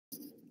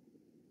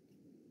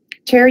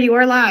Chair, you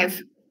are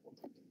live.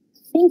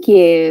 Thank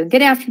you.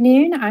 Good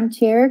afternoon. I'm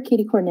Chair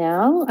Katie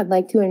Cornell. I'd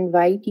like to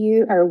invite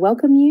you or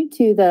welcome you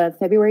to the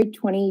February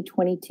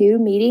 2022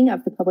 meeting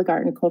of the Public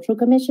Art and Cultural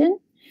Commission.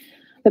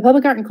 The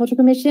Public Art and Cultural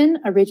Commission,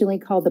 originally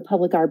called the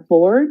Public Art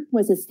Board,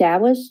 was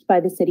established by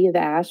the City of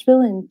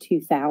Asheville in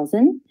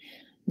 2000.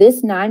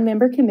 This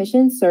 9-member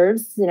commission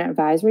serves as an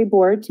advisory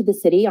board to the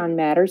city on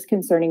matters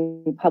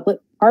concerning public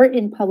art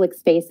in public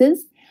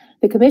spaces.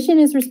 The commission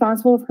is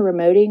responsible for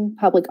promoting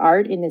public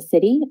art in the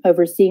city,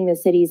 overseeing the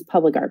city's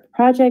public art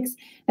projects,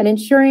 and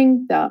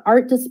ensuring the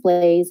art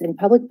displays in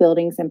public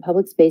buildings and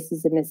public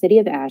spaces in the city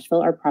of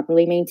Asheville are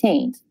properly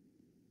maintained.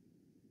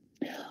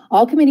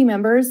 All committee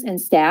members and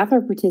staff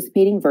are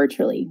participating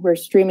virtually. We're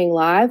streaming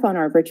live on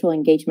our Virtual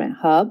Engagement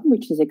Hub,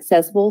 which is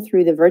accessible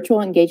through the Virtual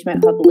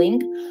Engagement Hub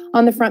link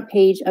on the front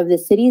page of the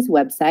city's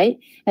website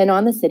and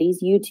on the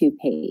city's YouTube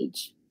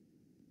page.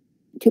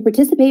 To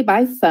participate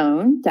by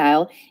phone,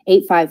 dial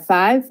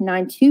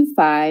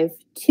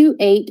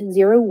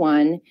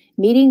 855-925-2801,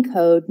 meeting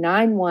code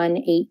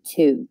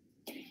 9182.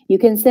 You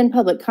can send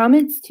public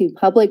comments to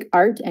Public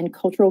Art and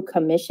Cultural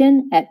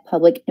Commission at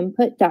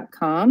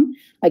publicinput.com.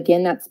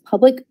 Again, that's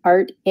Public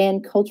Art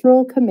and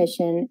Cultural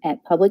Commission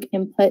at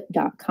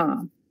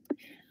publicinput.com.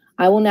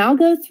 I will now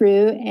go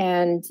through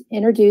and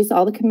introduce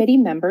all the committee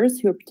members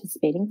who are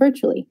participating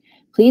virtually.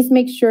 Please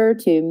make sure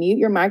to mute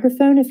your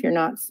microphone if you're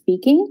not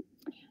speaking.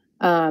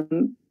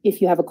 If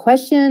you have a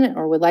question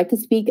or would like to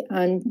speak,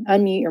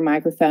 unmute your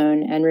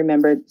microphone and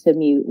remember to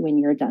mute when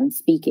you're done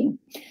speaking.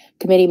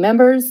 Committee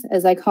members,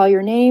 as I call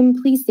your name,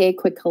 please say a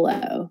quick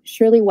hello.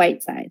 Shirley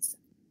Whitesides.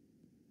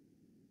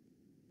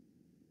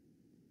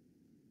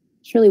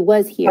 Shirley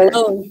was here.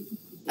 Hello.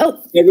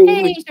 Oh, everyone.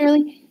 Hey,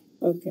 Shirley.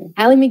 Okay.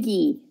 Allie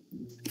McGee.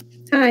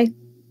 Hi.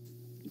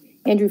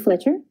 Andrew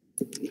Fletcher.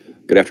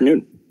 Good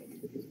afternoon.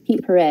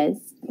 Pete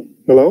Perez.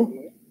 Hello.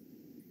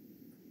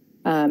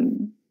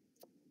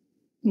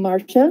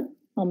 Marcia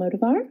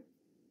Almodovar.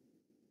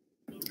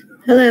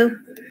 Hello.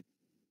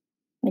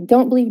 I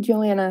don't believe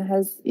Joanna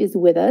is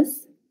with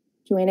us.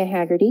 Joanna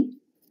Haggerty.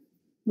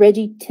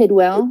 Reggie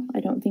Tidwell, I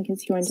don't think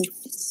has joined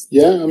us.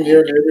 Yeah, I'm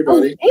here. Hey,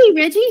 everybody. Oh, hey,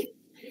 Reggie.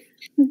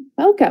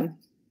 Welcome.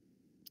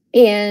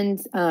 And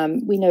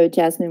we know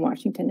Jasmine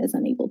Washington is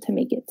unable to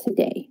make it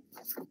today.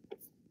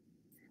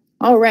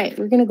 All right,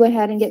 we're going to go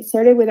ahead and get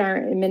started with our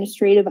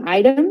administrative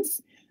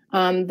items.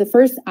 The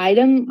first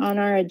item on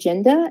our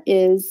agenda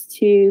is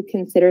to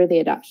consider the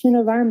adoption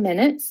of our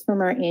minutes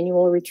from our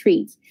annual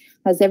retreat.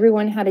 Has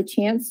everyone had a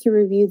chance to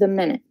review the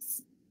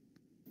minutes?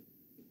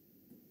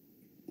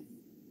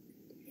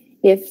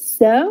 If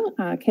so,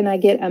 can I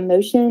get a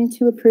motion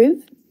to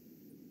approve?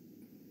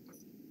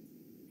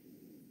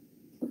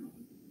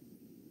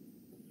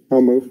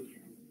 I'll move.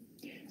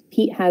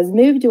 Pete has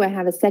moved. Do I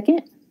have a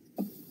second?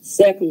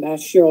 Second by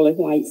Shirley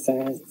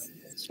Whitesides.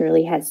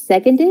 Shirley has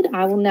seconded.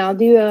 I will now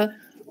do a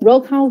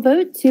roll call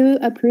vote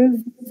to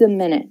approve the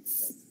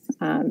minutes.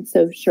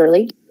 So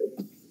Shirley.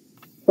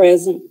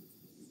 Present.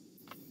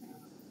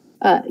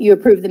 You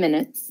approve the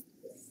minutes.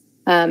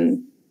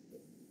 Allie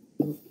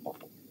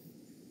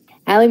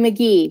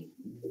McGee.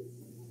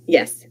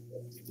 Yes.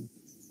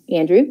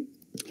 Andrew.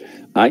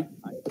 Aye.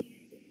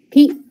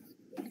 Pete.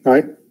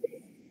 Aye.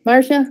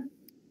 Marcia.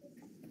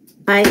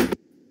 Aye.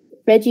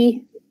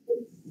 Reggie.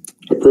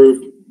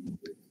 Approved.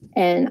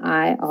 And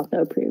I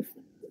also approve.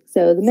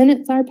 So the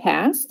minutes are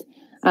passed.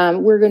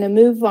 We're going to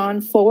move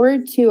on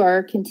forward to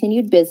our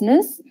continued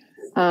business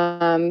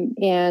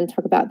and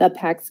talk about the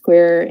Pack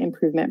Square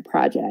Improvement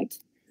Project.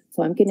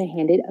 So I'm going to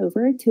hand it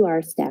over to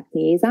our staff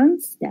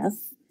liaison, Steph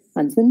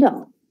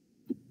Hunsendahl.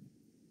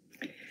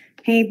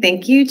 Hey,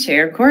 thank you,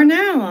 Chair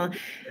Cornell.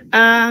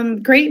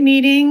 Great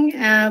meeting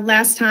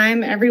last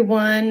time,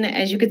 everyone.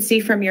 As you could see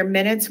from your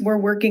minutes, we're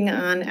working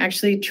on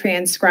actually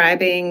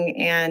transcribing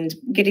and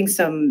getting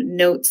some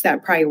notes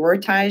that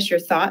prioritize your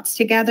thoughts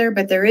together.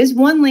 But there is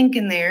one link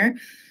in there.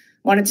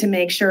 Wanted to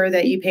make sure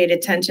that you paid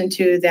attention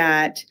to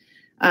that.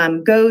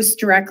 Goes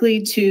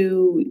directly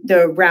to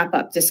the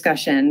wrap-up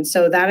discussion.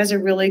 So that is a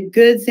really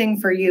good thing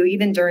for you,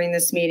 even during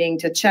this meeting,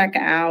 to check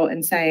out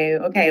and say,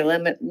 okay,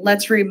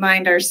 let's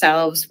remind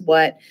ourselves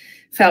what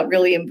felt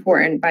really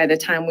important by the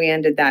time we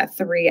ended that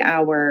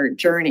 3-hour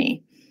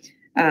journey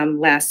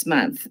last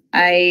month.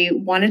 I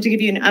wanted to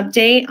give you an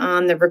update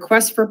on the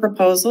request for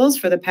proposals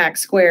for the Pack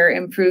Square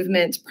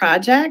Improvement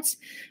Project.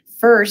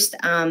 First,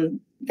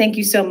 thank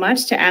you so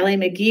much to Allie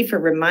McGee for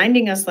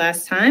reminding us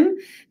last time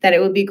that it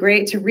would be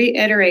great to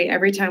reiterate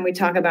every time we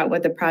talk about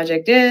what the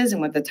project is and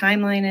what the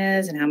timeline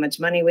is and how much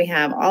money we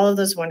have, all of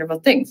those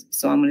wonderful things.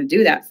 So I'm going to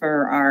do that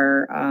for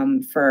our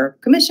for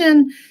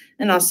commission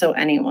and also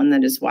anyone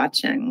that is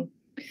watching.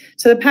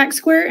 So the Pack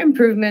Square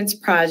Improvements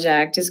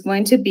Project is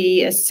going to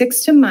be a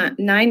 6 to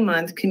 9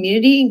 month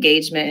community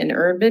engagement and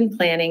urban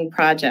planning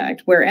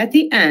project where at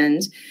the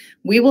end,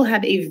 we will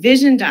have a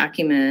vision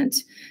document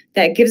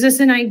that gives us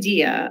an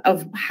idea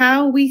of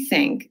how we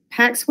think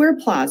Pack Square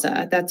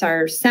Plaza, that's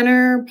our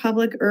center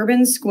public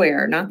urban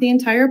square, not the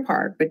entire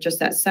park, but just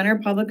that center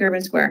public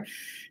urban square,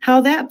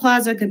 how that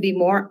plaza could be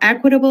more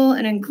equitable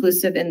and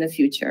inclusive in the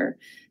future.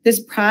 This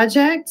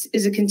project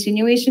is a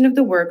continuation of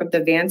the work of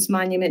the Vance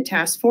Monument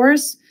Task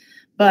Force,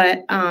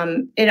 but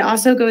it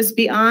also goes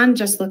beyond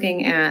just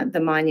looking at the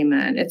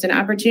monument. It's an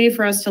opportunity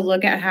for us to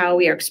look at how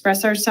we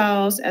express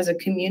ourselves as a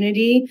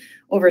community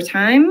over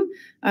time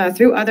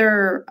through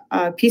other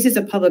pieces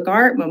of public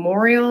art,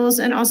 memorials,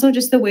 and also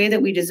just the way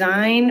that we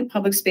design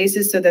public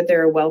spaces so that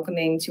they're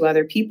welcoming to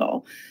other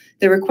people.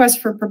 The request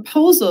for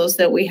proposals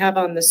that we have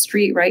on the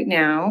street right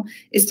now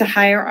is to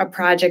hire a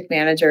project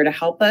manager to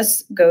help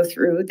us go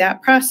through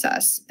that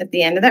process. At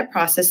the end of that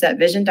process, that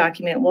vision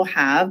document will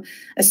have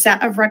a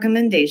set of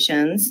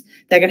recommendations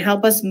that can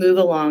help us move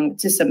along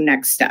to some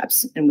next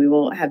steps. And we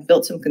will have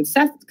built some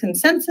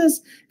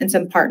consensus and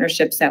some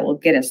partnerships that will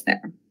get us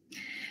there.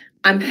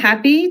 I'm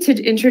happy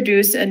to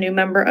introduce a new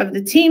member of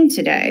the team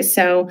today.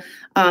 So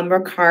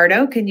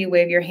Ricardo, can you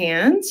wave your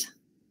hand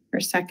for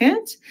a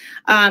second?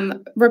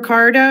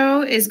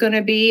 Ricardo is going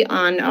to be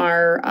on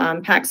our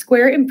Pack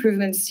Square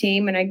improvements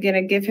team, and I'm going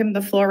to give him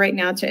the floor right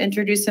now to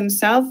introduce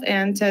himself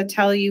and to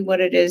tell you what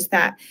it is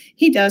that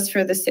he does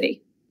for the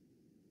city.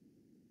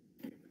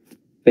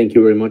 Thank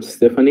you very much,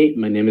 Stephanie.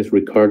 My name is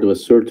Ricardo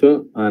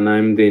Asurto, and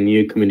I'm the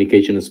new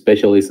communication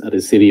specialist at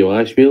the City of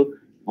Asheville.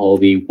 I'll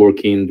be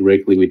working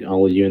directly with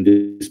all of you in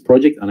this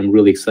project, and I'm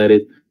really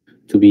excited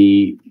to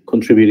be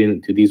contributing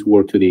to this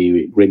work to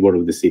the great work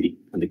of the city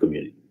and the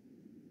community.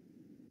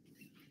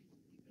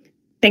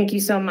 Thank you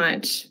so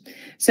much.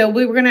 So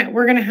we're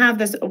gonna have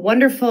this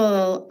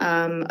wonderful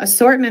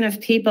assortment of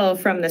people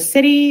from the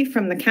city,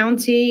 from the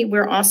county.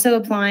 We're also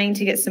applying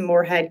to get some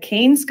more Head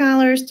Kane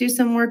scholars do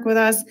some work with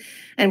us,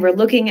 and we're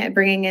looking at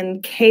bringing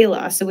in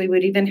Kayla. So we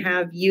would even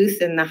have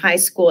youth in the high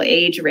school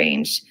age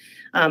range.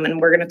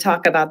 And we're going to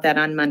talk about that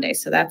on Monday.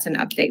 So that's an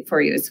update for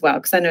you as well,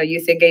 because I know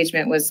youth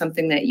engagement was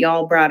something that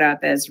y'all brought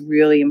up as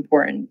really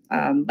important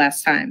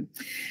last time.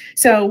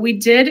 So we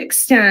did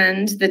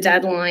extend the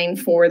deadline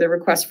for the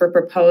request for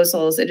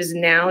proposals. It is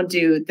now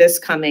due this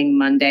coming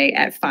Monday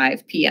at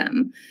 5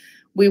 p.m.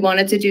 We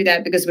wanted to do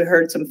that because we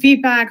heard some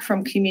feedback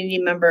from community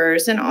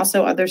members and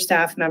also other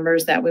staff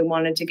members that we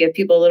wanted to give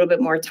people a little bit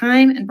more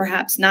time and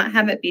perhaps not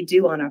have it be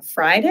due on a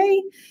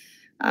Friday.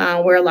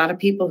 Where a lot of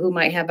people who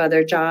might have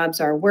other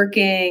jobs are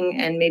working,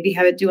 and maybe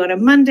have it due on a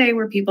Monday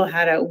where people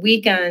had a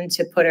weekend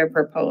to put a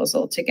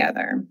proposal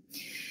together.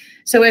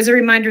 So as a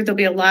reminder, there'll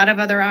be a lot of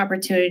other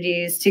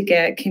opportunities to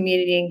get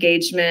community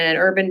engagement,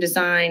 urban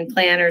design,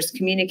 planners,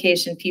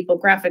 communication people,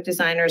 graphic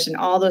designers, and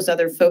all those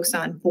other folks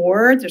on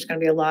board. There's going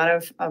to be a lot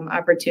of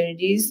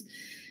opportunities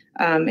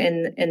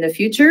in the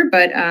future,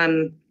 but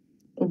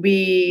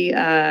we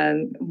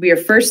are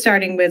first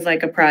starting with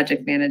like a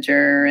project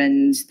manager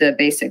and the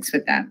basics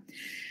with that.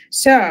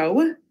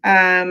 So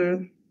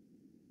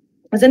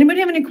does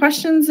anybody have any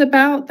questions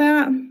about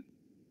that?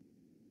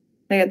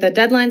 The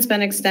deadline's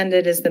been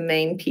extended is the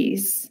main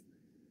piece.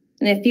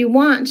 And if you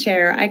want,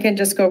 Chair, I can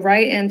just go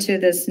right into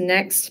this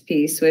next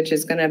piece, which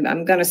is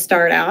I'm gonna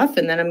start off,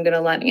 and then I'm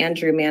gonna let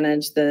Andrew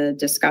manage the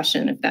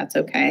discussion, if that's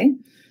okay.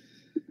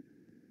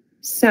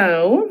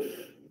 So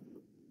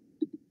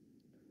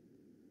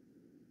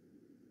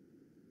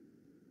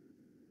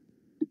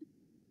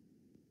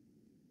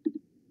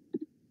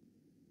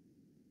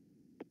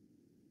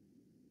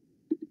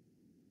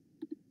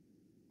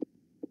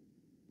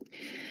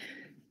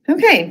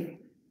okay,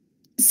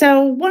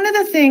 so one of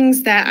the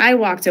things that I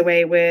walked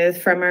away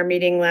with from our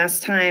meeting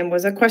last time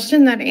was a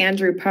question that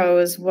Andrew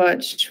posed,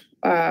 which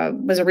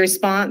was a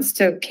response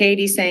to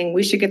Katie saying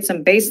we should get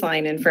some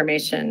baseline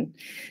information.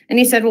 And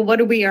he said, well, what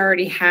do we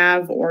already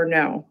have or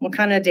know? What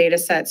kind of data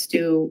sets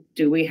do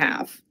we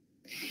have?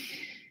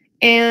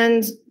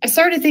 And I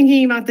started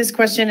thinking about this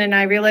question, and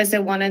I realized I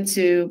wanted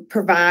to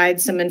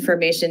provide some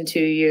information to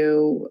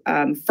you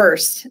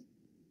first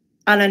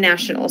on a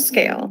national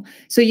scale.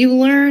 So you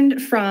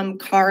learned from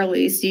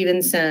Carly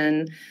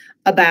Stevenson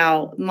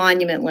about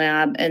Monument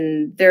Lab,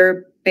 and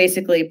they're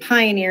basically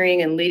pioneering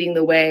and leading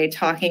the way,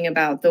 talking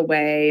about the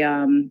way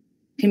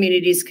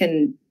communities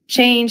can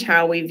change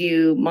how we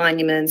view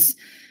monuments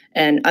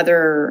and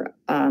other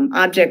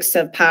objects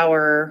of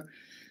power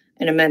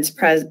and immense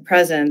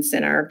presence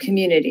in our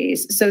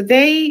communities. So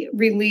they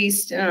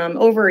released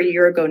over a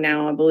year ago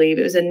now, I believe,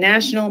 it was a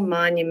national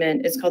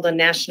monument. It's called a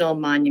National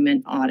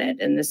Monument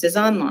Audit, and this is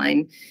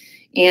online.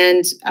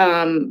 And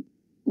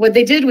what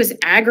they did was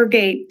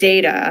aggregate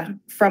data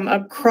from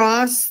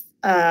across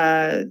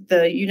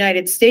the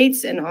United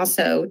States and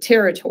also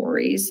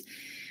territories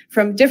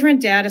from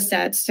different data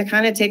sets to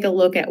kind of take a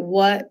look at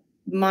what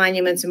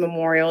monuments and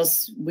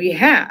memorials we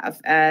have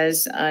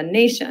as a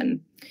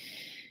nation.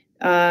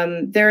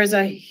 There is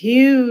a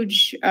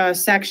huge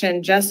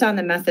section just on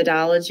the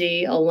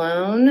methodology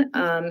alone,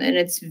 and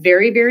it's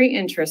very, very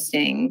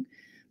interesting.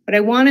 But I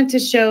wanted to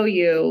show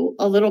you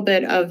a little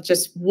bit of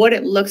just what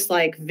it looks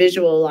like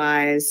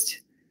visualized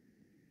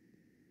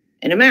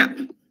in a map.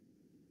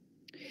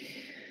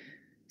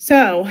 So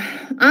So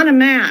on a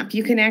map,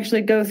 you can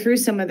actually go through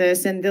some of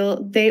this, and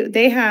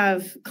they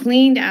have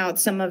cleaned out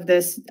some of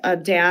this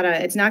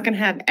data. It's not going to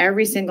have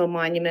every single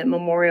monument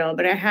memorial,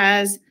 but it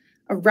has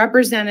a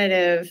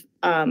representative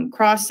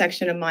cross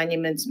section of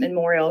monuments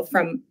memorial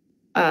from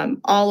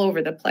all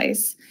over the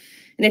place.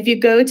 And if you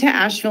go to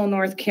Asheville,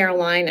 North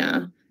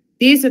Carolina,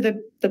 these are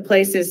the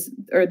places,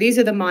 or these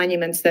are the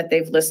monuments that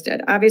they've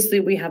listed. Obviously,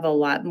 we have a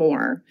lot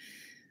more,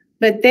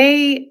 but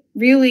they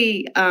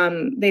really,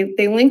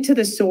 they link to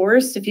the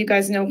source. If you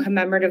guys know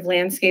Commemorative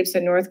Landscapes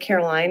in North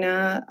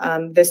Carolina,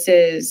 this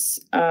is,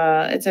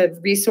 it's a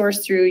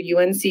resource through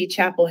UNC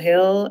Chapel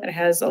Hill. It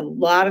has a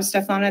lot of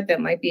stuff on it that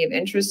might be of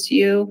interest to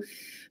you.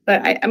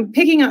 But I'm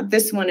picking out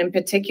this one in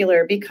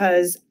particular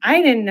because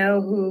I didn't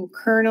know who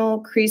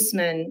Colonel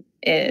Creasman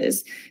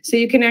is. So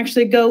you can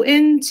actually go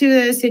into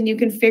this and you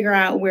can figure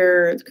out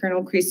where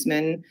Colonel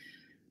Creasman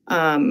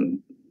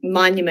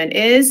monument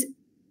is.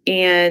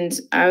 And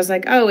I was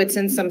like, oh, it's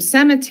in some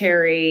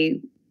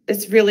cemetery.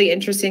 It's really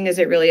interesting. Is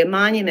it really a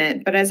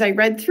monument? But as I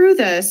read through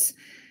this,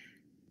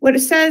 what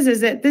it says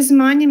is that this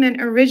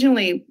monument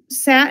originally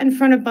sat in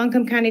front of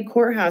Buncombe County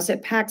Courthouse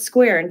at Pack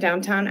Square in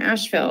downtown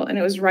Asheville, and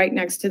it was right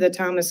next to the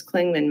Thomas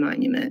Klingman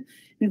Monument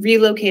and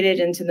relocated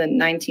into the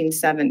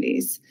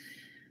 1970s.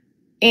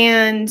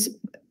 And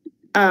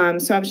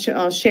so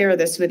I'll share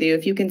this with you.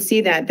 If you can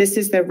see that, this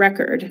is the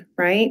record,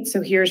 right?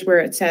 So here's where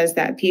it says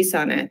that piece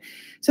on it.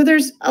 So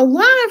there's a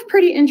lot of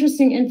pretty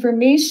interesting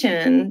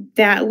information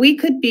that we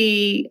could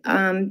be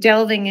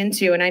delving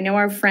into. And I know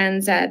our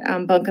friends at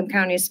Buncombe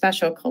County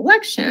Special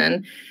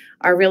Collection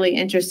are really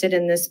interested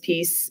in this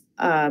piece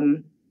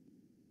as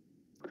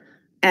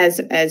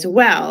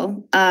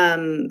well,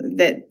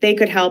 that they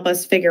could help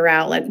us figure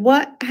out, like,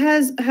 what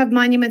have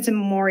monuments and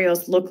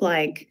memorials look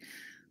like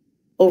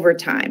over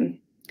time.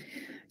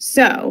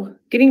 So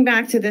getting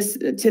back to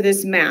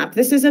this map,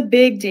 this is a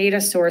big data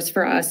source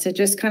for us to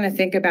just kind of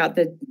think about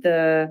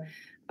the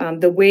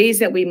ways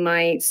that we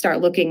might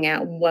start looking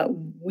at what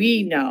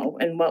we know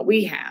and what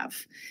we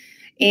have.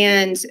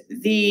 And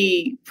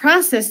the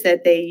process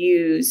that they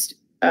used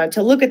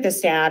to look at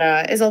this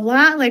data is a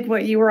lot like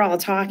what you were all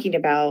talking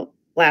about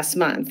last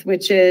month,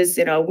 which is,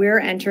 we're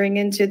entering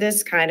into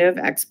this kind of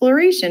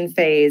exploration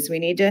phase. We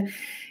need to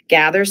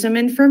gather some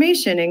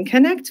information and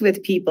connect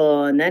with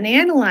people, and then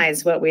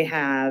analyze what we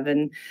have,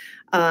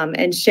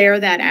 and share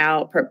that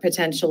out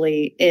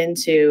potentially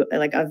into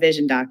like a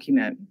vision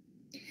document.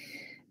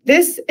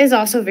 This is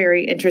also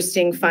very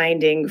interesting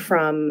finding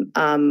from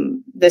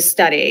the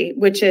study,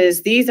 which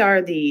is these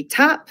are the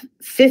top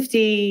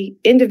 50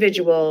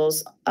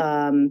 individuals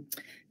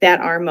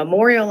that are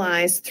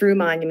memorialized through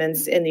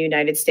monuments in the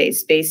United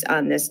States based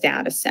on this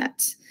data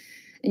set.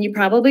 And you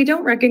probably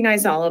don't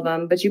recognize all of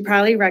them, but you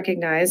probably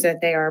recognize that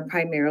they are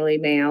primarily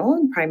male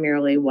and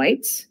primarily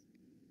white.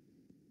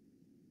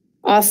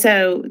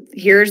 Also,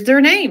 here's their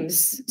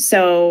names.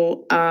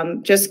 So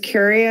just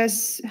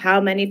curious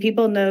how many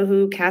people know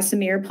who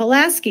Casimir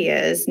Pulaski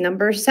is,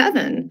 number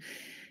 7.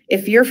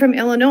 If you're from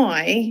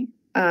Illinois,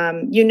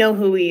 you know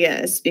who he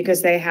is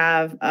because they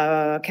have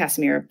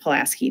Casimir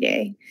Pulaski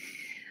Day.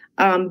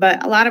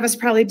 But a lot of us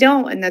probably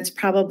don't, and that's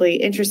probably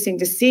interesting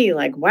to see,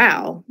 like,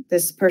 wow,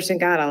 this person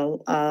got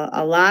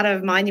a lot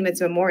of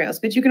monuments and memorials.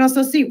 But you can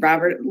also see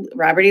Robert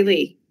E.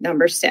 Lee,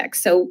 number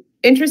 6. So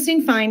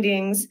interesting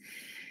findings.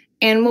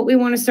 And what we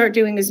want to start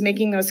doing is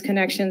making those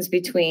connections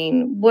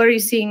between what are you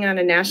seeing on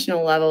a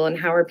national level and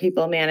how are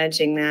people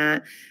managing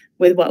that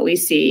with what we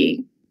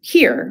see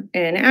here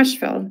in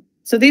Asheville.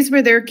 So these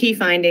were their key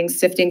findings,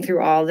 sifting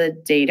through all the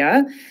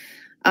data.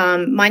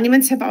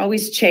 Monuments have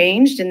always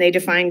changed, and they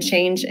define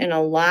change in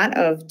a lot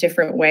of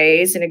different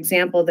ways. An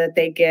example that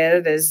they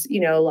give is,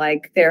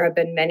 like there have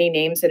been many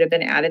names that have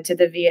been added to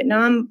the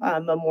Vietnam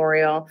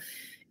Memorial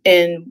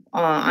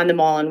on the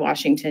mall in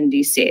Washington,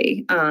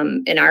 D.C.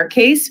 In our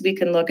case, we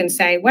can look and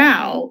say,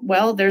 wow,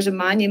 well, there's a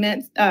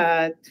monument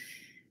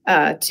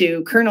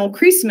to Colonel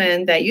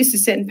Creasman that used to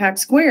sit in Pack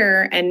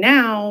Square and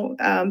now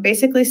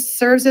basically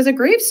serves as a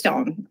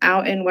gravestone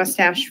out in West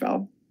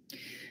Asheville.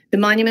 The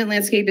monument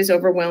landscape is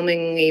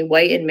overwhelmingly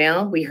white and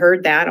male. We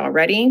heard that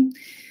already.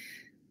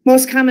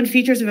 Most common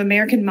features of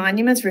American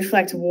monuments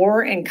reflect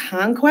war and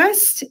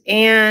conquest,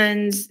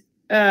 and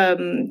a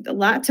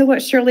lot to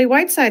what Shirley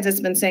Whitesides has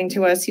been saying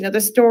to us.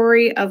 The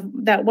story of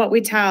that, what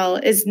we tell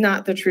is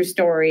not the true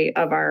story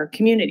of our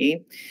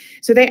community.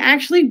 So they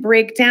actually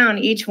break down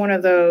each one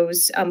of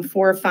those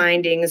 4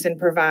 findings and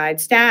provide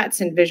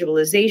stats and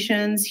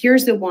visualizations.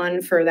 Here's the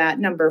one for that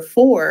number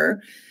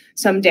 4,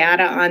 some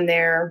data on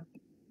there.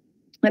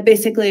 It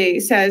basically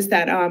says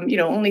that,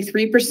 only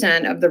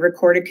 3% of the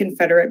recorded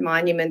Confederate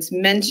monuments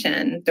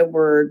mention the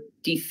word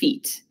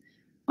defeat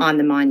on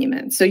the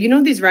monument. So,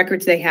 these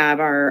records they have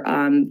are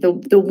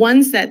the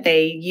ones that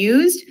they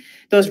used,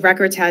 those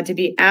records had to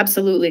be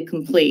absolutely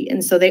complete.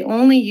 And so they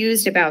only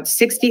used about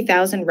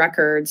 60,000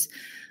 records,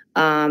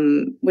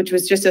 which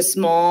was just a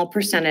small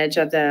percentage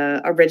of the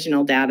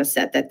original data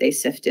set that they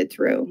sifted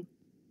through.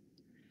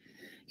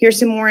 Here's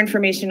some more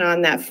information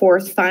on that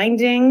fourth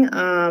finding.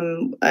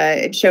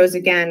 It shows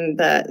again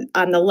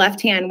on the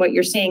left hand, what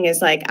you're seeing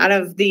is like out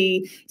of the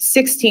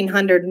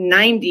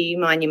 1,690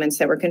 monuments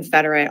that were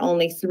Confederate,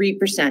 only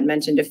 3%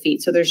 mentioned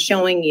defeat. So they're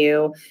showing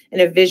you in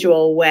a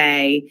visual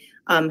way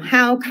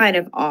how kind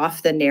of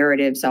off the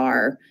narratives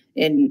are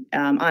on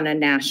a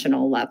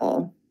national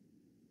level.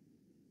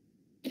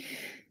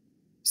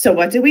 So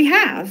what do we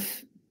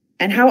have?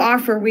 And how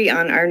off are we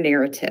on our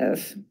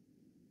narrative?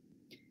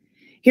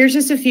 Here's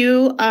just a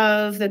few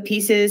of the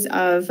pieces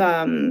of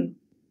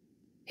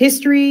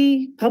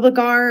history, public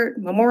art,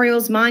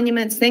 memorials,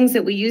 monuments, things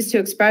that we use to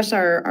express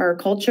our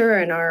culture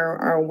and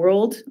our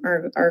world,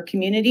 our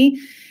community,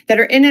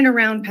 that are in and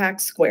around Pack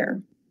Square.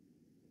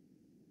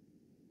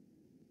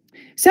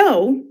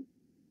 So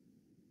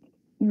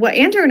what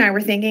Andrew and I were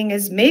thinking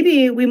is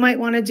maybe we might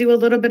want to do a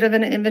little bit of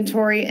an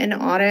inventory and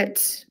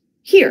audit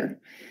here.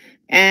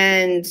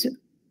 And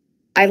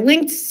I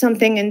linked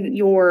something in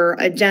your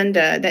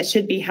agenda that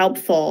should be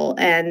helpful.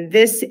 And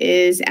this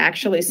is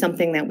actually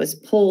something that was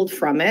pulled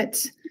from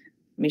it.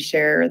 Let me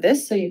share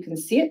this so you can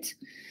see it.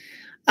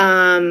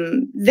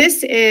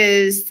 This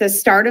is the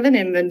start of an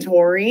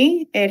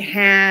inventory. It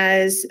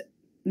has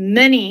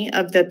many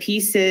of the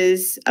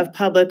pieces of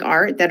public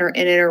art that are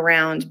in and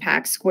around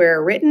Pack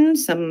Square written.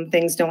 Some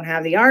things don't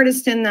have the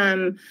artist in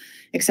them,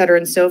 et cetera,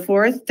 and so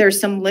forth. There's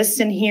some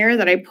lists in here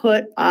that I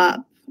put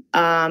up.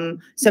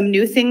 Some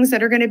new things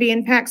that are going to be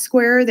in Pack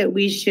Square that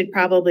we should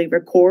probably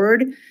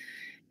record.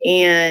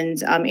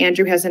 And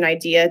Andrew has an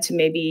idea to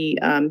maybe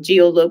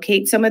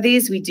geolocate some of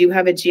these. We do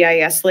have a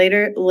GIS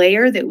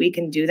layer that we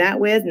can do that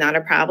with, not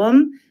a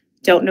problem.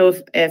 Don't know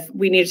if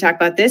we need to talk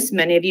about this.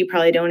 Many of you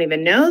probably don't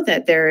even know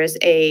that there is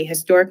a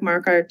historic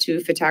marker to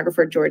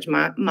photographer George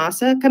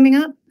Massa coming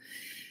up.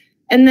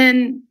 And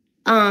then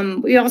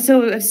we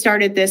also have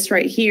started this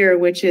right here,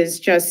 which is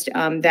just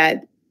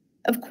that,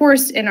 of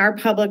course, in our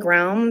public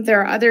realm,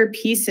 there are other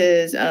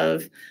pieces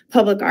of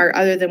public art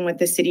other than what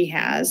the city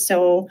has.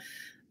 So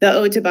the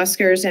Ode to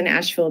Buskers and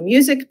Asheville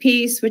Music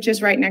piece, which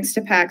is right next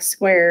to Pack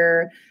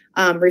Square,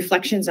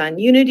 Reflections on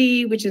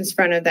Unity, which is in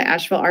front of the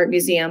Asheville Art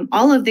Museum.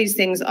 All of these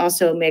things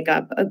also make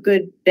up a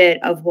good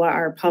bit of what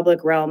our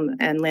public realm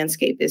and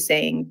landscape is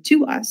saying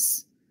to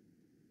us.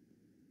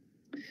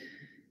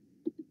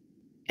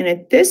 And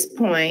at this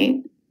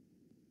point,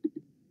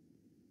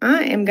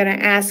 I am going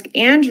to ask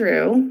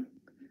Andrew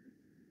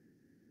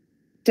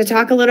to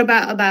talk a little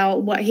bit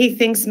about what he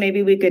thinks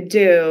maybe we could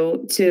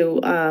do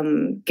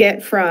to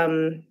get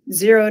from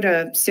 0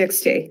 to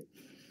 60.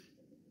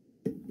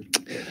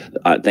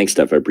 Thanks,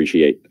 Steph. I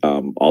appreciate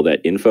all that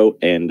info.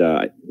 And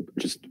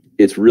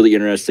it's really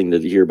interesting to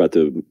hear about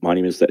the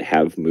monuments that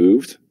have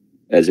moved,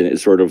 as in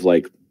it's sort of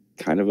like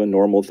kind of a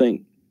normal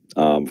thing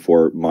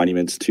for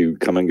monuments to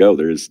come and go.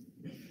 There's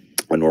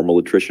a normal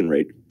attrition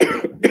rate.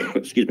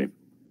 Excuse me.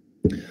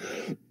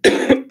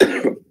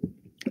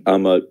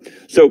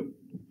 So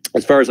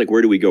as far as like,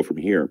 where do we go from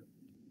here?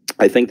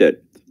 I think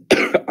that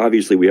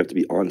obviously we have to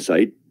be on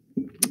site.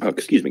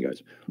 Excuse me,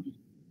 guys.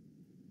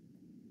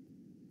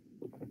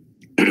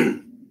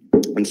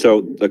 And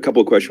so a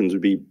couple of questions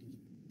would be,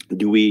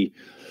 do we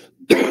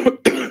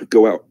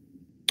go out?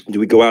 Do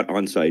we go out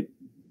on site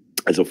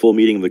as a full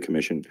meeting of the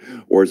commission,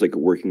 or as like a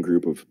working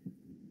group of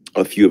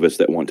a few of us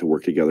that want to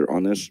work together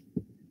on this?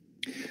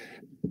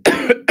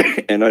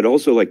 And I'd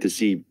also like to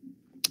see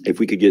if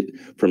we could get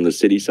from the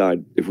city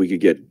side, if we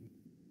could get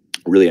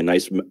really a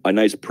nice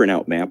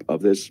printout map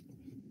of this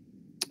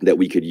that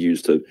we could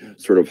use to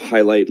sort of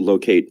highlight,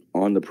 locate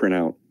on the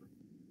printout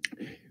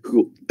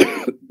who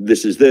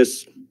this is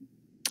this,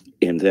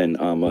 and then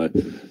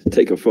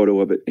take a photo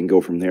of it and go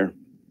from there.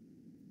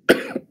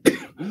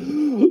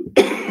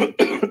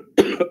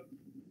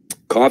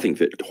 Coughing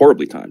fit,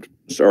 horribly timed.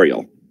 Sorry,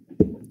 y'all.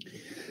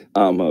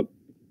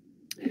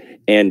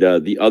 And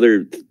the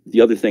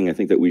other thing I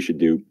think that we should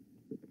do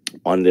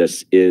on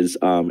this is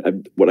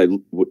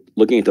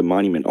looking at the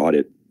monument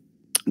audit,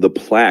 the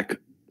plaque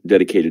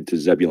dedicated to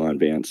Zebulon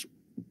Vance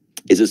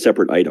is a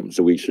separate item.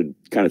 So we should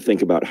kind of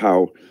think about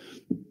how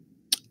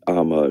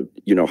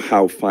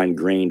how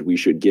fine-grained we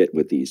should get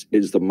with these.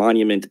 Is the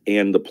monument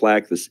and the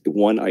plaque this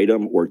one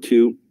item or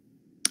two?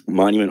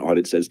 Monument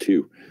audit says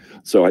two.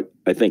 So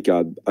I think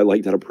I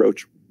like that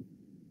approach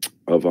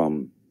of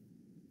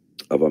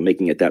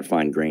making it that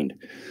fine-grained.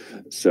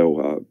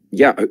 So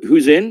yeah,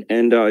 who's in?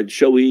 And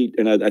shall we?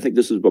 And I think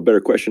this is a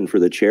better question for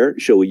the chair.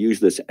 Shall we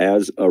use this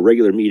as a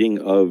regular meeting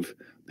of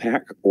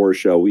PAC, or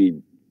shall we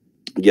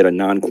get a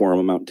non-quorum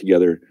amount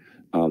together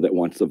that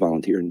wants to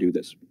volunteer and do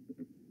this?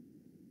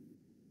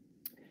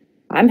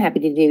 I'm happy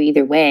to do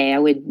either way. I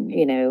would,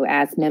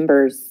 ask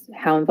members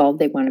how involved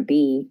they want to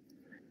be.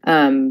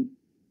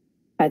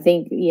 I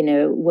think,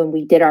 when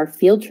we did our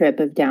field trip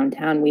of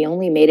downtown, we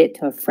only made it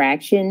to a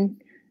fraction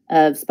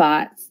of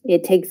spots.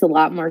 It takes a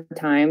lot more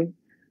time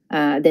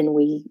than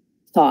we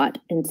thought.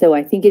 And so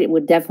I think it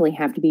would definitely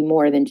have to be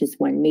more than just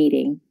one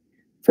meeting,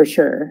 for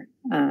sure.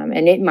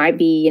 And it might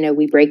be,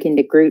 we break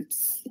into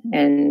groups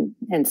and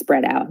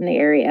spread out in the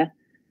area.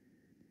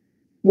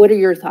 What are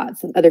your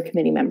thoughts, other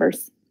committee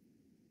members?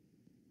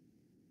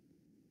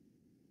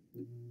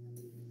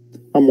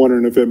 I'm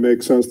wondering if it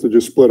makes sense to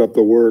just split up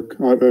the work.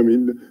 I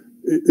mean,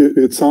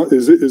 is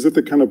it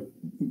the kind of,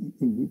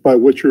 by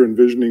what you're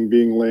envisioning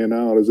being laying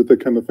out, is it the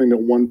kind of thing that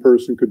one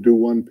person could do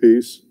one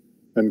piece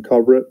and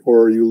cover it?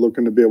 Or are you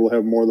looking to be able to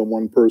have more than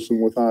one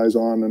person with eyes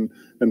on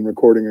and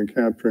recording and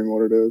capturing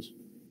what it is?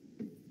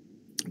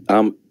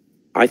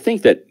 I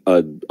think that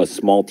a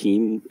small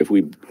team, if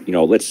we,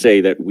 let's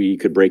say that we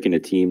could break into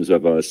teams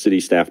of a city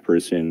staff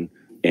person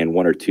and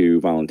 1 or 2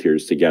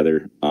 volunteers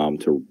together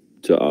to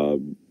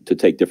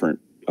take different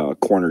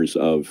corners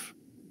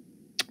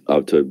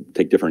to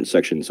take different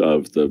sections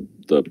of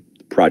the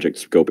project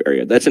scope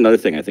area. That's another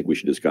thing I think we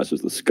should discuss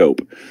is the scope,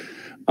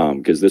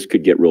 because this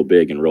could get real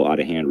big and real out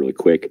of hand really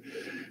quick.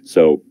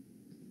 So,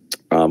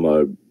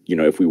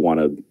 if we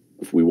want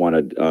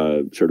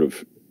to sort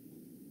of,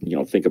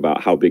 think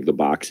about how big the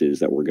box is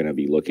that we're going to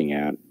be looking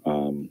at.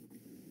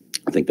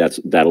 I think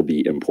that'll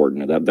be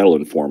important. That'll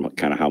inform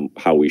kind of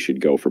how we should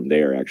go from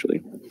there,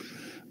 actually.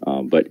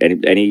 But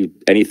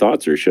any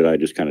thoughts, or should I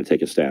just kind of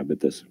take a stab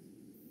at this?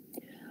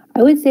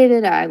 I would say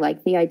that I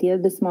like the idea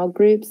of the small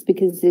groups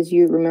because, as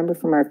you remember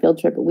from our field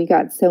trip, we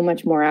got so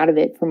much more out of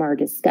it from our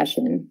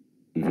discussion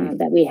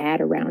that we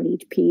had around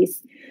each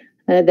piece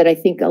that I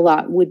think a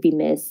lot would be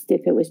missed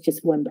if it was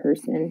just one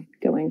person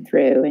going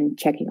through and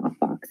checking off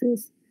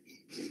boxes.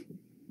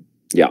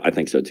 Yeah, I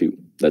think so too.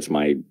 That's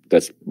my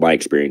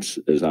experience.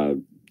 Is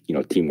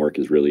teamwork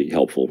is really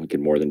helpful. We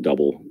can more than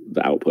double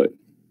the output.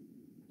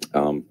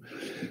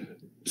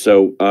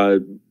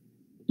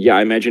 Yeah,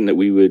 I imagine that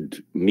we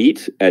would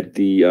meet at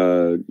the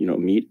in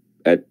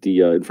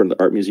front of the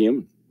art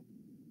museum,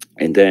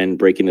 and then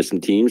break into some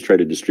teams, try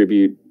to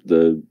distribute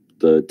the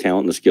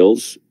talent and the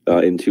skills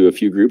into a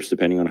few groups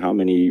depending on how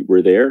many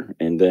were there,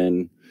 and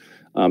then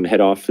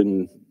head off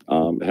in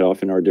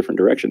our different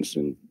directions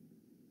and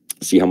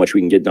see how much we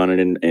can get done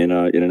in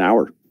an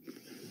hour.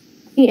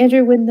 Hey,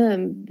 Andrew, when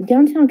the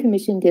Downtown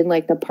Commission did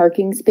like the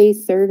parking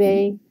space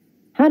survey,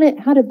 how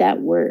did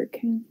that work?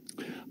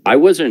 I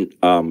wasn't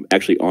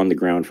actually on the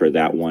ground for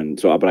that one,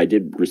 but I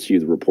did receive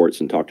the reports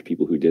and talk to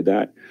people who did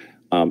that.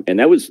 And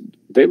they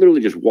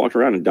literally just walked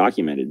around and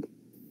documented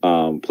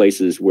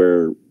places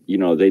where,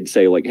 they'd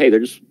say like, hey,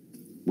 there's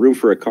room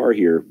for a car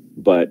here,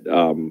 but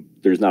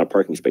there's not a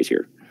parking space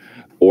here.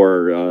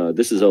 Or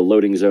this is a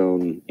loading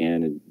zone.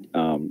 And,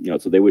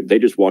 so they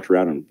just walked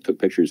around and took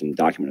pictures and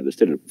documented this,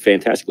 did a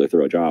fantastically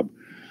thorough job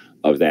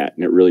of that.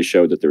 And it really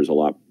showed that there was a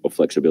lot of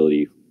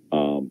flexibility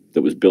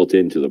that was built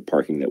into the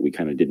parking that we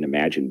kind of didn't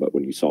imagine, but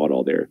when you saw it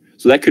all there.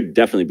 So that could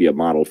definitely be a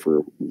model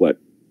for what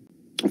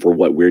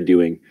we're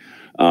doing.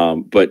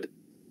 But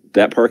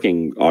that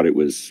parking audit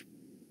was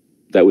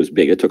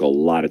big. It took a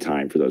lot of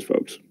time for those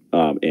folks.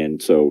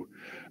 And so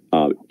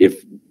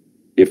if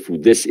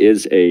this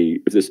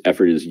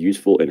effort is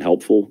useful and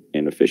helpful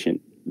and efficient,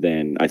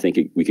 then I think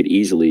we could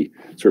easily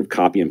sort of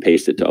copy and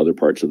paste it to other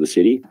parts of the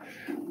city.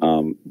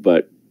 So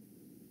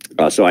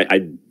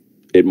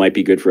it might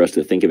be good for us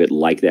to think of it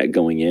like that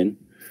going in,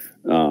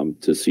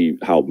 to see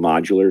how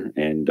modular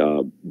and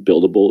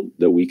buildable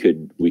that we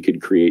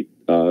could create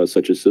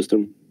such a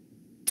system,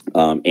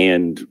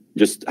 and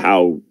just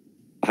how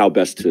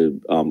best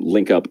to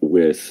link up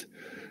with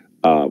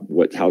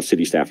how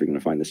city staff are going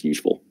to find this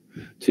useful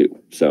too.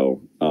 So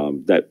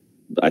that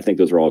I think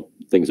those are all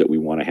things that we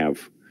want to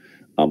have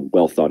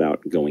well thought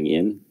out going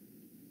in.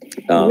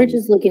 We're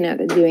just looking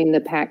at doing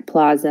the Pack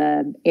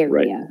Plaza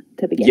area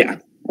to begin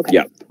with. Okay.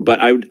 Yeah, but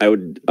I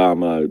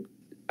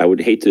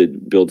would hate to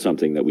build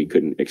something that we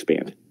couldn't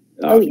expand.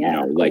 We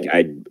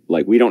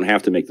don't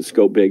have to make the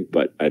scope big,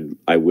 but I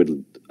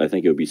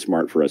think it would be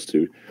smart for us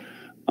to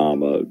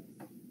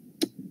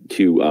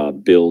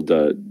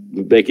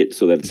make it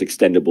so that it's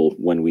extendable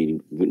when we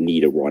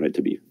need or want it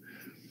to be.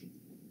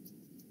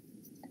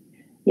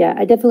 Yeah,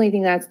 I definitely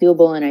think that's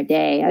doable in a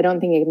day. I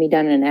don't think it can be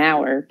done in an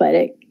hour, but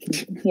it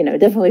can,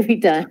 definitely be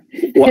done.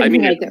 Well, I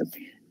mean, like a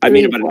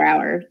 3 to 4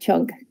 hour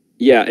chunk.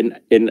 Yeah,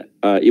 and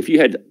if you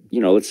had,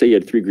 let's say you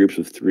had 3 groups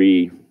of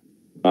 3,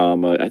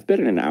 I bet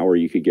in an hour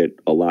you could get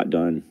a lot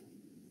done,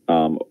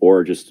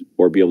 or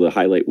be able to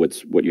highlight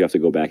what you have to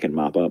go back and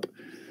mop up.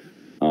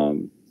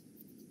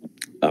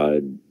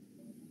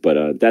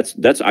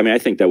 That's. I mean, I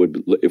think that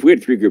would, if we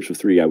had 3 groups of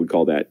 3, I would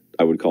call that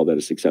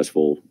a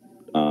successful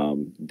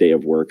day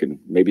of work. And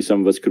maybe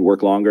some of us could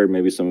work longer.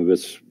 Maybe some of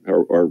us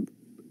or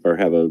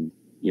have a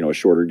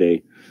shorter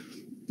day.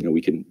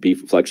 We can be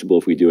flexible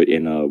if we do it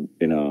in a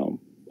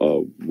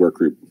work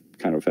group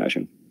kind of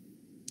fashion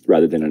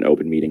rather than an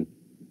open meeting.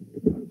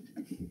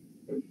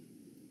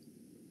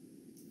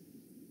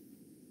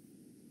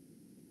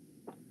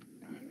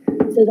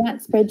 So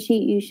that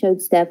spreadsheet you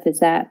showed, Steph, is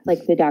that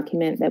like the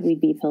document that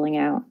we'd be filling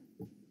out?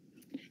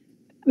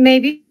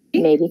 Maybe.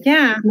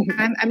 Yeah.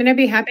 I'm going to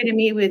be happy to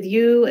meet with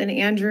you and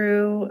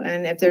Andrew.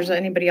 And if there's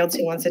anybody else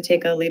who wants to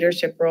take a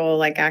leadership role,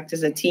 like act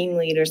as a team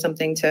lead or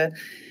something, to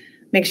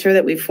make sure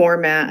that we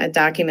format a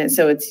document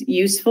so it's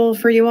useful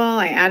for you all.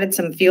 I added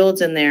some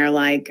fields in there,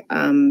 like,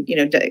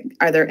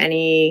 are there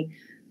any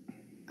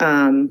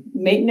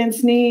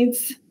maintenance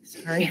needs?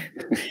 Sorry.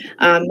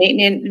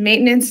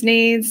 Maintenance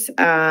needs,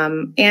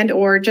 and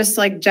or just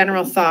like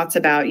general thoughts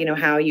about,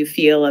 how you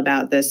feel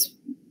about this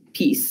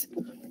piece.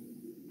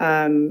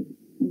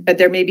 But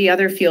there may be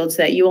other fields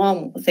that you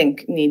all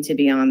think need to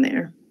be on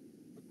there.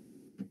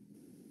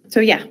 So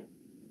yeah.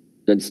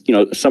 That's,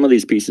 some of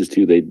these pieces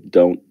too, they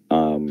don't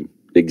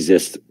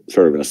exist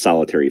sort of in a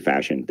solitary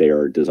fashion. They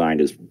are designed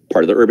as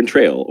part of the urban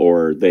trail,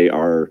 or they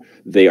are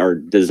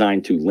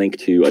designed to link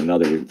to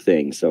another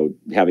thing. So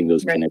having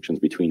those connections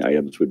between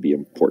items would be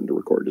important to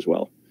record as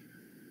well.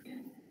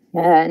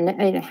 Yeah,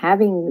 and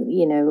having,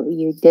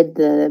 you did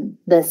the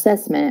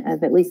assessment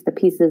of at least the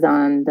pieces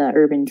on the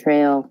urban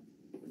trail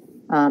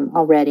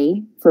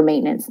already for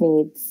maintenance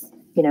needs,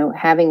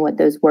 having what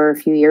those were a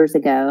few years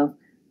ago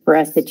for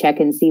us to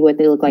check and see what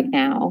they look like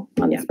now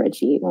on the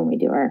spreadsheet when we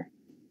do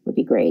would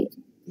be great.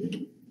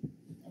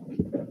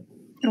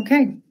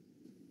 Okay.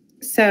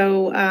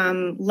 So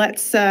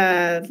let's,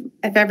 if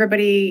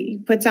everybody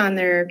puts on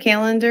their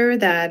calendar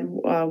that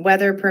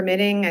weather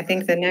permitting, I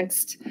think the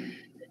next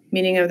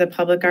meeting of the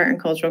Public Art and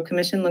Cultural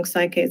Commission looks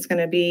like it's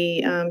going to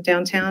be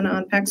downtown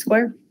on Pack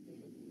Square.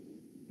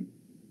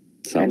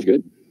 Sounds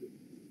good.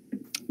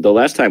 The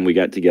last time we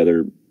got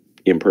together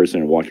in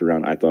person and walked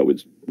around, I thought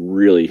was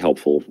really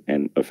helpful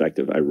and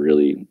effective. I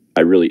really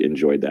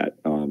enjoyed that.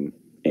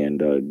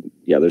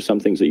 There's some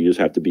things that you just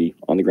have to be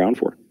on the ground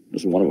for.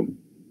 This is one of them.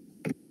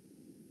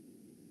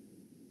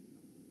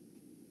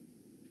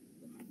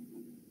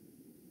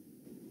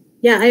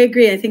 Yeah, I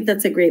agree. I think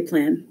that's a great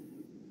plan.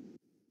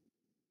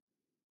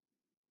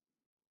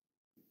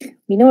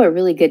 We know a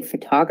really good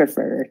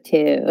photographer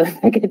too.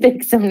 I could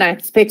take some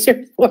nice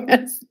pictures for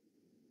us.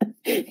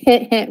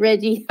 Hint, hint,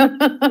 Reggie.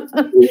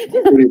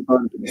 Pretty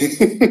fun.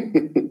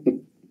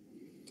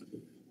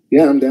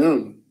 Yeah, I'm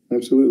down.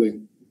 Absolutely.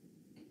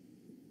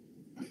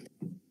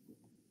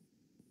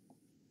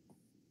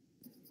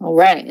 All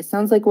right. It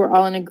sounds like we're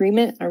all in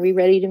agreement. Are we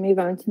ready to move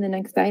on to the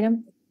next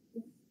item?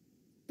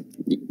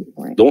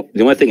 Right. The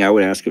only thing I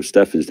would ask of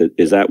Steph is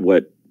that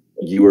what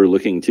you are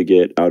looking to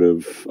get out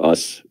of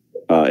us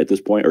at this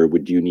point, or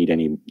do you need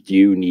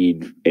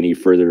any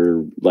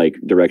further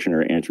direction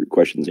or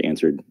questions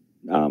answered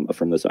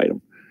from this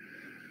item?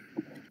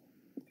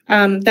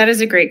 That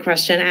is a great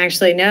question.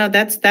 Actually, no,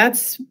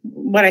 that's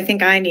what I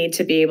think I need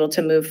to be able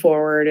to move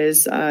forward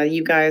is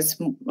you guys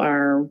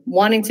are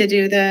wanting to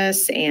do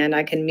this, and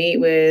I can meet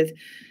with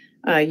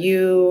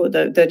you,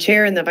 the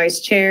chair and the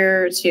vice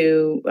chair,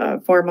 to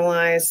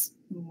formalize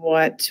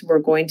what we're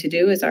going to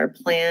do as our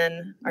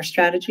plan, our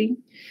strategy.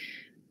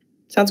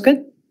 Sounds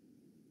good.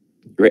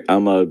 Great.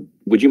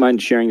 Would you mind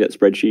sharing that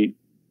spreadsheet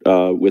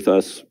with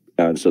us?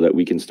 So that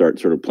we can start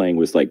sort of playing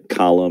with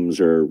columns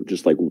or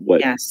just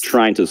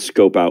trying to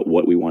scope out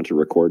what we want to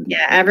record.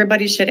 Yeah,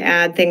 everybody should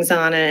add things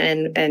on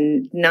it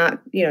and not,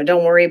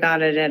 don't worry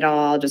about it at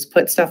all. Just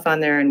put stuff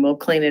on there and we'll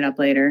clean it up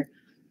later.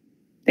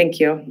 Thank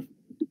you.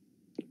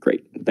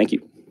 Great. Thank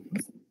you.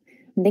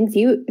 Thank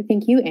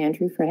you,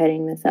 Andrew, for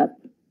heading this up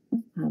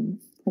from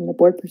the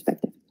board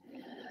perspective.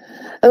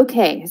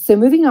 Okay, so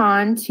moving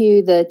on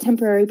to the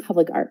temporary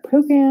public art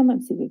program.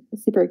 I'm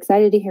super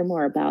excited to hear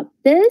more about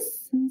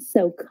this.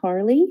 So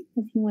Carly,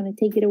 if you want to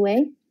take it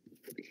away.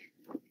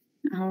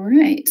 All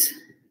right.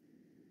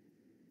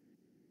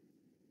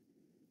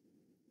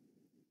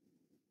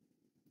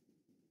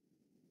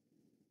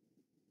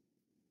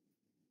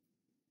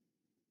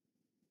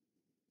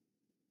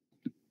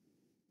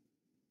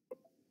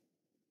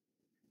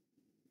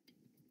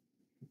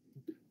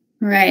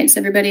 All right, is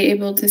everybody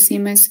able to see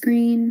my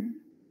screen?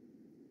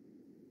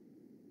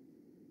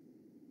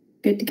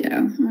 Good to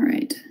go. All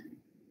right.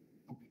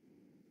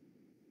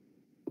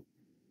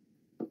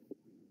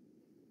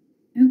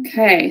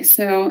 Okay,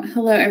 so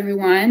hello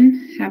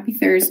everyone. Happy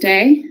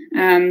Thursday.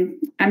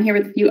 I'm here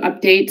with a few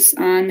updates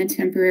on the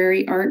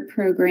temporary art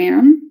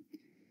program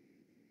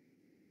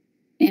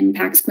in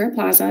Pack Square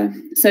Plaza.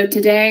 So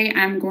today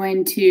I'm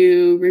going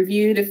to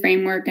review the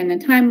framework and the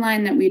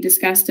timeline that we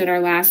discussed at our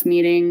last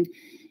meeting,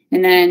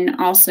 and then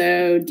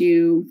also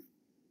do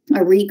a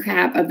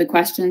recap of the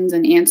questions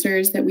and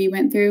answers that we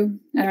went through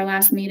at our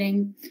last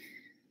meeting,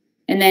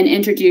 and then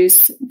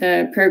introduce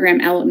the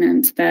program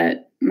elements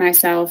that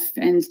myself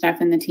and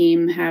Steph and the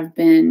team have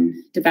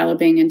been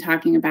developing and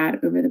talking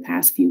about over the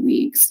past few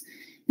weeks,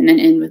 and then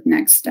end with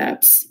next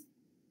steps.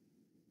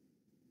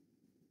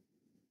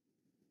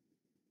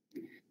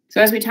 So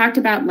as we talked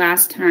about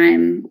last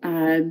time,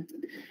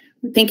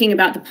 thinking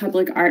about the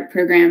public art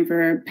program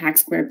for Pack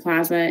Square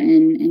Plaza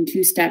in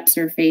two steps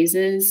or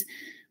phases,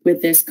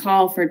 with this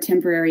call for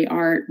temporary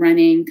art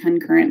running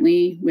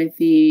concurrently with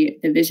the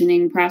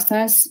visioning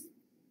process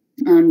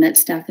that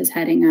Steph is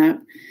heading up,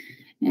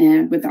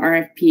 and with the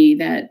RFP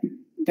that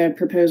the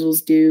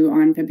proposals due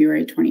on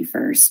February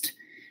 21st.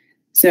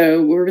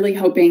 So we're really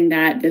hoping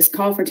that this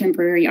call for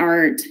temporary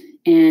art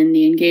and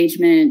the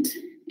engagement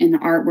and the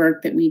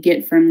artwork that we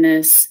get from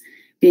this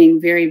being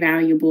very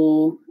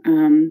valuable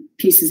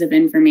pieces of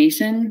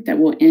information that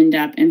will end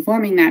up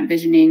informing that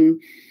visioning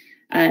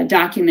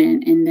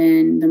document, and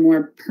then the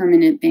more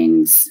permanent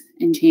things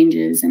and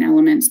changes and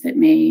elements that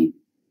may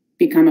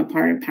become a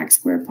part of Pack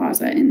Square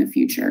Plaza in the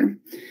future.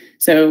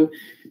 So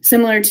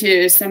similar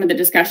to some of the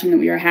discussion that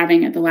we were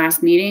having at the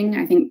last meeting,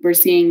 I think we're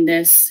seeing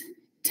this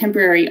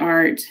temporary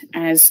art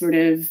as sort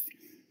of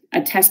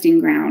a testing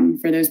ground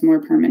for those more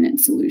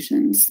permanent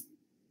solutions.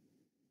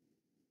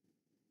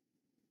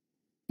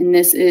 And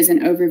this is an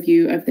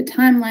overview of the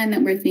timeline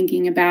that we're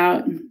thinking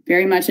about,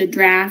 very much a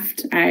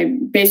draft. I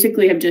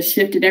basically have just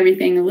shifted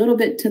everything a little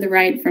bit to the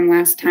right from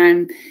last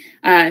time,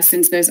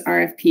 since those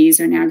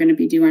RFPs are now going to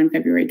be due on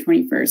February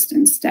 21st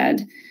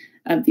instead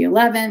of the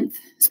 11th.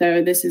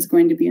 So this is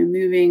going to be a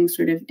moving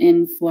sort of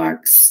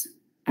influx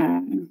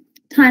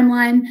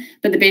timeline.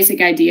 But the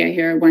basic idea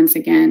here, once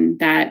again,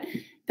 that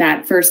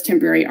first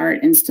temporary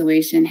art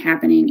installation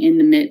happening in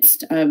the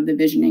midst of the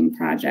visioning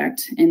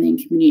project and then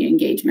community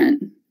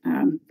engagement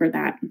for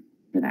that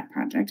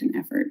project and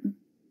effort.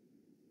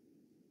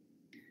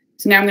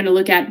 So now I'm going to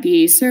look at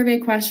the survey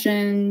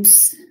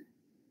questions.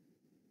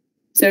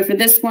 So for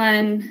this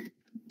one,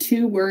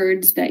 2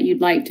 words that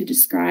you'd like to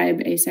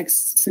describe a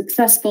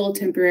successful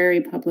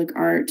temporary public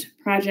art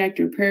project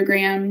or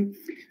program.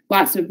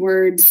 Lots of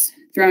words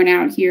thrown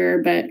out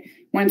here, but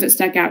ones that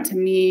stuck out to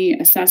me: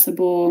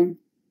 accessible,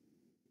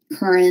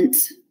 current,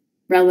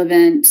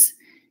 relevant,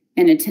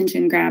 and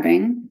attention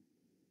grabbing.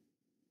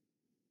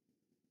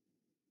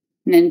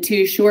 And then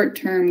 2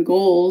 short-term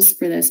goals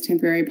for this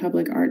temporary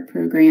public art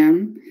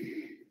program.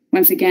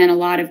 Once again, a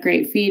lot of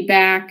great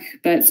feedback,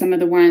 but some of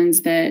the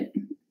ones that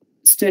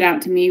stood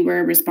out to me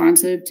were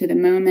responsive to the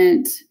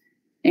moment,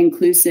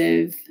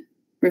 inclusive,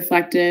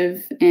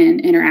 reflective,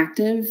 and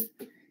interactive.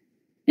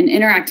 And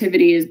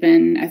interactivity has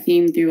been a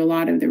theme through a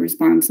lot of the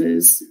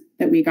responses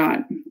that we got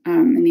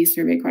in these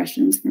survey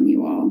questions from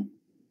you all.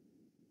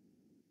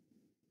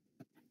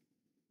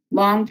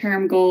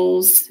 Long-term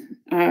goals,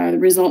 the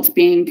results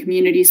being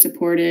community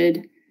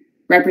supported,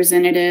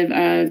 representative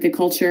of the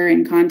culture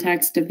and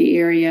context of the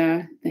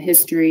area, the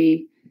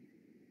history,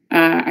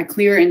 a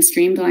clear and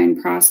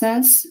streamlined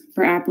process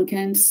for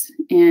applicants,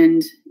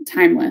 and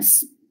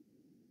timeless.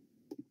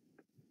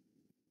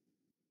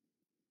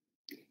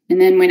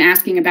 And then when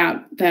asking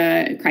about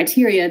the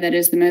criteria that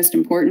is the most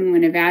important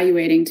when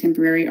evaluating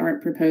temporary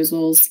art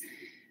proposals,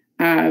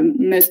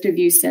 most of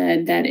you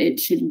said that it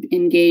should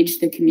engage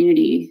the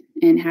community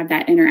and have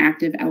that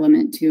interactive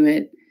element to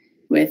it,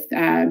 with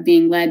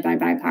being led by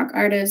BIPOC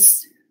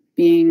artists,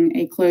 being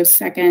a close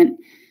second,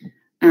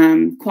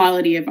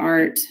 quality of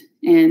art,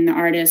 and the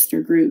artist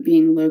or group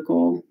being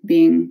local,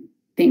 being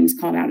things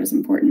called out as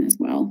important as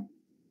well.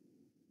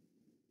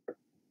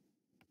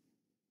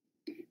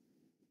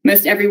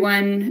 Most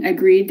everyone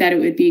agreed that it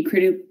would be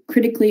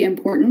critically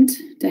important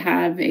to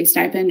have a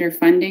stipend or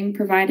funding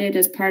provided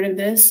as part of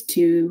this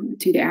to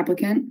the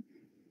applicant.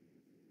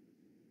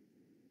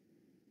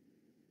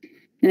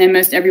 And then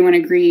most everyone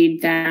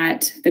agreed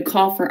that the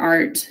call for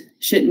art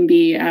shouldn't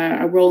be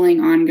a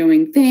rolling,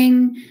 ongoing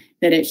thing,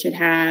 that it should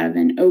have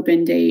an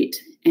open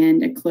date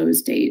and a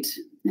close date.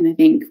 And I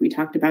think we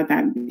talked about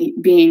that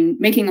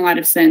making a lot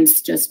of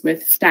sense just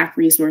with staff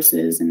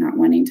resources and not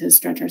wanting to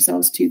stretch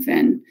ourselves too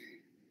thin.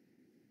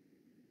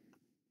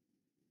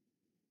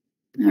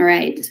 All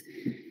right,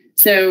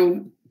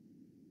 so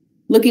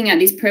looking at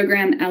these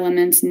program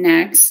elements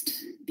next,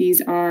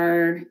 these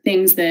are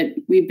things that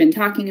we've been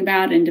talking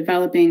about and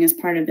developing as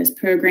part of this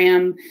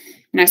program.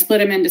 And I split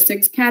them into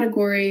 6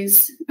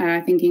 categories,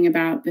 thinking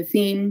about the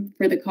theme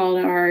for the call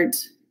to art,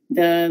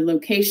 the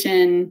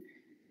location,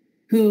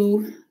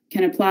 who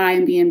can apply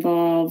and be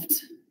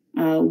involved,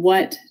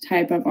 what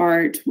type of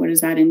art, what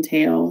does that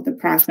entail, the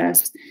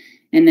process,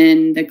 and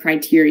then the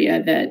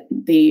criteria that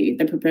the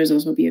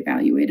proposals will be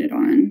evaluated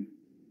on.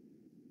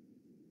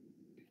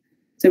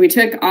 So we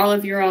took all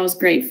of your all's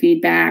great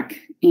feedback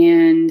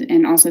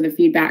and also the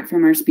feedback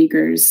from our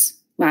speakers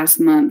last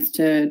month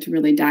to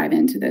really dive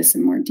into this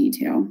in more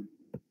detail.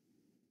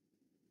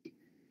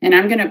 And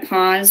I'm going to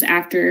pause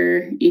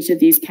after each of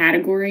these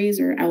categories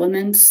or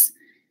elements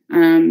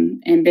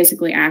and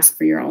basically ask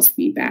for your all's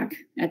feedback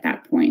at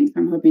that point.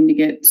 I'm hoping to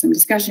get some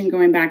discussion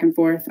going back and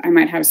forth. I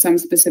might have some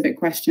specific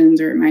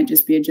questions, or it might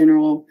just be a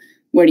general,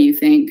 what do you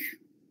think?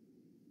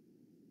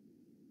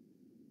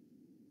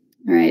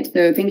 All right,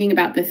 so thinking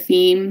about the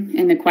theme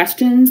and the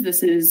questions,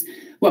 this is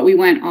what we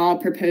want all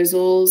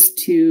proposals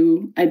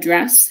to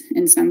address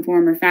in some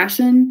form or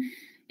fashion.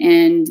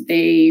 And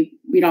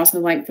we'd also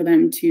like for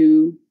them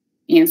to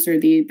answer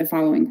the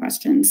following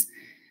questions.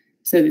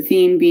 So the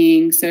theme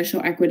being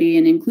social equity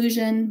and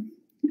inclusion,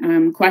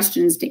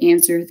 questions to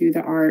answer through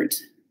the art,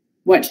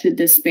 what should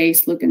this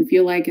space look and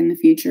feel like in the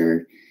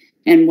future,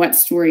 and what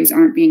stories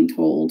aren't being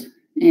told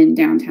in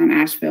downtown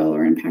Asheville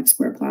or in Pack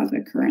Square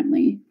Plaza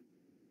currently.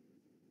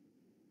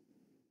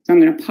 So I'm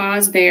going to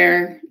pause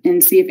there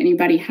and see if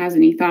anybody has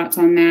any thoughts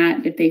on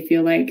that, if they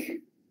feel like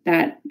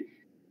that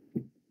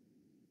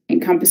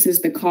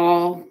encompasses the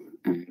call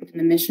and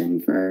the mission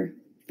for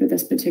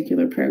this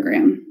particular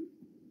program.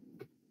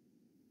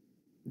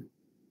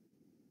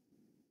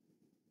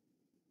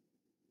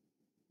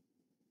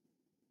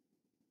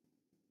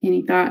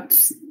 Any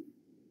thoughts?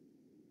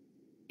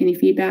 Any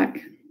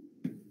feedback?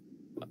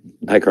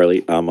 Hi,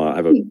 Carly.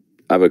 I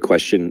have a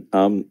question.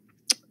 I'm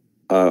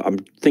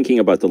thinking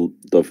about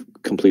the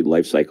complete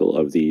life cycle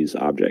of these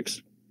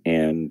objects,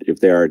 and if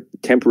they are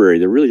temporary,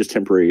 they're really just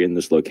temporary in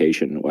this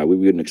location. Why we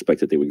wouldn't expect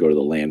that they would go to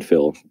the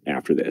landfill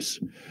after this.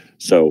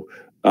 So,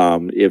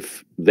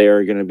 if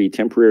they're going to be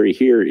temporary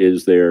here,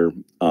 is there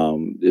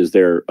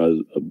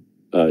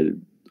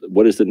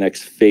what is the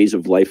next phase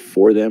of life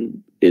for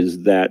them?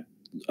 Is that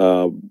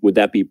would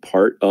that be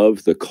part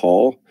of the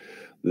call,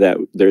 that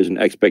there's an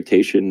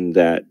expectation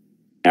that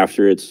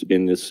after it's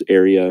in this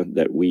area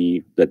that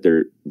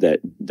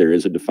there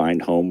is a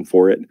defined home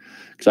for it?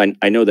 Because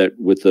I know that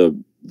with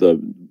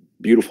the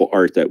beautiful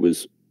art that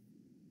was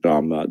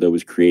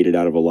created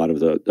out of a lot of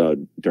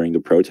the during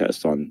the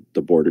protests on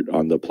the border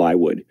on the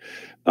plywood,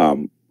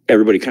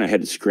 everybody kind of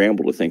had to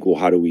scramble to think, well,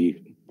 how do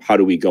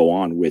we go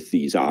on with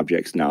these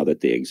objects now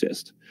that they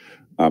exist?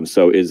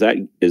 So is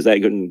that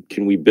good?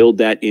 Can we build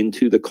that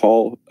into the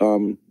call?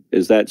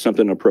 Is that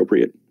something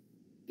appropriate?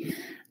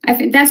 I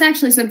think that's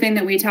actually something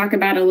that we talk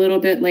about a little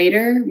bit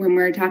later when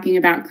we're talking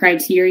about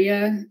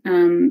criteria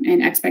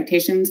and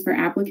expectations for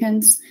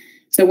applicants.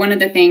 So one of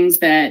the things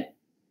that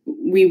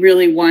we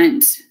really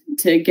want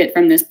to get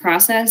from this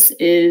process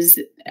is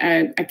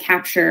a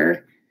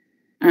capture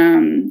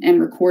and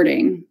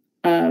recording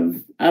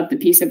of the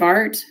piece of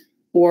art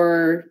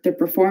or the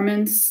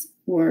performance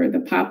or the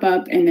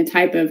pop-up and the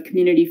type of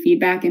community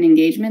feedback and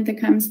engagement that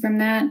comes from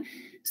that.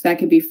 So that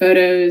could be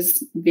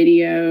photos,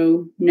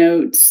 video,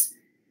 notes,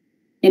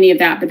 any of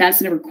that, but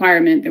that's a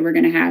requirement that we're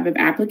going to have of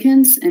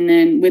applicants. And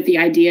then with the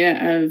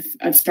idea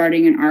of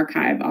starting an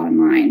archive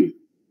online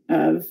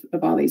of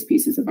all these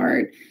pieces of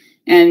art.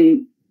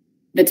 And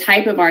the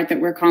type of art that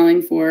we're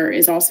calling for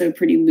is also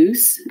pretty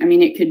loose. I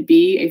mean, it could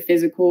be a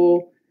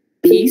physical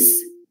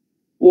piece,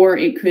 or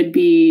it could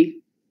be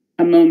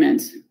a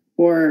moment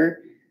or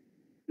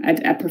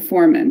a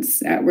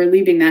performance. We're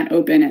leaving that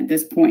open at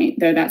this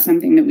point, though that's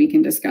something that we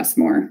can discuss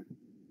more.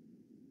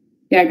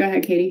 Yeah, go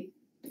ahead, Katie.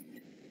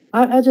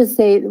 I'll just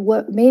say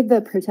what made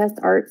the protest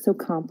art so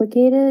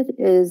complicated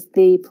is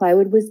the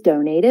plywood was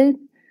donated,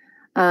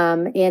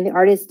 and the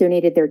artists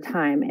donated their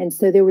time. And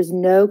so there was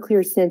no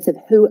clear sense of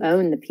who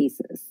owned the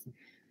pieces.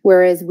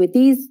 Whereas with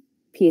these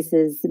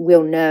pieces,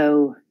 we'll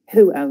know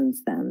who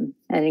owns them.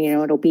 And,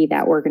 it'll be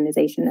that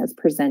organization that's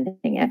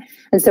presenting it.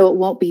 And so it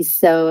won't be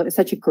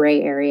such a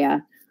gray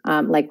area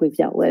like we've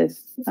dealt with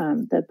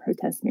the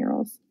protest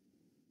murals.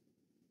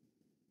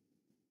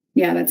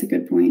 Yeah, that's a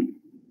good point.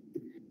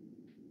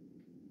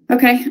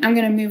 Okay, I'm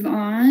going to move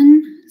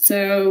on.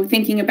 So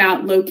thinking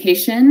about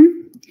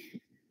location.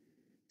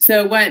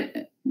 So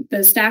what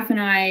the staff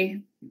and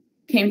I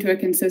came to a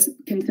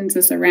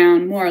consensus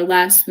around more or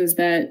less was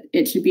that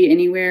it should be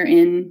anywhere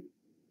in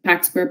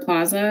Pack Square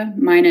Plaza,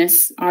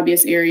 minus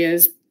obvious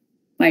areas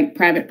like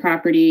private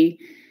property.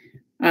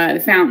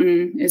 The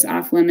fountain is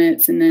off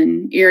limits, and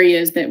then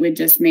areas that would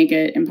just make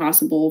it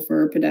impossible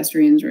for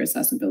pedestrians or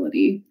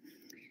accessibility.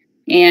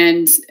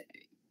 And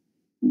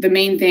the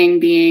main thing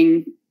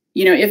being,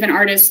 if an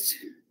artist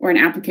or an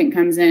applicant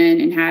comes in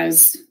and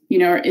has,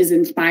 or is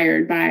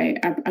inspired by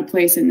a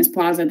place in this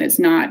plaza that's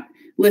not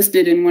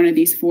listed in one of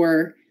these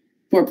four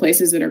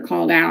places that are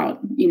called out,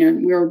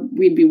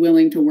 we'd be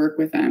willing to work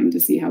with them to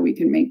see how we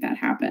can make that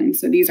happen.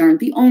 So these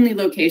aren't the only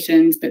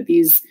locations, but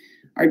these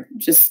are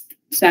just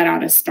set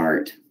out a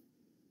start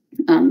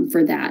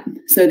for that.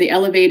 So the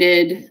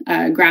elevated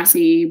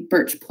grassy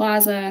Birch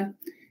Plaza,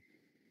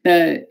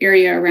 the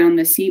area around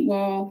the seat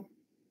wall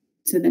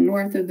to the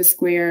north of the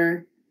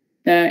square,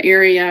 the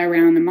area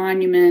around the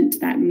monument,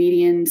 that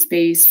median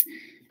space,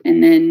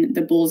 and then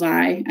the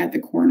bullseye at the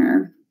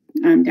corner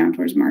down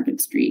towards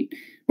Market Street,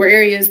 were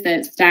areas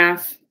that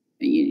staff,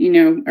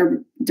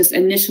 are just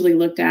initially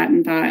looked at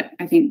and thought,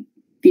 I think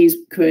these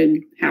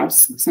could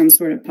house some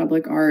sort of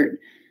public art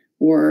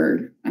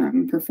or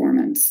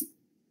performance.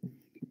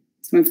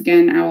 So once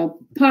again, I'll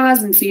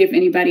pause and see if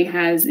anybody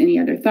has any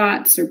other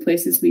thoughts or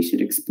places we should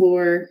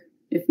explore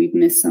if we've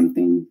missed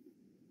something.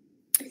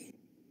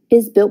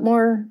 Is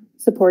Biltmore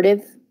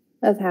supportive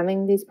of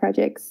having these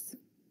projects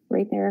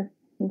right there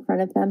in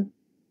front of them?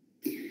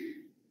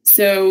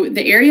 So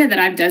the area that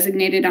I've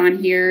designated on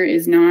here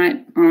is not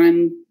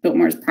on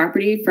Biltmore's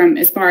property. From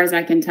as far as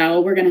I can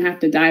tell, we're going to have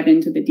to dive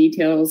into the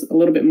details a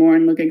little bit more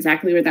and look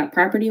exactly where that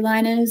property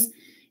line is.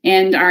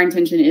 And our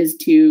intention is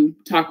to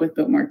talk with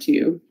Biltmore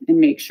too and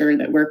make sure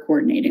that we're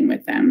coordinating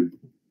with them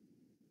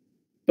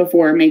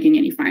before making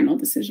any final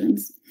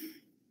decisions.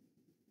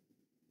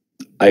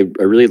 I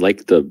really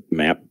like the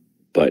map,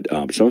 but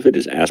some of it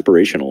is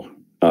aspirational.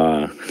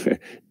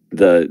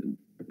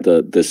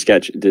 The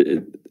sketch,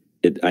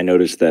 I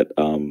noticed that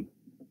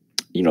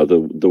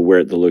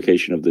where the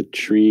location of the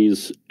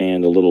trees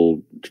and a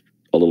little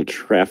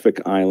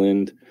traffic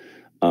island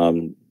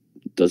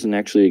doesn't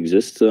actually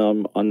exist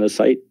on the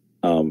site.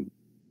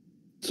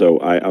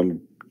 So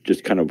I'm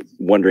just kind of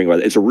wondering about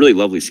it. It's a really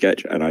lovely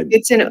sketch, and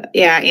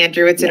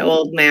Andrew, it's an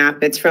old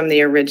map. It's from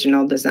the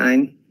original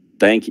design.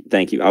 Thank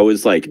you. I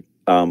was like,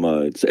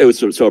 It was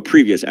so a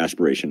previous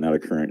aspiration, not a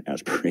current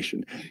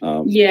aspiration.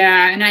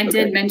 Yeah, and I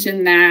did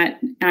mention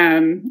that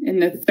in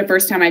the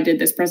first time I did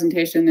this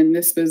presentation, and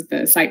this was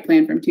the site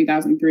plan from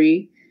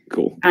 2003.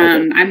 Cool.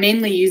 I'm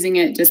mainly using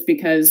it just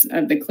because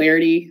of the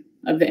clarity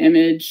of the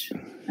image.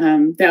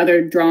 The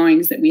other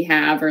drawings that we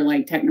have are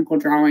like technical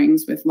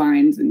drawings with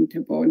lines and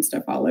typo and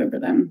stuff all over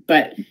them,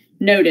 but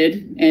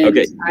noted. And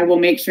I will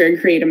make sure and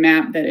create a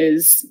map that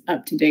is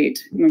up to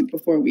date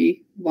before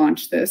we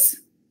launch this.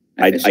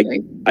 I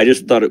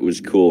just thought it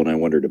was cool and I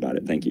wondered about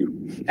it. Thank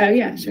you. Oh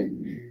yeah, sure.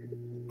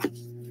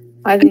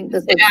 I think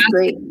this looks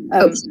great.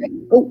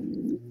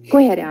 Go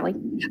ahead, Allie.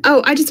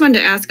 Oh, I just wanted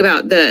to ask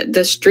about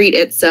the street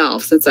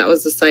itself, since that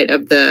was the site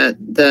of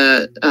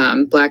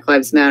the Black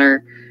Lives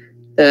Matter,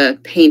 the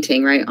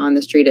painting right on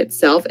the street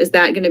itself. Is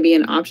that going to be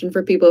an option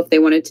for people if they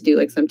wanted to do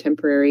like some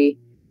temporary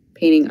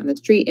painting on the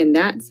street in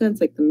that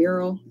sense, like the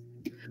mural?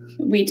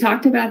 We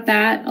talked about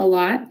that a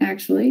lot,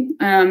 actually.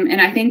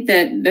 And I think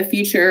that the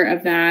future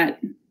of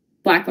that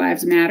Black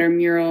Lives Matter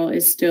mural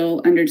is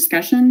still under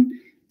discussion.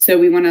 So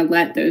we want to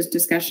let those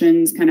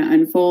discussions kind of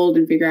unfold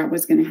and figure out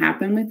what's going to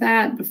happen with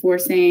that before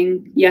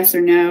saying yes or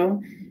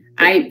no.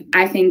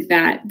 I think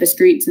that the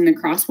streets and the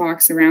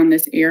crosswalks around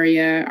this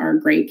area are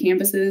great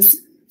canvases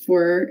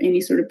for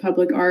any sort of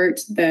public art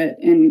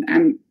and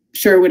I'm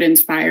sure would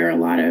inspire a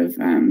lot of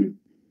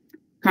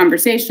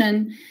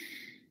conversation.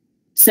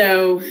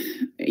 So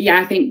yeah,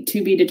 I think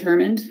to be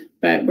determined,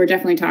 but we're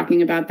definitely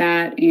talking about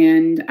that.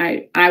 And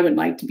I would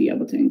like to be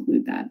able to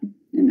include that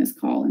in this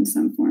call in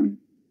some form.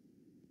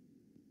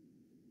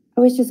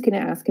 I was just going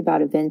to ask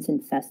about events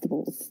and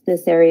festivals.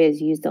 This area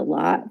is used a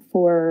lot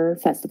for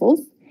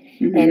festivals.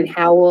 Mm-hmm. And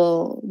how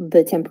will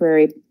the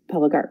temporary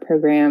public art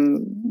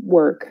program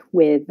work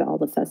with all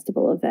the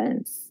festival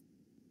events?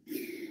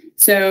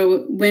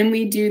 So when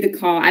we do the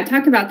call, I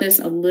talk about this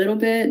a little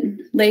bit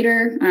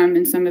later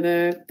in some of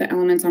the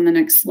elements on the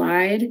next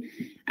slide.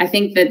 I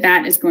think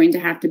that is going to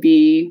have to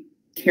be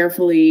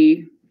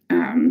carefully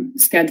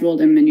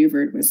scheduled and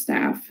maneuvered with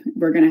staff.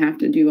 We're going to have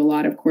to do a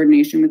lot of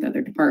coordination with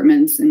other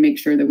departments and make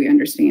sure that we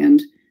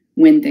understand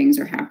when things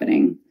are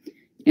happening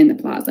in the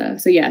plaza.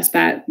 So yes,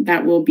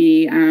 that will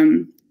be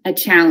a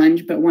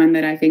challenge, but one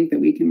that I think that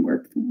we can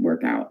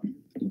work out.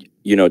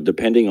 You know,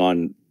 depending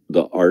on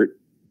the art,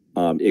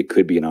 it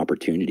could be an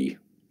opportunity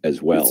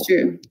as well. That's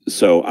true.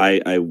 So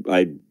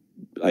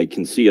I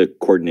can see a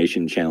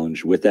coordination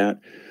challenge with that.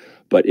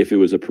 But if it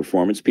was a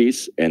performance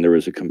piece and there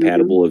was a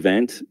compatible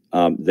event,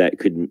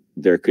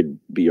 there could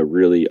be a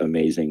really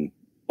amazing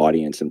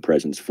audience and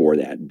presence for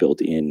that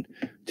built in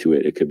to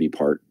it. It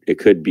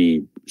could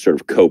be sort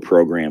of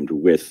co-programmed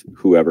with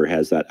whoever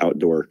has that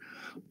outdoor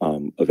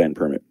event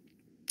permit.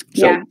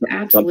 So yeah,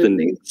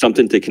 absolutely.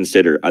 Something to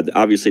consider.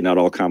 Obviously, not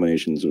all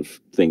combinations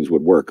of things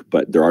would work,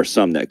 but there are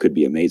some that could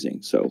be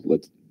amazing. So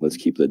let's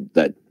keep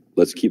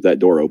that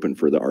door open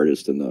for the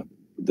artist and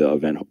the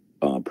event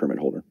permit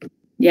holder.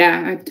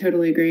 Yeah, I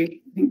totally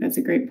agree. I think that's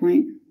a great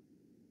point.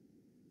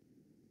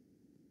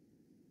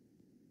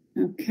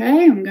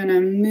 Okay, I'm going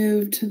to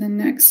move to the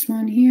next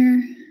one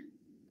here.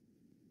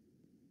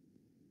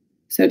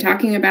 So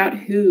talking about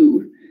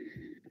who,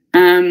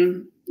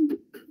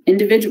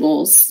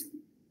 individuals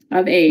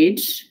of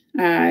age,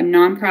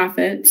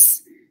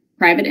 nonprofits,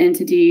 private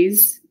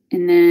entities,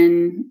 and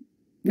then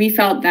we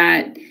felt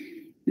that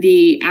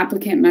the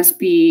applicant must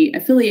be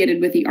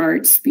affiliated with the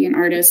arts, be an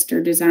artist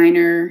or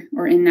designer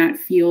or in that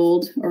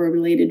field or a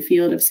related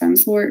field of some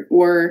sort,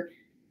 or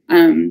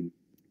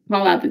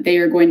call out that they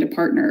are going to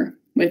partner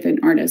with an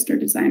artist or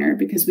designer,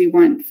 because we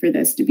want for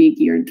this to be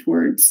geared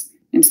towards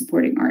and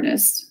supporting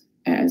artists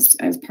as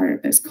part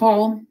of this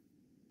call.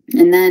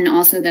 And then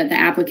also that the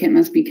applicant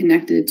must be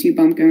connected to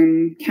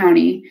Buncombe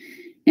County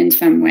in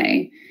some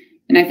way.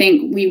 And I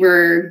think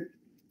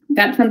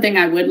that's something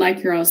I would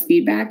like your all's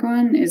feedback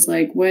on, is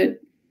like,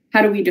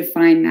 how do we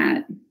define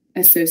that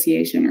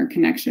association or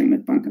connection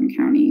with Buncombe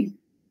County?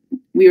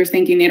 We were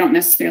thinking they don't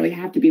necessarily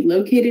have to be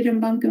located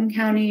in Buncombe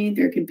County.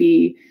 There could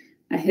be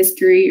a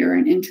history or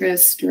an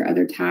interest or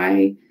other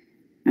tie.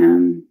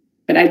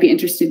 But I'd be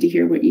interested to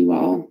hear what you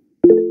all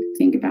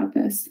think about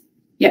this.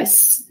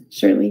 Yes,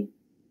 Shirley.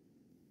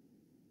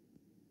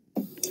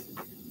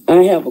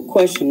 I have a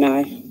question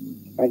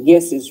I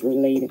guess is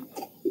related.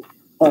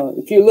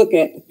 If you look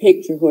at the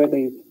picture where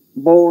the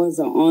boys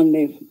are on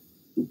the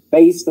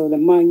base of the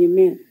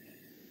monument,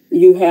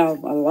 you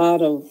have a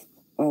lot of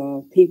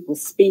people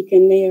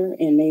speaking there,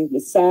 and the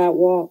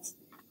sidewalks,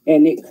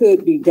 and it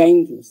could be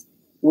dangerous.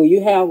 Will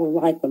you have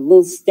a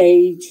little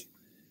stage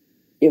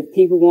if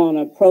people want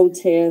to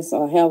protest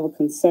or have a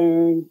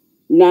concern,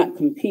 not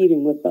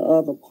competing with the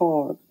other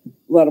park,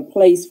 but a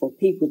place for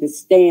people to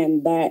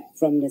stand back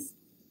from this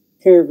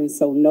curving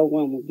so no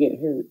one will get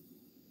hurt?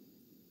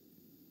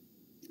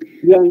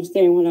 You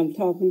understand what I'm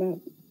talking about?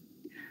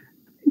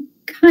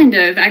 Kind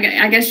of.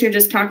 I guess you're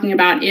just talking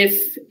about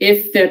if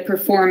the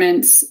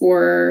performance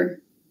or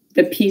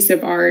the piece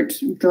of art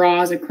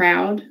draws a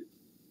crowd,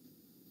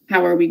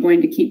 how are we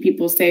going to keep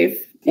people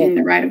safe in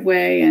the right of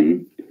way?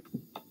 And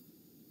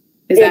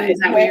is that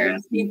what you're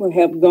asking? People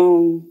have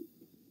gone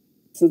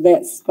to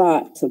that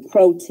spot to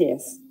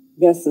protest.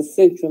 That's a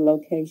central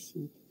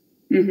location.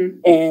 Mm-hmm.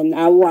 And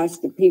I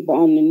watch the people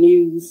on the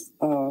news,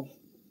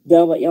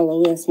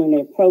 WLOS, when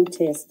they're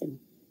protesting.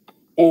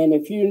 And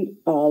if you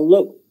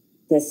look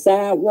the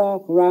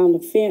sidewalk around the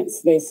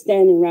fence, they're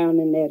standing around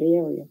in that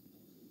area.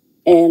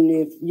 And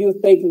if you're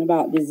thinking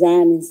about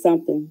designing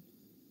something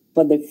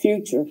for the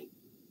future,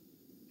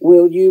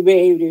 will you be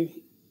able to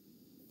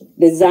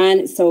design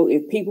it so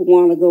if people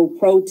want to go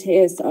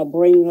protest or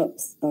bring up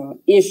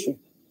issue,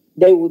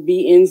 they will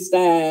be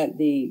inside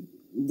the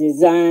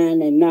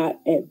design and not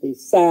at the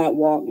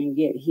sidewalk and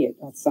get hit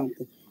or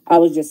something? I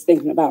was just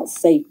thinking about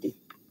safety.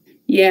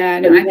 Yeah,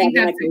 no, I think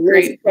that's a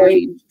great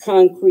point.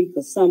 Concrete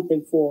or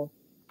something for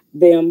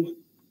them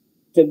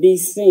to be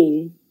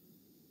seen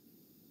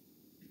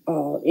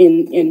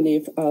in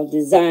the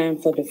design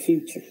for the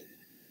future.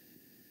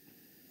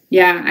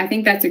 Yeah, I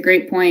think that's a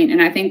great point.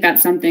 And I think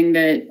that's something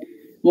that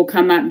will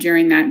come up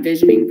during that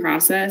visioning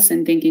process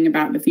and thinking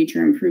about the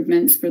future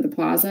improvements for the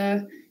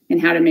plaza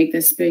and how to make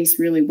this space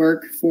really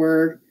work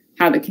for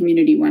how the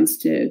community wants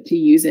to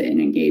use it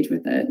and engage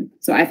with it.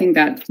 So I think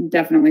that's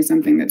definitely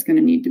something that's going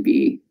to need to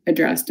be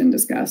addressed and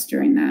discussed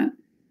during that.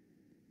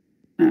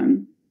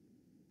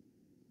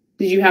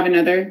 Did you have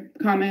another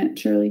comment,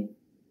 Shirley?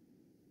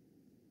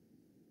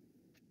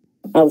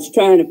 I was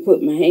trying to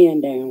put my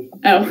hand down.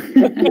 Oh.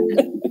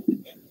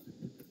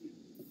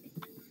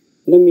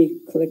 Let me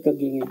click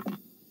again.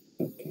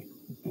 Okay,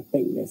 I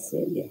think that's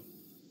it, yeah.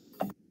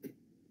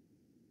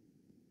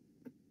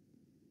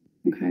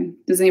 Okay,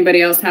 does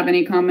anybody else have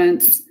any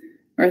comments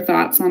or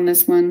thoughts on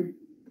this one?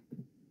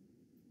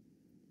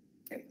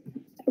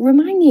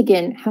 Remind me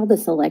again how the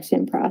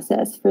selection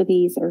process for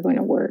these are going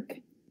to work.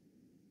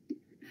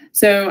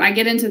 So I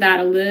get into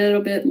that a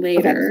little bit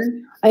later.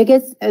 Okay. I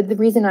guess the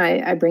reason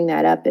I bring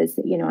that up is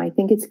that, I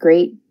think it's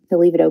great to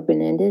leave it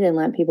open-ended and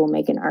let people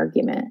make an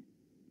argument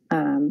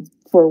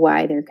for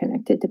why they're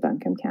connected to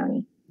Buncombe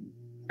County.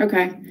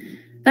 Okay.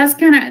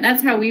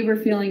 That's how we were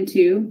feeling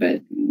too,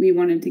 but we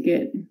wanted to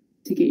get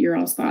your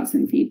all's thoughts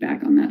and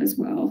feedback on that as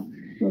well.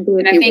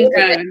 And I think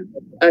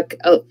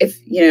if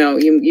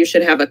you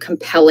should have a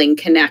compelling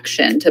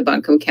connection to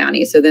Buncombe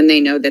County, so then they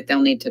know that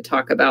they'll need to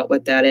talk about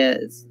what that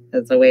is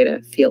as a way to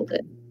field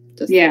it.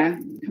 Yeah,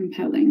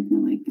 compelling. I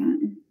like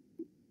that.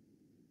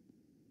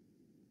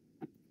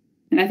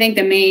 And I think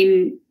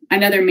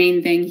another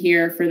main thing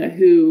here for the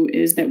who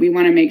is that we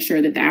want to make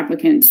sure that the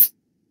applicants,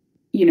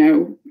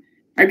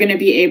 are going to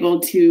be able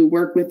to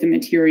work with the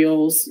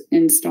materials,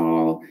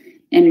 install,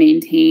 and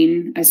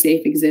maintain a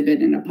safe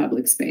exhibit in a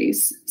public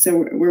space.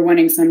 So we're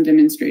wanting some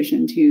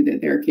demonstration too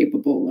that they're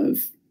capable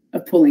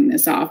of pulling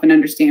this off and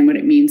understand what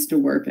it means to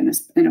work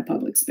in a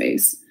public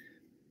space.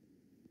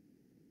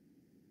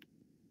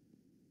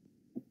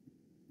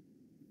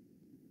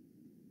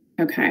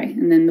 Okay,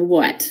 and then the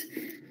what.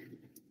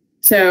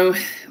 So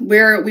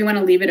we want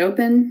to leave it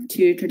open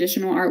to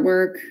traditional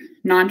artwork,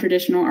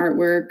 non-traditional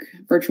artwork,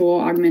 virtual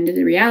augmented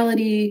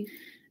reality,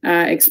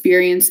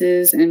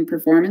 experiences and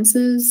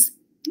performances.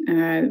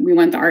 We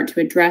want the art to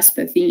address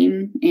the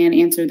theme and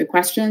answer the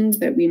questions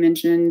that we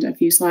mentioned a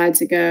few slides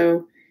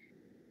ago.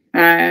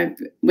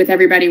 With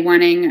everybody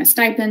wanting a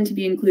stipend to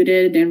be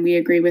included, and we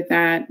agree with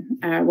that.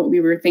 What we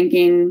were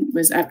thinking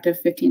was up to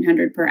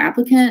 $1,500 per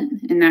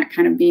applicant, and that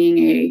kind of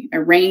being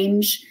a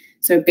range.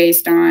 So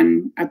based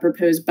on a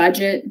proposed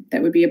budget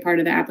that would be a part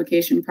of the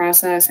application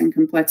process and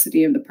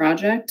complexity of the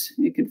project,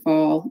 it could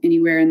fall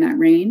anywhere in that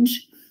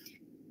range.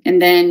 And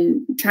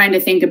then trying to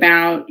think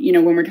about,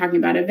 when we're talking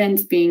about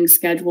events being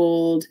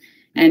scheduled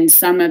and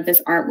some of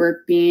this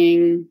artwork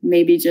being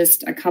maybe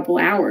just a couple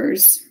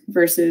hours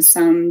versus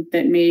some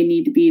that may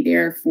need to be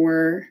there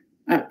for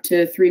up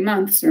to 3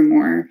 months or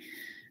more.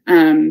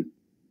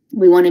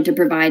 We wanted to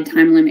provide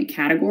time limit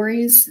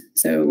categories.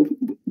 So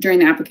during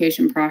the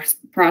application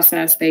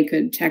process, they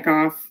could check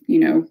off,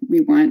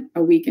 we want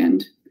a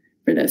weekend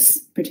for this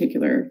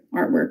particular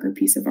artwork or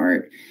piece of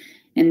art.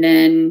 And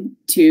then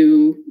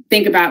to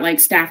think about like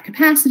staff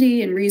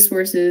capacity and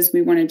resources,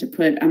 we wanted to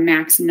put a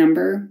max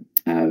number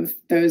of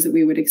those that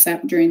we would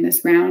accept during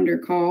this round or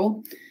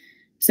call.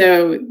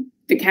 So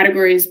the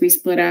categories we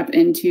split up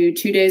into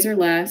 2 days or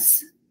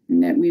less,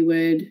 and that we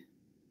would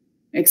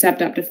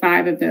accept up to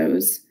 5 of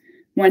those.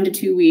 1 to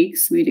 2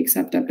 weeks, we'd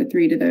accept up to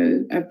 3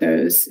 of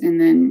those, and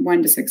then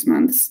 1 to 6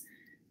 months,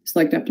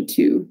 select up to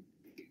 2.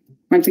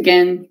 Once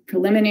again,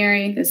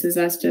 preliminary. This is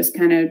us just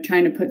kind of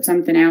trying to put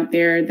something out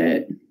there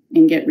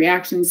and get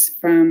reactions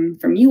from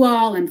you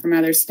all and from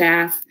other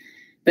staff.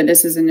 But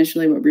this is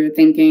initially what we were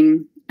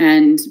thinking.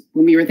 And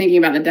when we were thinking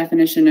about the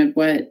definition of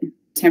what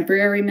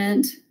temporary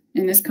meant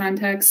in this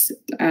context,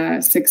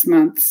 6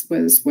 months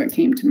was what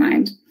came to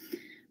mind.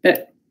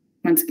 But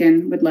once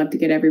again, would love to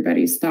get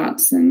everybody's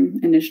thoughts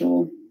and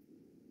initial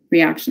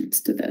reactions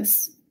to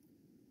this.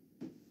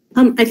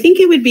 I think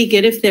it would be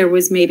good if there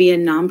was maybe a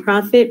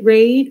nonprofit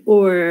rate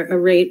or a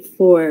rate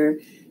for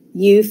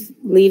youth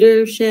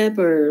leadership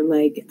or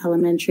like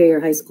elementary or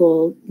high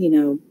school,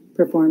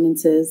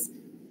 performances.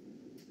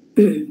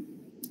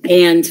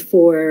 and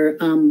for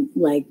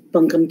like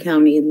Buncombe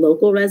County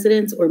local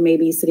residents, or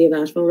maybe City of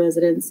Asheville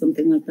residents,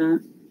 something like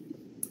that.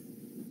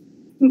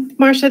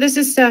 Marcia, this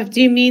is Steph.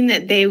 Do you mean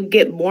that they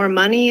get more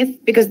money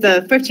because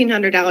the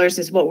 $1,500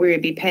 is what we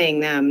would be paying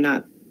them,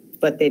 not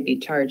what they'd be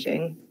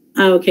charging?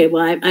 Oh, okay,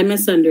 well, I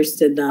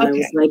misunderstood that. Okay. I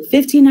was like,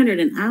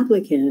 $1,500 an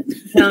applicant.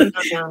 No.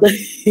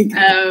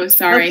 Oh,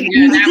 sorry. Okay.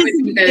 No, that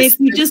would be if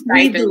you just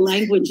read the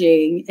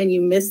languaging and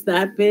you missed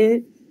that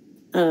bit,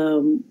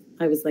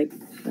 I was like,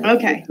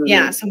 okay,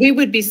 yeah. So we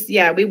would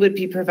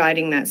be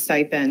providing that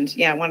stipend.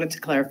 Yeah, I wanted to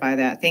clarify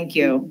that. Thank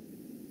you.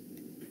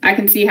 I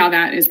can see how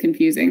that is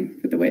confusing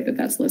with the way that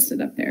that's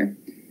listed up there.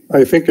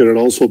 I think it'd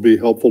also be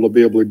helpful to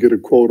be able to get a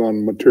quote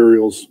on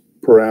materials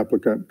per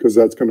applicant, because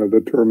that's going to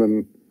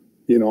determine,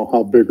 you know,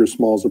 how big or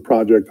small is the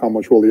project, how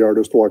much will the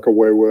artist walk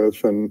away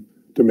with, and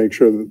to make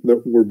sure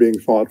that we're being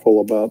thoughtful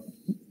about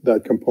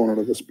that component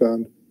of the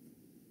spend.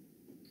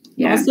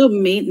 Yeah. Also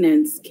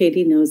maintenance,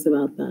 Katie knows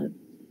about that.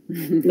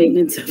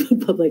 Maintenance of a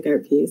public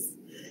art piece.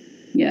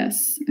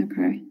 Yes,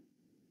 okay.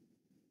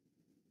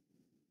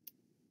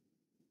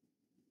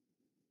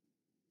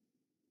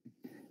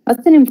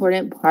 That's an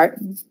important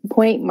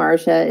point,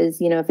 Marcia, is,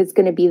 you know, if it's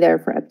going to be there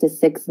for up to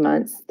 6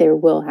 months, there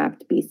will have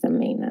to be some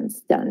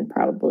maintenance done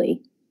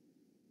probably.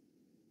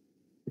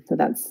 So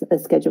that's a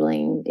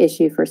scheduling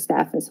issue for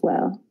staff as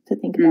well to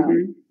think about.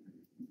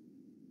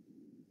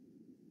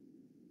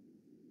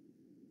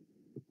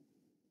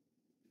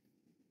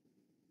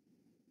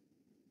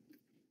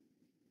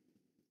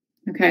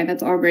 Okay,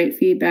 that's all great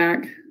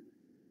feedback.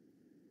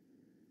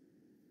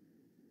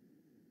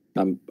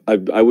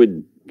 I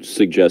would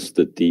suggest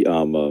that the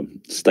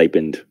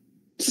stipend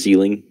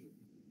ceiling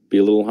be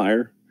a little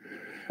higher.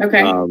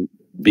 Okay.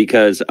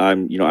 Because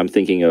I'm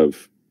thinking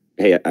of,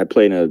 hey, I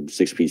play in a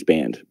 6-piece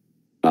band.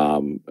 I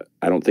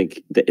don't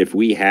think that if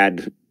we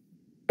had,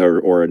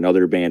 or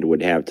another band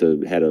would have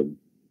had a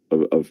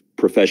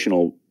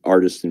professional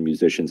artists and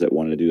musicians that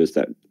wanted to do this,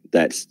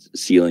 that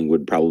ceiling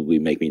would probably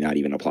make me not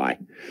even apply.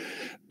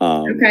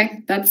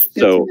 Okay, that's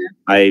good so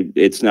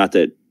it's not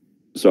that.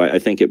 So I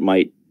think it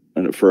might,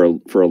 for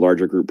a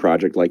larger group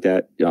project like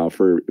that,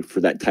 for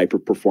that type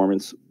of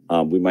performance,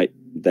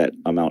 that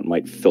amount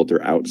might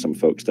filter out some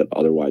folks that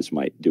otherwise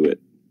might do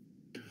it.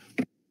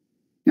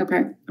 Okay.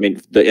 I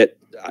mean,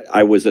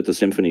 I was at the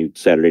symphony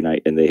Saturday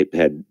night, and they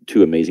had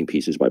 2 amazing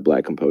pieces by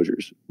Black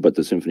composers. But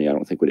the symphony, I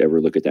don't think, would ever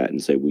look at that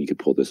and say we could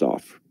pull this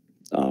off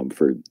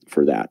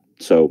for that.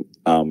 So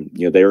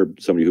they're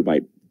somebody who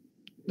might,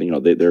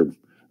 they're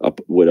a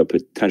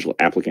potential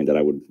applicant that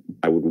I would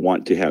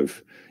want to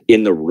have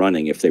in the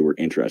running if they were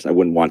interested. I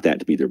wouldn't want that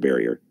to be their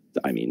barrier.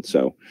 I mean,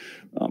 so.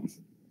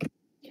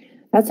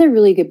 That's a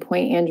really good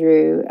point,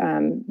 Andrew.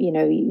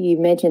 You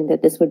mentioned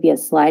that this would be a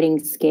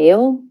sliding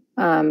scale.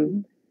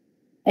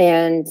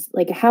 And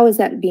like, how is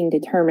that being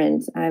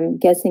determined? I'm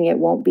guessing it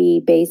won't be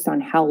based on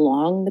how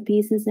long the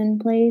piece is in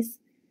place.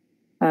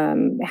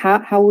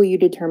 How will you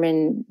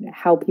determine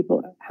how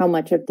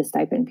much of the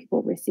stipend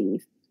people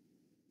receive?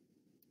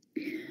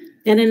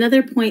 And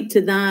another point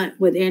to that,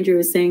 what Andrew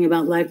was saying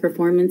about live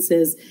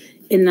performances,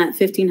 in that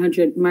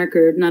 1,500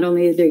 marker, not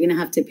only are they going to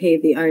have to pay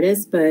the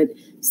artist, but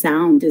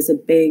sound is a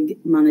big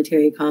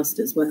monetary cost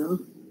as well.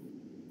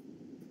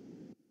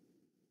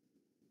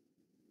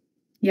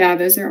 Yeah,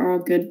 those are all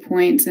good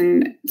points.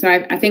 And so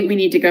I think we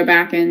need to go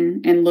back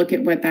and look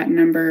at what that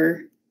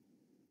number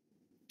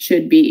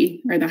should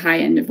be, or the high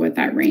end of what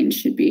that range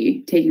should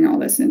be, taking all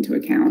this into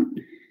account.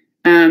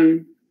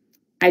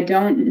 I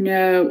don't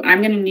know. I'm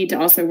going to need to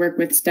also work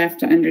with Steph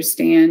to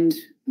understand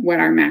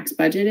what our max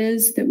budget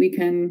is that we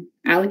can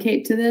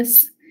allocate to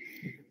this.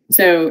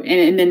 So,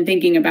 and then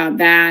thinking about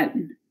that,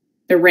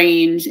 the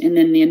range, and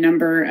then the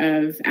number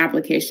of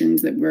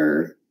applications that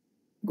we're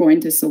going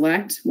to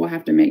select, we'll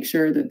have to make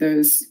sure that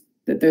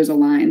those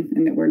align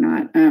and that we're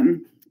not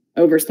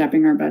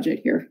overstepping our budget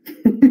here.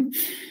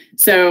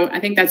 So I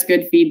think that's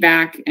good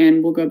feedback,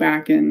 and we'll go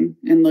back and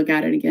look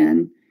at it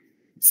again.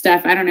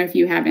 Steph, I don't know if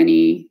you have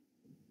any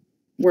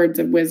words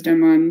of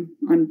wisdom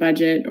on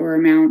budget or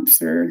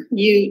amounts, or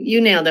you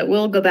nailed it.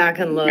 We'll go back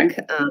and look.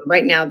 Okay.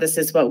 Right now, this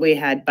is what we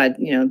had, but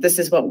this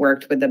is what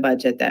worked with the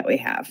budget that we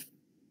have.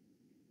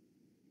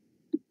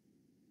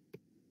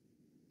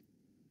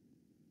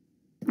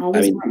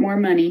 Always want more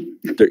money.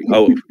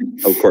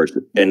 Of course.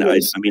 And I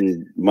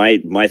mean,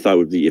 my thought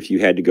would be, if you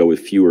had to go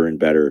with fewer and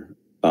better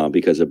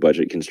because of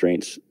budget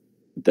constraints,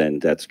 then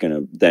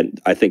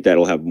I think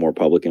that'll have more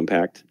public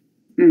impact.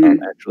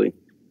 Actually.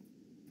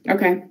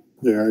 Okay.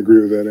 Yeah, I agree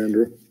with that,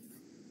 Andrew.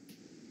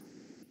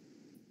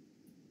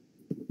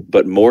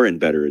 But more and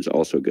better is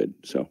also good.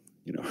 So,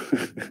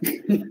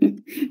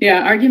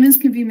 Yeah, arguments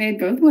can be made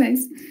both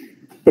ways.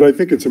 But I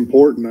think it's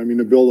important, I mean,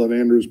 to build on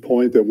Andrew's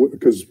point, that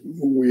because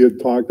we had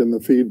talked in the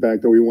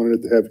feedback that we wanted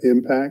it to have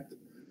impact.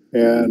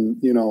 And,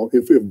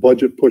 if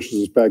budget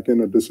pushes us back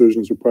into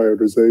decisions of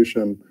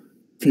prioritization,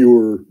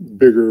 fewer,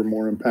 bigger,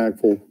 more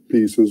impactful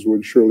pieces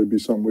would surely be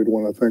something we'd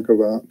want to think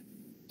about.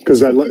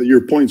 Because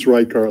your point's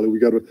right, Carly.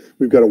 We've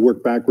got to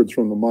work backwards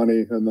from the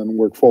money and then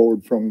work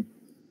forward from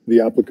the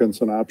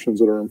applicants and options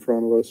that are in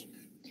front of us.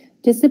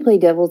 Just to play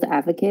devil's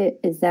advocate,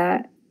 is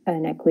that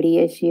an equity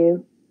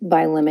issue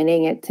by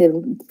limiting it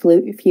to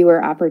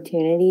fewer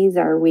opportunities?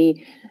 Are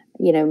we,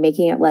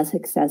 making it less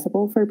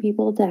accessible for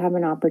people to have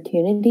an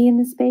opportunity in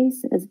the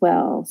space as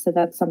well? So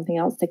that's something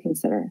else to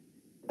consider.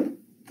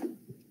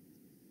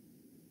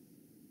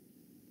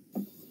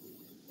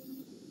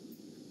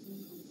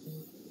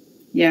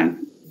 Yeah,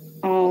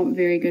 all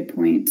very good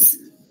points.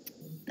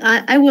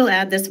 I will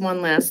add this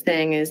one last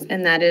thing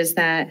and that is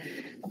that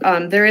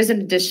there is an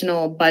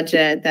additional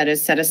budget that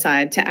is set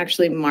aside to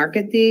actually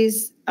market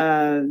these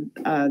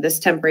this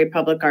temporary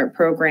public art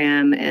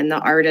program and the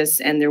artists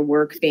and their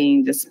work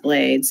being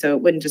displayed. So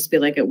it wouldn't just be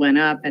like it went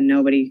up and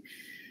nobody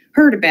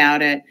heard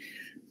about it.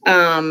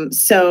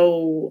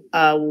 So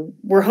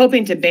we're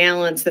hoping to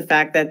balance the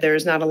fact that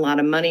there's not a lot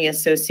of money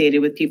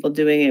associated with people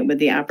doing it with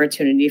the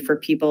opportunity for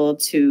people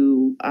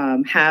to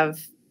have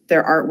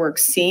their artwork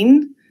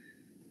seen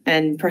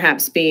and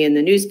perhaps be in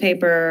the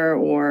newspaper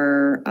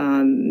or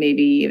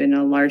maybe even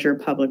a larger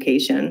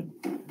publication.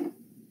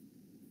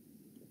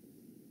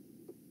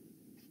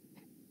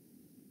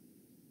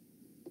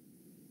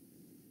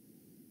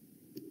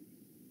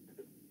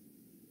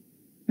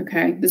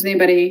 Okay, does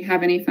anybody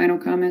have any final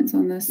comments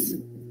on this?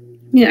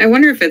 Yeah, I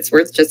wonder if it's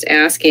worth just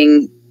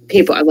asking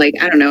people, like,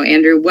 I don't know,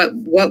 Andrew,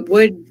 what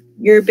would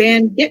your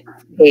band get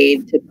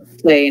paid to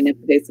play and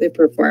if they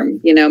perform?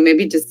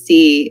 Maybe just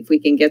see if we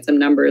can get some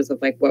numbers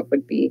of like what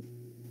would be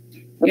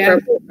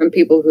appropriate from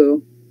people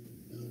who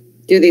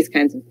do these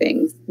kinds of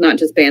things, not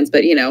just bands,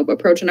 but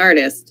approach an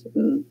artist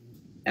and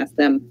ask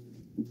them.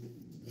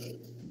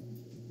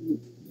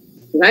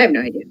 I have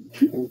no idea.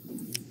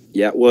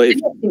 Yeah, well, it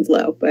seems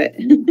low, but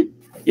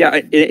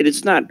yeah,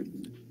 it's not.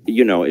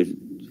 If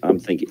I'm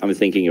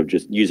thinking of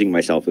just using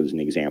myself as an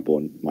example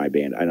in my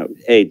band. I know,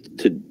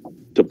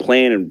 to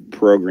plan and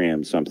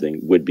program something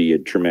would be a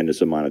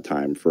tremendous amount of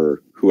time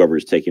for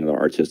whoever's taking the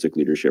artistic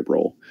leadership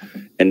role,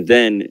 and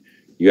then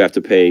you have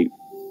to pay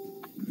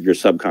your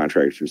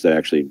subcontractors that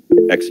actually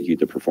execute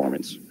the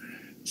performance.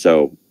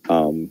 So,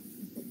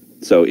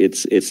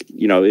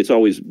 it's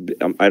always.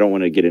 I don't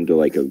want to get into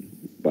like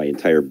my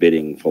entire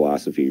bidding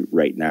philosophy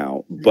right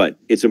now, but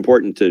it's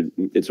important to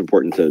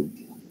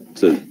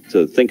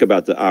think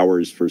about the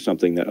hours for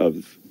something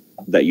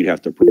that you'd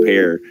have to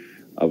prepare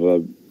of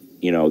a,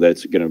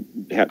 that's going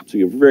to have to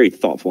be a very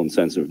thoughtful and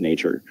sensitive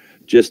nature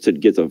just to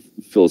get the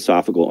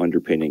philosophical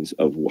underpinnings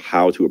of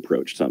how to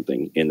approach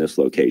something in this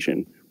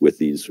location with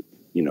these,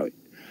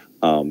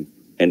 and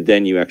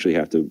then you actually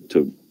have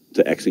to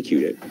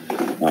execute it.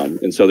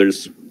 And so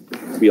there's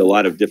be a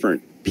lot of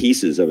different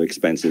pieces of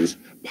expenses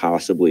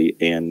possibly.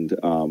 And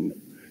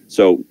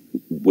so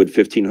would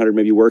 $1,500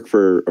 maybe work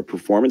for a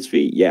performance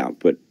fee? Yeah,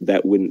 but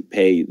that wouldn't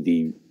pay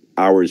the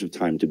hours of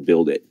time to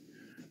build it,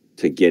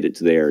 to get it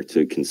there,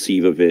 to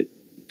conceive of it,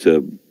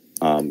 to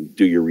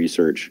do your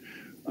research,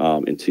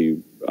 and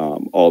to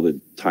all the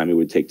time it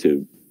would take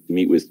to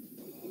meet with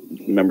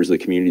members of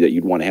the community that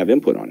you'd want to have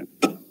input on it.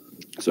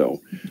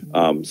 So,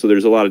 so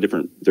there's a lot of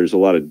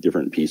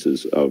different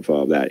pieces of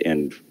that.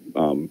 And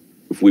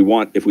if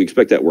we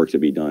expect that work to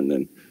be done,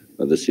 then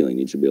the ceiling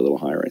needs to be a little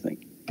higher, I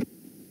think.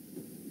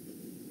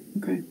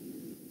 Okay.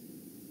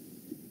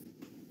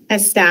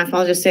 As staff,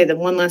 I'll just say that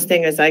one last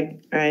thing is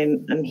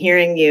I'm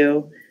hearing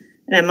you,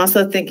 and I'm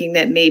also thinking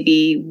that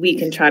maybe we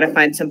can try to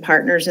find some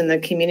partners in the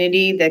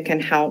community that can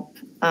help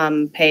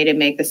pay to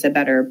make this a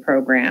better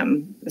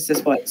program. This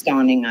is what's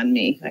dawning on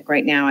me. Like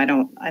right now, I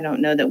don't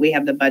know that we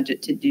have the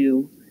budget to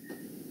do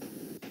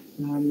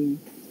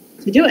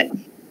it.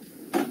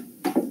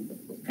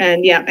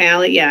 And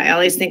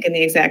Allie's thinking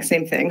the exact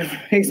same thing.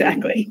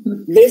 Exactly.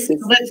 We'll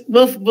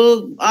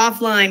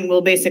offline,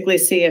 we'll basically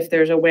see if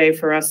there's a way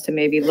for us to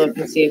maybe look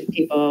and see if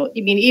people,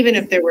 even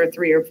if there were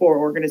 3 or 4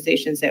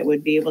 organizations that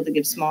would be able to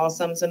give small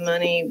sums of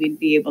money, we'd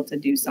be able to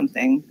do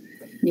something.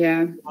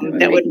 Yeah.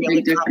 That would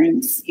really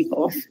difference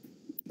people.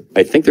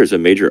 I think there's a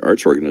major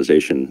arts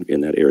organization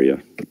in that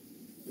area.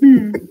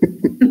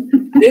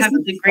 I have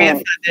a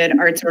grant-funded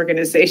arts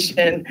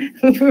organization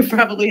who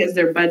probably has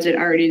their budget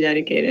already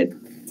dedicated.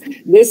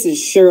 This is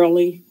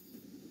Shirley.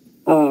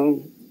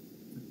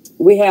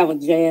 We have a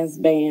jazz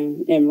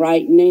band, and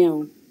right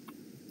now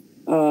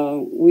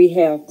we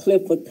have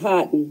Clifford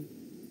Cotton,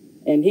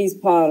 and he's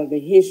part of the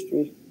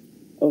history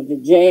of the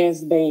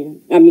jazz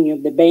band.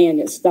 Of the band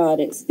that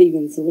started at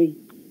Stevens Lee,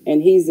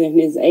 and he's in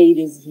his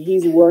 80s.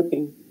 He's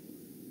working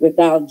with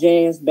our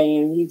jazz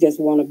band. He just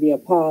want to be a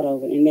part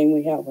of it. And then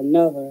we have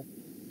another,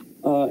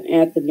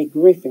 Anthony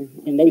Griffin,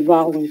 and they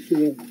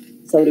volunteer,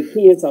 so the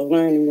kids are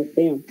learning with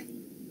them.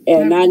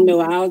 And I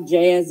know our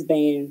jazz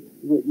band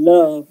would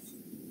love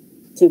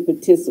to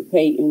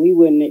participate, and we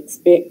wouldn't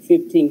expect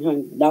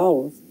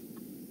 $1,500,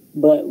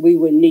 but we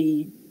would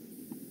need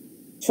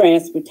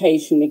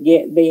transportation to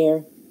get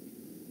there,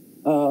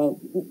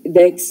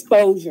 the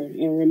exposure.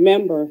 And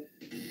remember,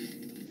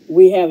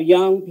 we have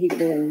young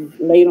people, and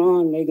later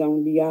on they're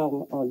going to be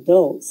our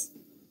adults,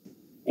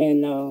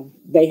 and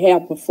they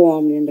have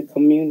performed in the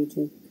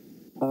community,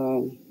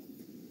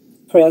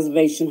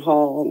 Preservation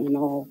Hall and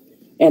all.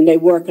 And they're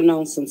working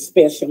on some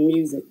special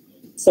music.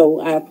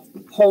 So I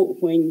hope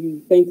when you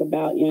think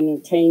about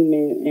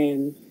entertainment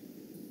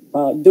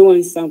and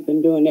doing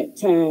something during that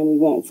time, we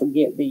won't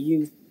forget the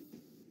youth.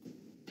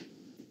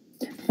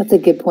 That's a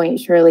good point,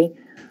 Shirley.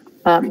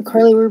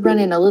 Carly, we're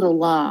running a little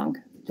long,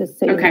 just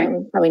so you know,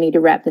 we probably need to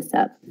wrap this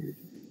up.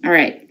 All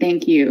right,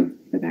 thank you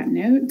for that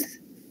note.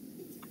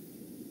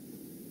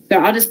 So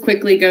I'll just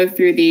quickly go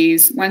through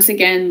these. Once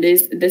again,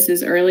 this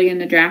is early in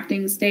the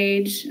drafting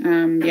stage.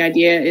 The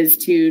idea is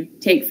to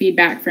take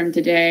feedback from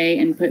today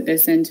and put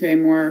this into a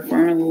more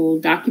formal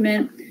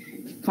document,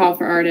 call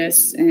for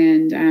artists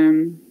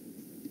and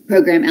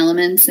program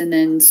elements, and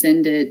then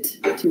send it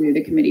to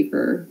the committee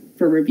for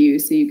review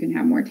so you can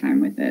have more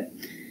time with it.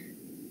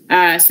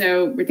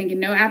 So we're thinking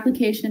no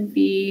application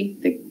fee,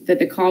 that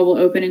the call will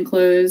open and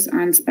close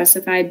on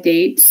specified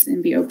dates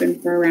and be open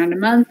for around a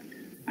month.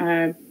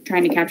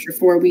 Trying to capture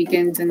 4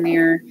 weekends in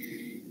there.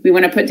 We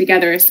want to put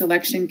together a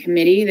selection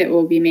committee that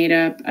will be made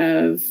up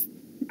of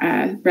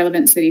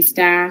relevant city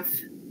staff,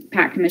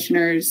 PAC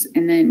commissioners,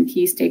 and then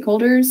key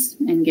stakeholders,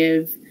 and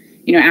give,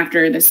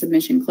 after the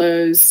submission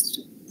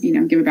closed,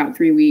 give about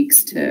 3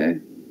 weeks to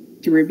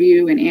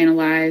review and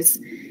analyze.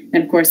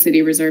 And of course,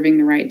 city reserving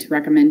the right to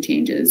recommend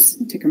changes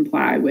to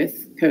comply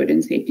with code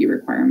and safety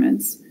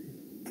requirements.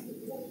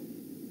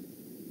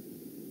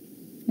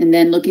 And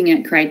then looking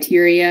at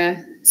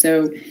criteria.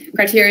 So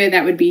criteria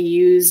that would be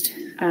used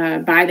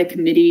by the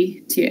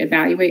committee to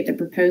evaluate the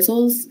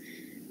proposals.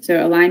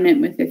 So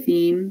alignment with the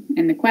theme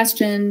and the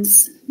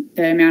questions,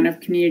 the amount of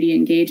community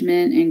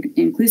engagement and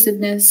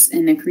inclusiveness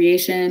in the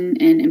creation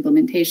and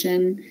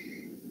implementation,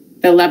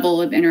 the level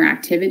of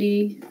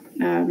interactivity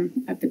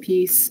of the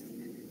piece,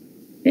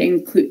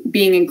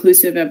 being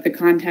inclusive of the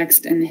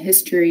context and the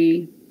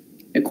history,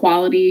 the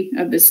quality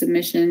of the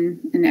submission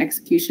and the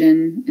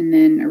execution, and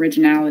then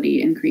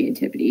originality and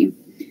creativity.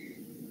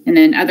 And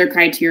then other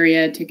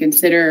criteria to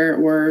consider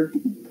or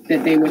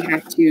that they would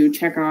have to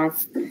check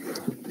off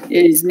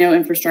is no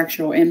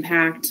infrastructural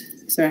impact.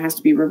 So it has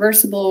to be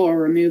reversible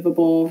or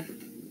removable,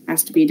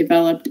 has to be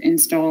developed,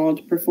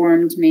 installed,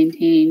 performed,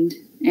 maintained,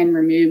 and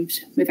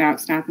removed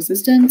without staff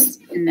assistance.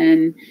 And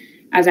then,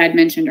 as I'd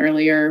mentioned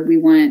earlier, we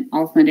want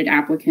all funded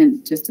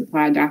applicants to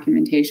supply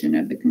documentation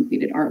of the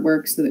completed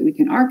artwork so that we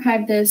can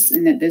archive this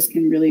and that this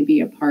can really be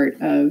a part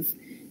of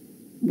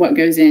what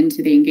goes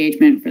into the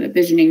engagement for the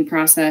visioning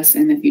process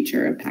and the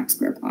future of Pack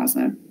Square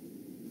Plaza.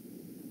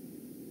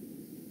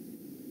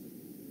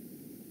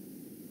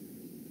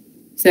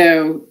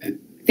 So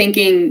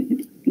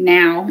thinking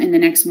now in the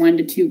next 1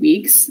 to 2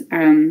 weeks,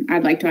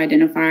 I'd like to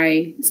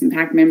identify some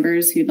PAC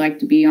members who'd like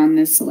to be on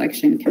this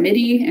selection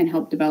committee and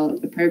help develop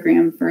the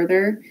program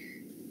further.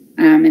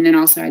 And then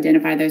also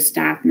identify those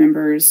staff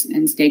members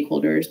and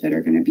stakeholders that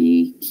are going to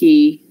be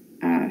key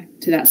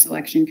to that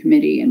selection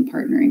committee and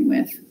partnering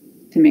with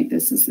to make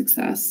this a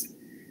success.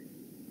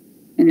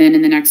 And then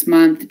in the next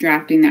month,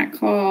 drafting that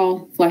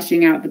call,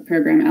 fleshing out the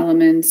program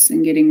elements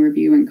and getting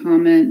review and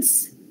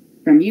comments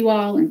from you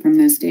all and from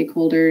those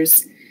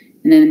stakeholders.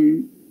 And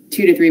then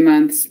 2 to 3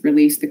 months,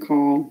 release the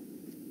call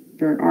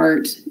for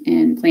art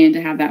and plan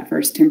to have that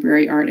first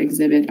temporary art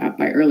exhibit up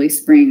by early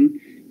spring,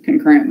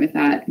 concurrent with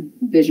that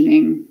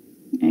visioning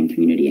and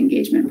community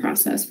engagement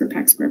process for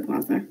Pack Square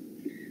Plaza.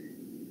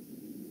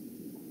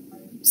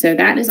 So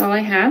that is all I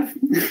have.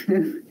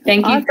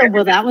 Thank you. Awesome.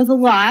 Well, that was a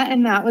lot,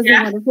 and that was a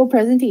wonderful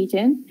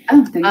presentation.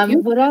 Oh, thank you.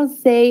 What I'll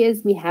say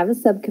is we have a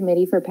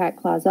subcommittee for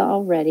Pack Plaza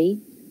already.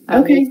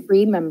 Okay. With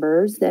 3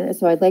 members.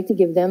 So I'd like to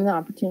give them the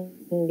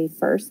opportunity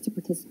first to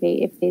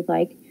participate if they'd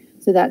like.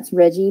 So that's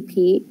Reggie,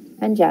 Pete,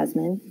 and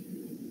Jasmine.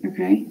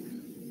 Okay.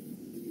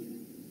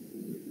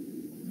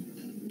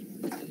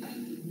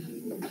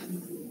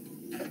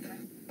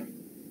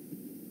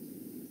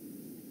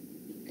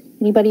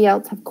 Anybody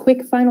else have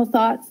quick final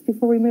thoughts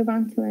before we move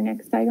on to our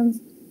next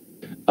items?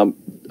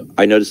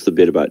 I noticed the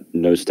bit about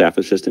no staff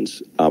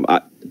assistance.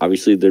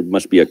 Obviously, there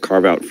must be a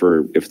carve out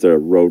for if the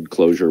road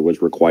closure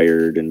was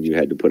required and you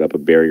had to put up a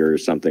barrier or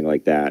something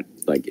like that.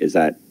 Like, is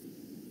that?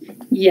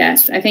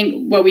 Yes, I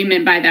think what we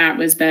meant by that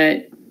was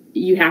that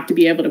you have to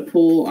be able to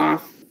pull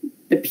off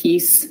the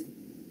piece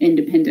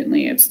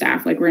independently of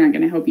staff. Like, we're not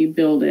going to help you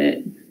build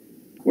it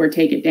or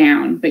take it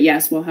down. But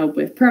yes, we'll help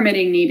with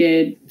permitting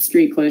needed,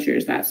 street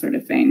closures, that sort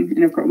of thing.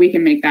 And of course, we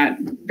can make that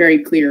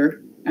very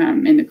clear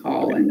in the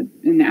call and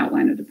in the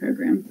outline of the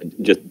program.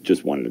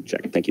 Just wanted to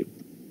check. Thank you.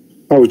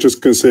 I was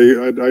just going to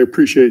say, I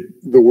appreciate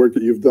the work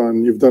that you've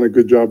done. You've done a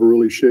good job of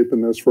really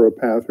shaping this for a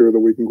path here that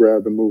we can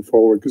grab and move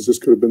forward, because this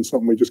could have been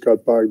something we just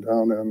got bogged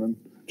down in, and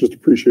just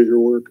appreciate your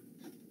work.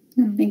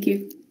 Oh, thank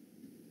you.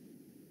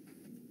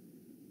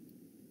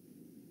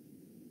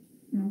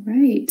 All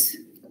right.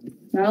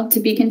 Well, to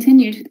be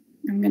continued.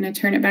 I'm going to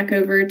turn it back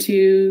over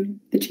to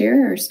the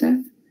chair or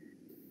Steph.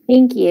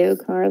 Thank you,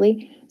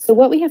 Carly. So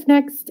what we have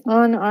next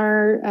on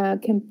our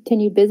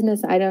continued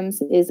business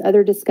items is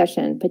other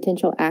discussion,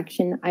 potential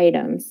action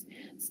items.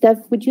 Steph,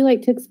 would you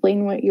like to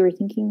explain what you were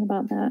thinking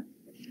about that?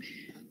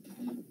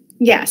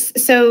 Yes,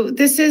 so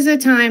this is a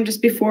time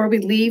just before we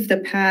leave the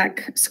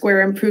Pack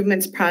Square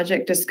Improvements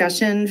Project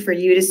discussion for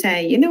you to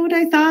say, you know what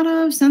I thought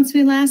of since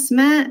we last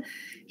met?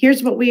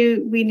 Here's what we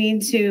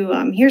need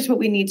to here's what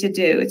we need to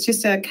do. It's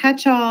just a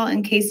catch-all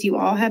in case you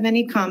all have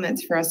any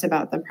comments for us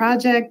about the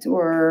project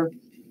or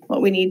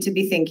what we need to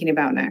be thinking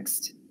about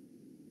next.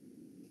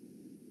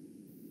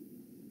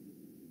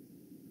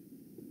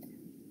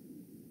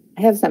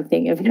 I have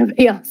something if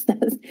nobody else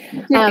does.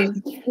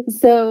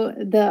 So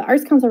the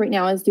Arts Council right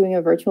now is doing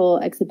a virtual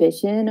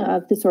exhibition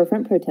of the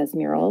Storefront protest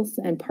murals,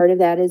 and part of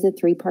that is a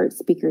 3-part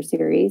speaker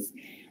series.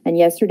 And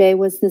yesterday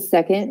was the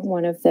second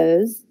one of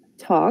those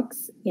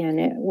talks, and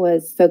it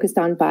was focused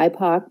on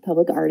BIPOC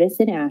public artists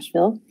in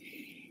Asheville.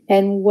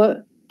 And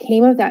what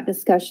came of that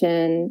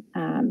discussion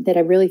that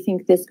I really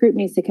think this group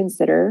needs to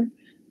consider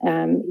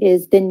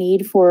is the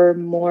need for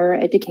more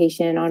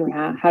education on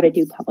how to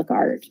do public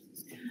art.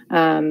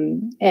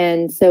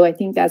 And so I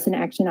think that's an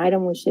action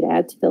item we should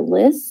add to the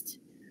list.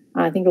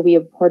 I think it'll be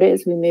important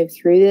as we move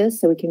through this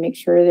so we can make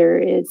sure there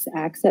is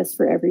access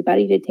for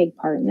everybody to take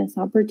part in this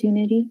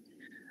opportunity,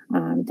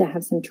 to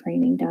have some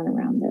training done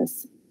around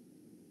this.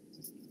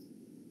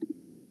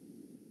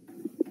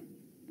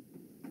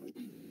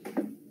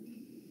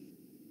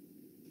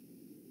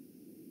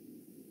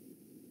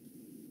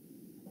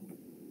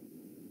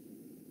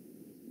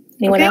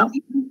 Anyone else?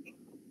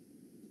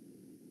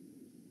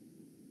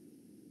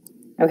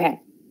 Okay.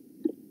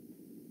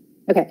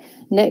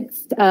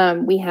 Next,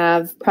 we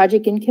have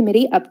project and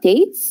committee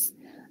updates.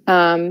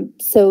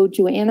 So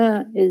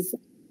Joanna is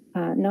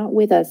not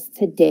with us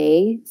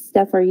today.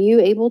 Steph, are you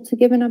able to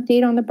give an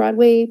update on the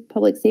Broadway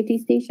Public Safety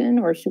Station,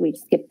 or should we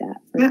skip that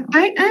for now?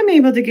 I'm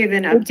able to give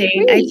an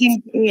update. I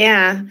think,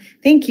 yeah,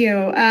 thank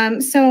you.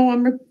 So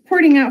I'm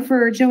reporting out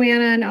for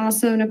Joanna and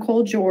also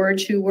Nicole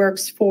George, who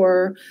works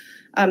for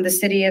the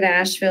city of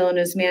Asheville and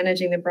is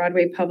managing the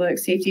Broadway Public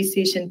Safety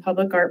Station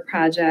Public Art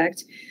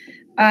Project.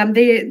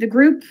 The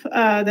group,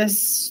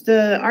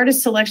 the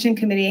Artist Selection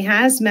Committee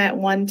has met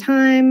one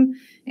time,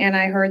 and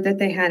I heard that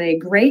they had a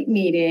great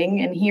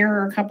meeting, and here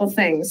are a couple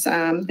things.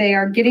 They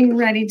are getting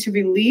ready to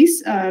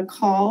release a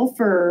call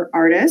for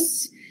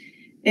artists.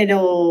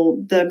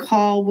 The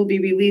call will be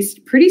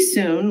released pretty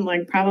soon,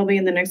 like probably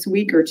in the next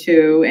week or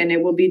two, and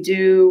it will be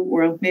due,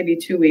 or maybe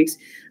 2 weeks,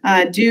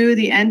 due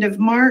the end of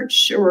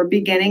March or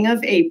beginning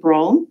of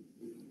April.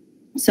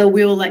 So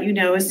we will let you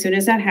know as soon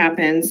as that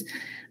happens.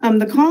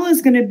 The call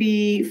is going to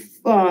be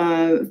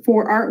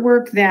for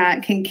artwork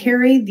that can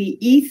carry the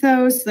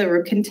ethos,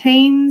 that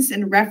contains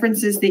and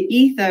references the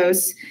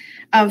ethos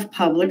of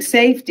public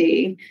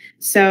safety.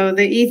 So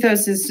the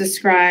ethos is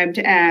described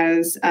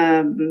as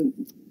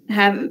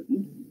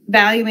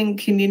valuing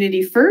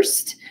community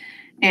first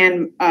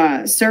and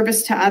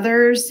service to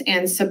others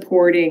and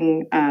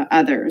supporting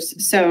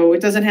others. So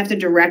it doesn't have to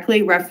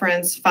directly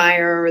reference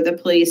fire or the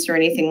police or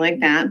anything like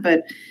that,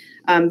 but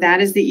that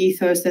is the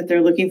ethos that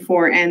they're looking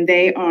for. And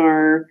they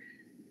are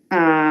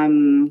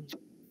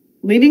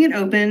leaving it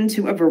open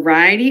to a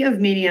variety of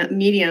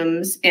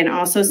mediums, and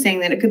also saying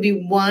that it could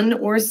be one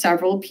or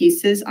several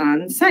pieces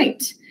on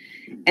site.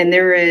 And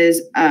there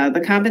is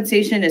the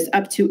compensation is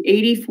up to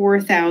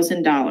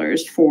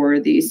 $84,000 for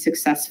the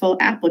successful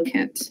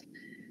applicant.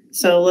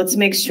 So let's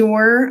make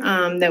sure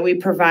that we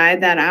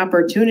provide that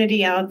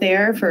opportunity out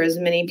there for as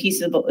many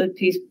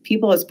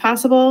people as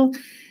possible.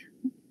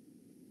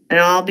 And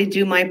I'll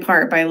do my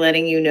part by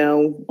letting you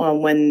know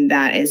when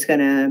that is going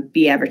to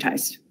be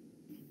advertised.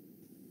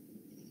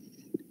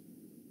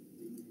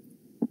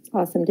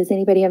 Awesome. Does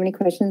anybody have any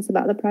questions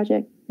about the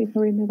project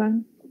before we move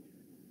on?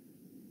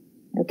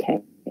 Okay.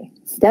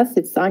 Steph,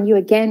 it's on you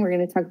again. We're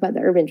going to talk about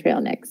the urban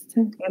trail next.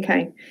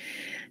 Okay.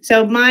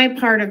 So my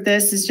part of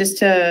this is just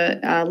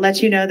to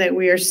let you know that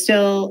we are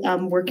still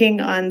working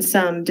on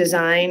some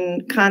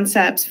design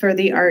concepts for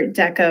the Art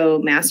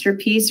Deco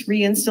masterpiece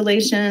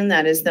reinstallation.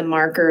 That is the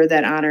marker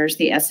that honors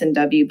the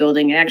S&W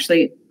building. It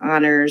actually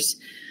honors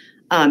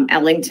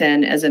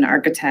Ellington as an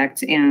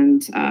architect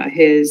and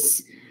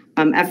his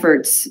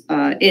efforts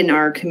in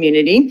our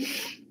community.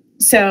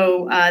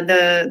 So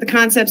the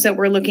concepts that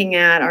we're looking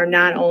at are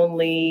not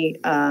only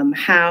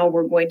how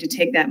we're going to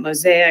take that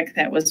mosaic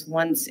that was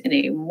once in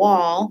a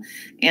wall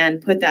and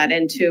put that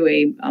into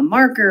a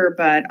marker,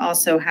 but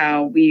also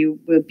how we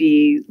would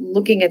be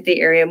looking at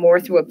the area more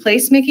through a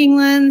placemaking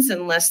lens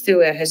and less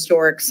through a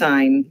historic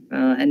sign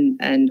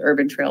and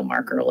urban trail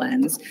marker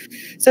lens.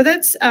 So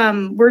that's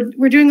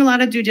we're doing a lot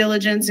of due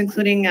diligence,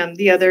 including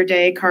the other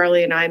day,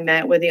 Carly and I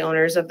met with the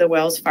owners of the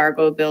Wells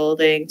Fargo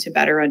building to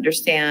better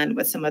understand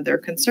what some of their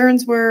concerns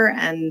were.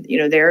 And, you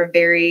know, they're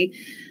very,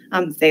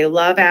 they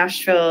love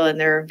Asheville, and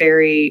they're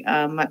very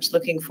much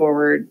looking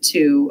forward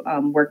to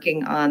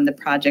working on the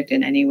project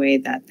in any way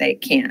that they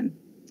can.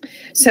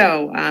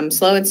 So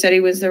slow and steady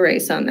was the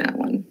race on that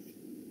one.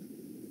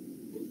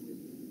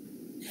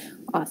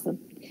 Awesome.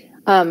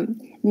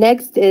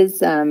 Next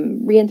is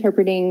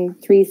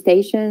reinterpreting 3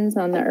 stations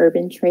on the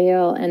urban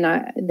trail.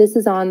 And this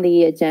is on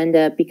the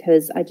agenda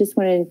because I just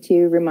wanted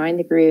to remind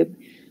the group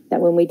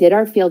that when we did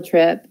our field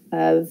trip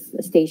of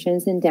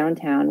stations in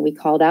downtown, we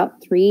called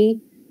out 3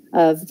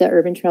 of the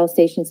urban trail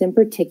stations in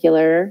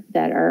particular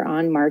that are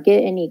on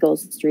Market and Eagle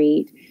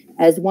Street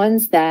as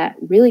ones that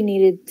really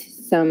needed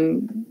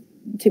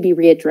to be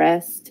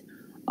readdressed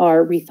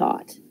or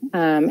rethought.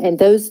 And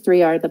those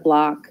 3 are the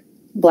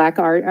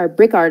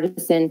Brick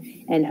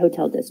Artisan and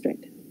Hotel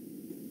District.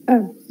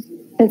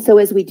 And so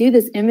as we do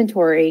this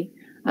inventory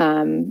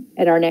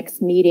at our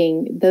next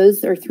meeting,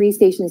 those are 3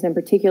 stations in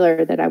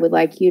particular that I would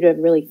like you to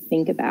really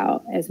think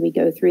about as we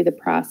go through the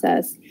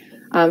process.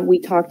 We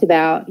talked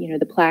about,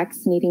 the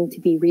plaques needing to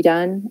be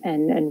redone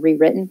and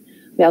rewritten.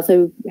 We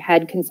also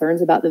had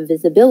concerns about the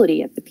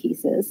visibility of the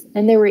pieces.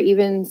 And there were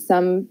even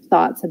some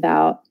thoughts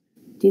about,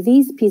 do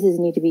these pieces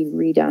need to be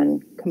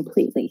redone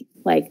completely?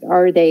 Like,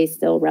 are they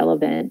still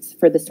relevant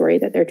for the story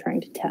that they're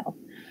trying to tell?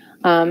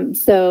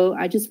 So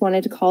I just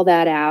wanted to call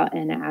that out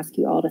and ask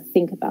you all to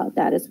think about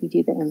that as we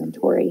do the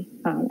inventory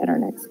at our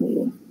next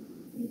meeting.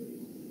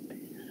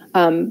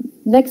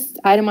 Next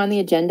item on the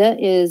agenda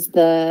is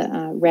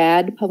the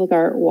RAD Public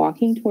Art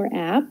Walking Tour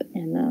app,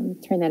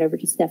 and turn that over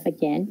to Steph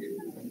again.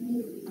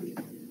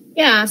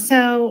 Yeah,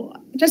 so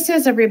just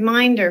as a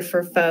reminder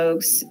for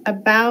folks,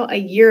 about a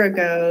year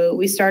ago,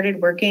 we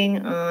started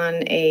working on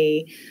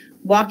a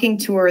walking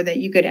tour that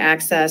you could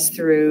access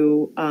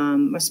through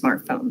a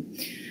smartphone.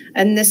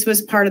 And this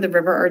was part of the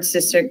River Arts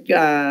District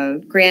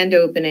grand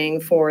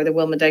opening for the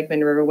Wilma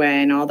Dykeman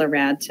Riverway and all the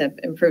RAD tip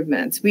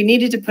improvements. We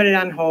needed to put it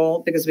on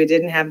hold because we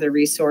didn't have the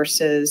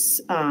resources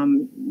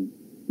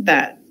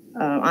that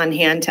on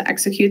hand to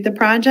execute the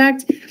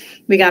project.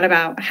 We got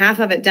about half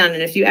of it done.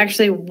 And if you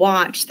actually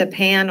watch the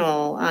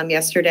panel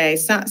yesterday,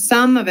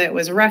 some of it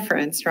was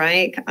referenced,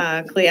 right?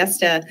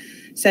 Cleesta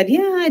said,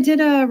 yeah, I did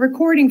a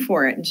recording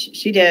for it. And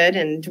she did.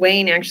 And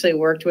Dwayne actually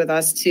worked with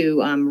us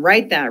to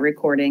write that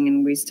recording,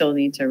 and we still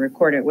need to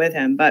record it with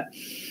him. But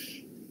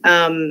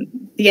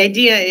the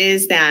idea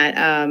is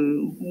that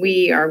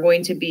we are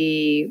going to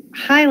be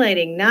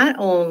highlighting not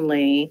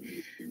only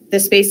the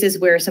spaces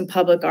where some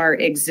public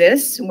art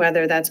exists,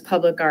 whether that's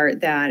public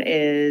art that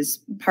is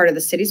part of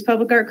the city's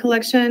public art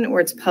collection, or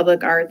it's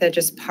public art that's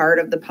just part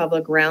of the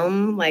public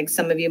realm. Like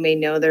some of you may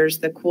know, there's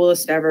the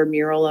coolest ever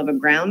mural of a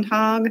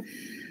groundhog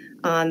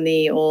on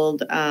the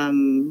old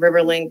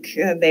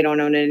Riverlink. They don't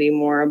own it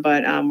anymore,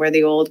 but where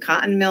the old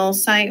cotton mill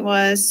site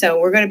was. So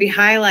we're going to be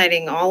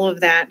highlighting all of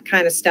that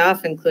kind of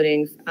stuff,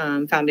 including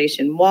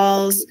foundation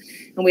walls.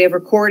 And we have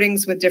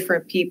recordings with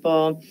different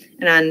people.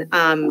 And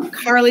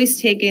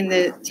Carly's taken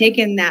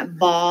that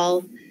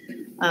ball,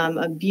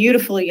 a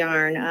beautiful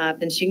yarn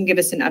up, and she can give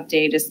us an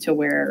update as to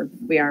where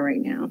we are right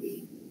now.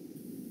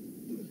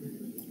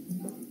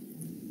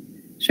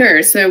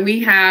 Sure. So we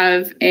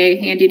have a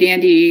handy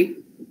dandy,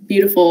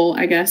 beautiful,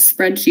 I guess,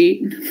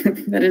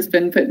 spreadsheet that has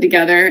been put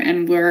together,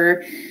 and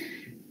we're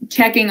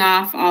checking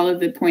off all of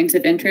the points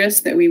of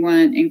interest that we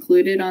want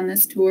included on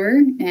this tour.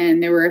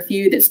 And there were a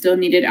few that still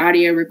needed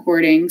audio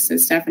recording. So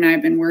Steph and I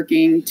have been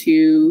working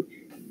to,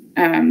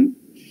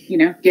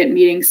 get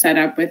meetings set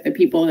up with the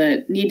people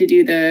that need to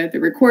do the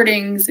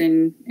recordings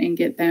and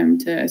get them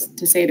to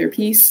say their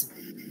piece.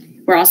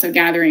 We're also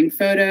gathering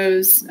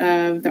photos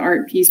of the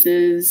art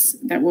pieces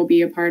that will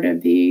be a part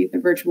of the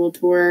virtual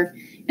tour.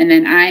 And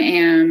then I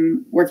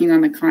am working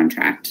on the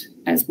contract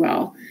as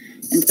well.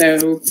 And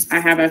so I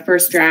have a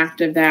first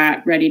draft of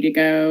that ready to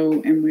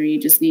go, and we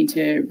just need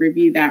to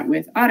review that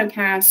with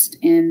AutoCast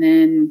and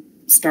then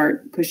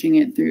start pushing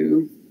it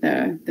through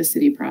the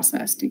city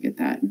process to get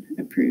that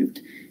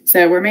approved.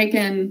 So we're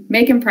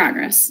making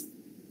progress.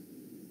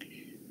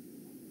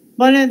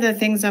 One of the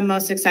things I'm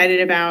most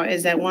excited about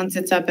is that once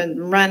it's up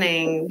and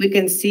running, we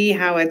can see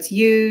how it's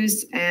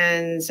used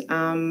and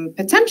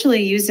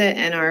potentially use it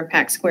in our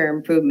Pack Square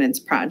Improvements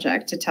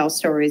project to tell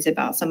stories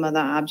about some of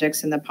the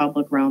objects in the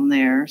public realm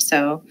there.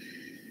 So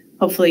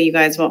hopefully you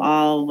guys will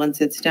all,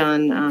 once it's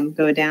done,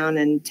 go down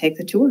and take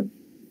the tour.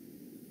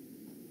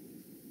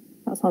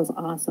 That sounds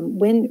awesome.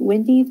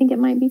 When do you think it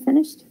might be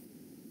finished?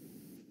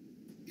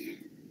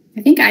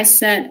 I think I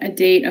set a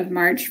date of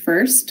March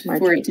 1st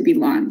for it to be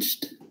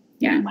launched.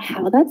 Yeah.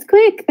 Wow, that's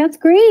quick. That's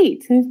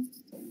great.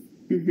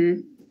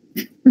 Mm-hmm.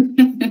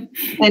 In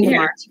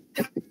March.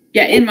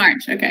 Yeah, in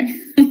March. Okay.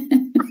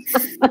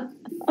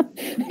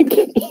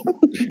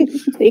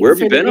 Where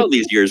have you been all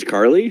these years,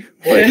 Carly?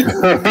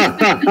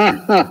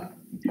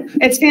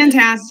 It's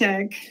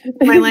fantastic.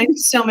 My life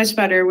is so much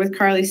better with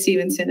Carly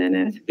Stevenson in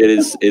it. It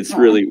is. It's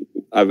really.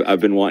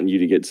 I've been wanting you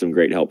to get some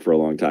great help for a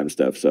long time,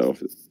 Steph. So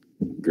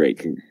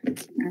great.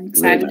 I'm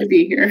excited to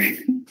be here.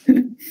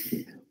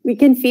 We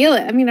can feel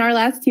it. I mean, our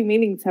last 2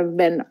 meetings have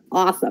been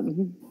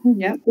awesome.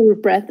 Yep. We're a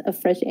breath of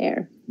fresh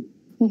air.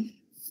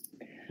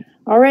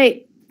 All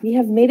right. We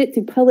have made it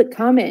to public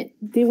comment.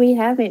 Do we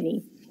have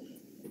any?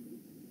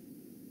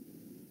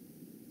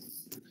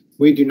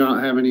 We do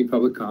not have any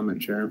public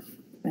comment, Chair.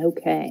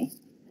 Okay.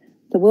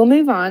 So we'll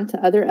move on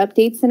to other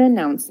updates and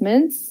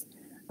announcements.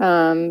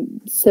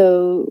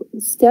 So,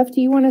 Steph,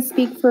 do you want to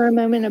speak for a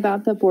moment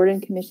about the board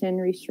and commission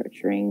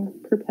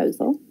restructuring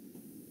proposal?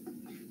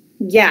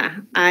 Yeah,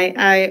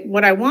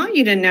 what I want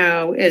you to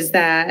know is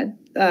that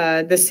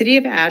the city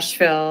of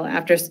Asheville,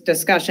 after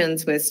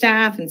discussions with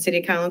staff and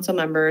city council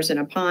members and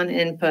upon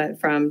input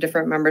from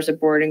different members of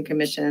board and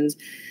commissions,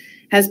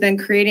 has been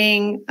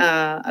creating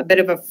a bit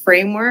of a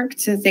framework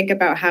to think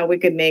about how we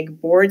could make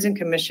boards and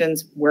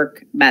commissions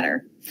work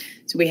better.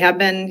 So we have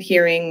been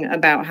hearing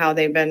about how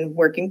they've been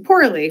working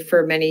poorly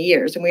for many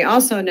years. And we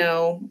also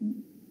know,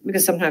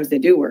 because sometimes they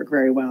do work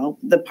very well,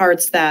 the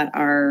parts that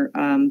are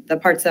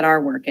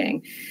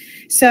working.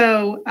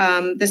 So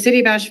the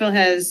city of Asheville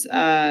has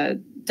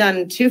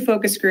done 2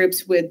 focus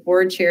groups with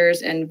board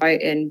chairs and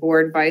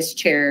board vice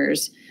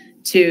chairs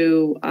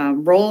to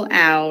roll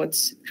out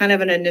kind of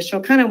an initial,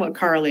 kind of what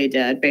Carly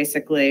did,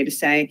 basically, to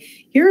say,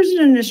 here's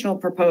an initial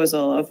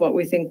proposal of what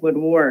we think would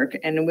work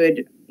and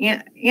would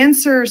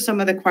answer some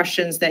of the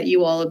questions that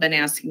you all have been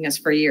asking us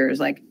for years,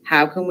 like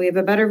how can we have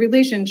a better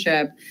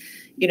relationship,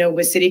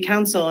 with city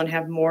council and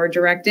have more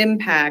direct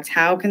impact?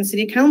 How can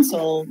city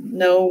council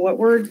know what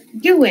we're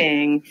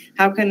doing?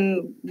 How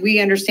can we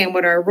understand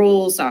what our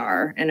roles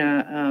are in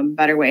a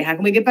better way? How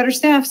can we get better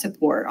staff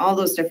support? All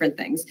those different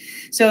things.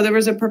 So there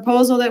was a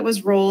proposal that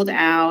was rolled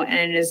out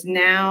and it is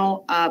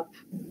now up.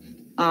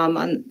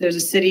 There's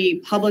a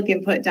city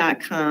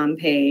publicinput.com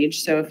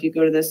page. So if you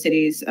go to the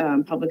city's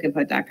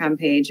publicinput.com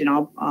page, and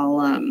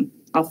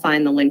I'll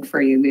find the link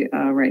for you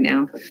right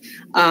now.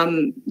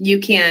 You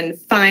can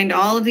find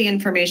all of the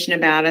information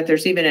about it.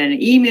 There's even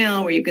an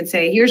email where you can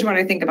say, here's what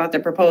I think about the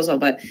proposal,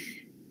 but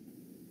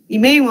you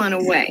may want to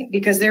wait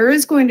because there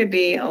is going to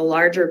be a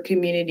larger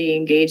community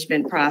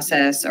engagement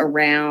process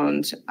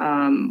around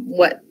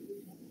what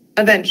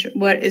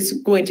is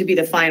going to be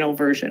the final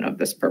version of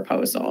this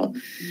proposal.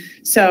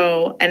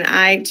 So,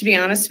 and to be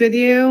honest with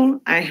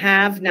you, I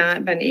have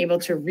not been able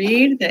to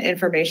read the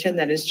information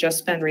that has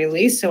just been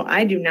released. So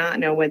I do not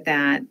know what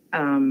that, I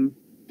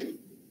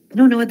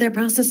don't know what that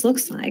process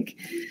looks like.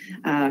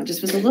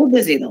 Just was a little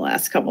busy the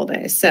last couple of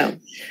days. So,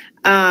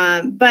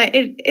 but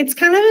it's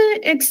kind of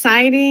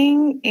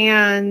exciting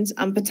and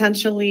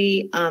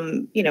potentially,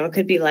 it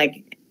could be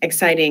like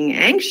exciting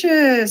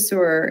anxious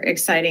or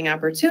exciting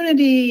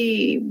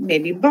opportunity,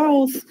 maybe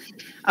both,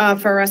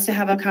 for us to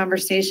have a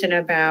conversation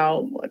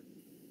about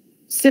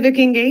civic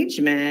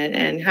engagement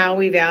and how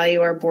we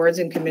value our boards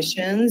and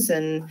commissions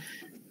and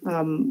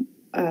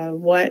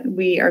what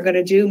we are going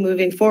to do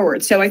moving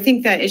forward. So I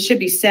think that it should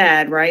be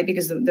said, right,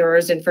 because there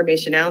is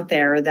information out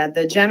there that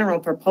the general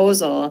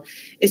proposal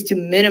is to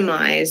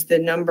minimize the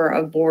number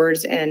of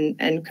boards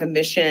and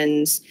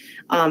commissions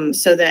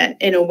so that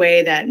in a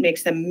way that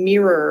makes them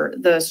mirror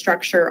the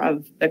structure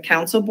of the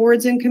council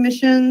boards and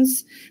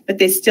commissions, but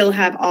they still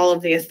have all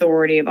of the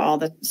authority of all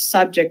the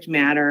subject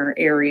matter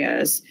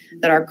areas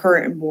that our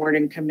current board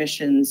and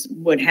commissions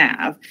would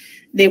have.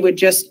 They would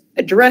just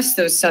address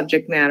those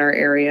subject matter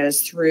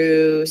areas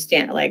through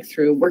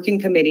working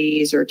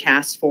committees or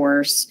task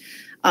force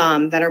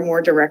that are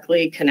more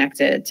directly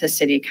connected to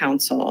city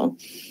council.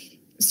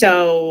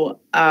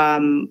 So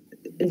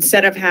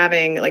instead of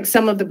having, like,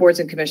 some of the boards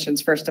and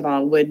commissions, first of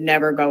all, would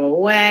never go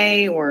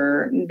away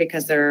or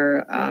because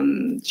they're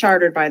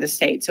chartered by the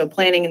state. So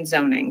planning and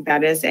zoning,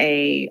 that is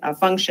a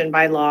function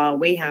by law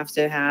we have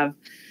to have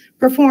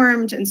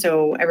performed. And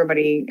so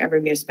every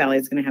municipality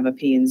is going to have a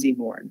P&Z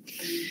board.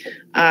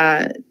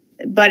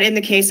 But in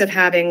the case of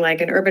having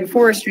like an urban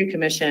forestry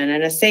commission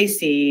and a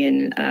SACE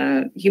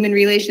and human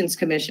relations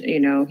commission,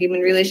 human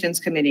relations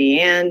committee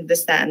and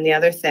this, that, and the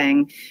other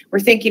thing, we're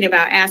thinking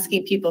about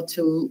asking people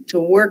to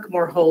work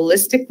more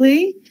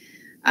holistically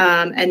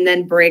and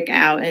then break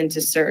out into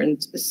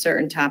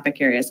certain topic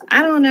areas.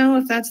 I don't know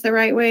if that's the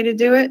right way to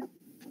do it.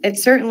 It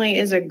certainly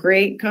is a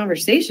great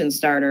conversation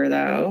starter,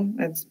 though.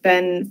 It's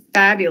been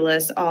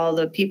fabulous, all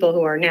the people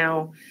who are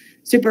now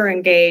super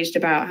engaged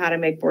about how to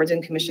make boards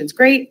and commissions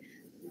great.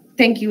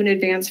 Thank you in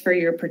advance for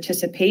your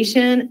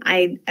participation.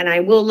 I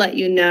will let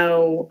you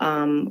know,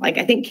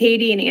 I think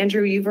Katie and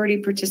Andrew, you've already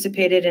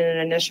participated in an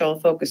initial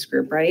focus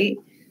group, right?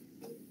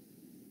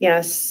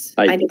 Yes.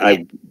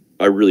 I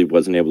really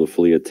wasn't able to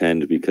fully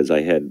attend because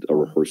I had a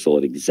rehearsal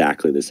at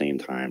exactly the same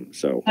time.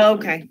 So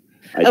okay.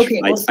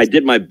 I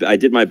did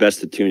my best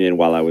to tune in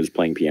while I was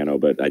playing piano,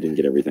 but I didn't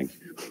get everything.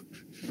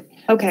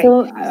 Okay.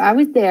 So I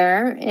was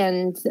there,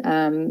 and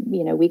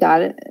we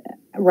got it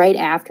right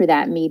after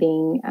that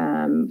meeting.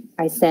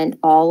 I sent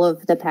all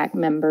of the PAC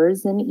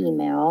members an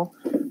email,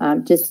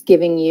 just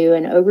giving you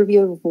an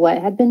overview of what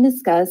had been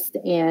discussed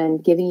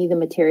and giving you the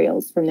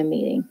materials from the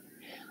meeting.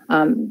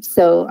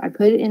 So I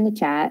put it in the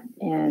chat,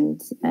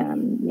 and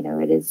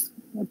it is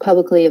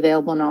publicly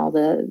available on all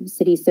the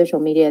city's social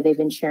media. They've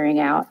been sharing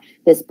out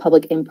this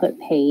public input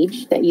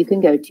page that you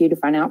can go to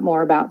find out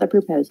more about the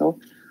proposal.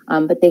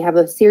 But they have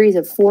a series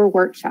of 4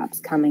 workshops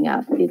coming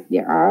up.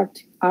 There are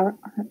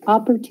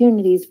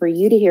opportunities for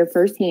you to hear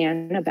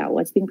firsthand about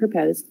what's being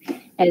proposed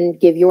and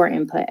give your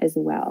input as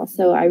well.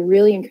 So I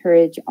really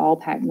encourage all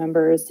PAC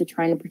members to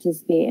try and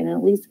participate in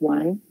at least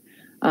one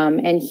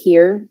and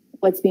hear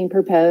what's being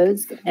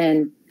proposed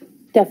and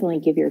definitely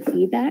give your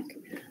feedback.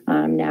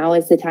 Now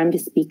is the time to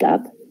speak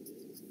up.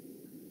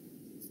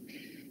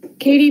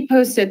 Katie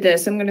posted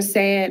this. I'm going to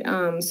say it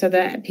so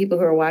that people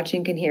who are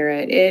watching can hear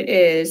it. It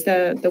is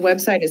the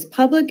website is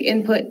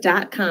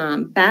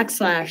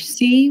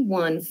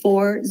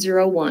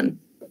publicinput.com/C1401.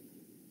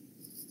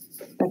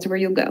 That's where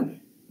you'll go.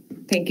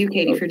 Thank you,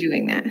 Katie, for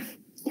doing that.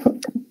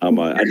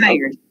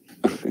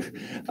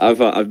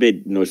 I've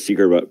made no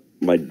secret about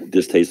my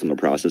distaste in the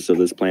process of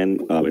this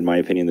plan. In my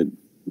opinion, the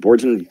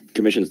boards and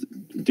commissions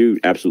do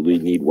absolutely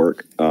need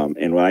work.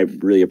 And what I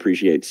really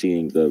appreciate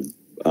seeing the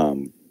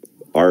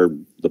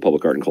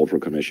Public Art and Cultural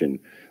Commission,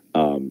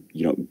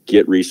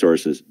 get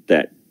resources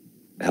that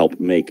help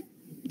make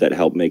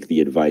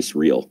the advice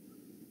real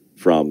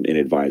from an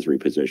advisory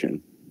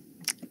position.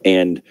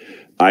 And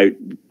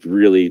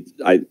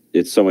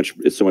it's so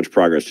much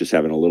progress just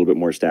having a little bit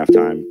more staff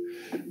time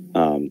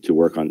to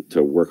work on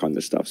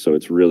this stuff. So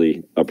it's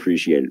really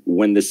appreciated.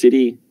 When the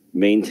city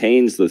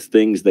maintains the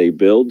things they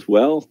build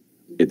well,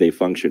 they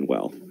function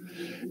well.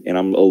 And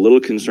I'm a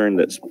little concerned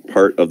that's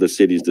part of the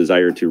city's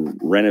desire to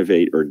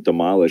renovate or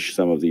demolish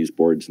some of these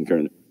boards and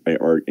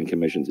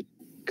commissions. It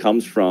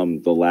comes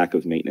from the lack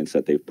of maintenance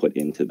that they've put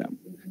into them,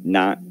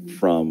 not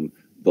from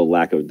the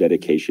lack of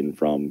dedication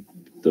from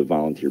the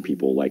volunteer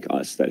people like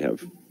us that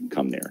have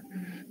come there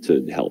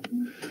to help.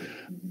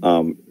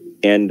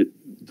 And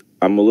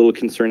I'm a little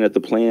concerned that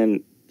the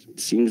plan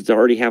seems to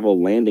already have a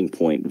landing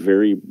point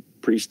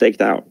pretty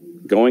staked out,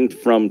 going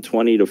from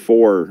 20 to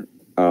 4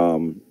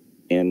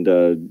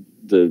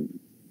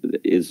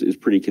 is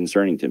pretty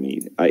concerning to me.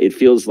 It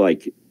feels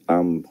like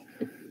I'm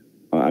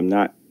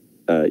not.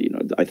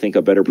 I think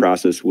a better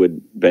process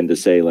would been to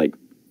say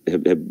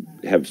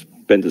have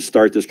been to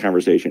start this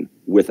conversation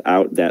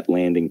without that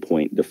landing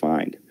point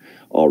defined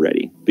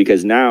already,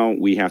 because now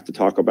we have to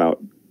talk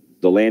about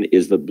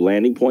is the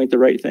landing point the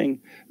right thing?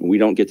 And we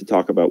don't get to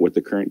talk about what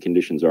the current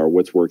conditions are,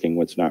 what's working,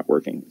 what's not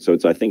working. So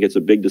I think it's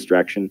a big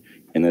distraction,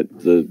 and that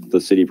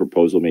the city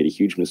proposal made a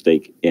huge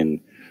mistake in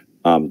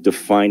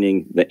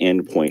defining the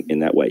end point in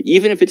that way.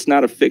 Even if it's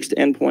not a fixed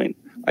end point,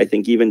 I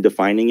think even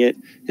defining it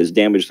has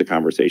damaged the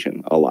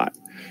conversation a lot.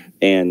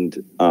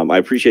 And I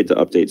appreciate the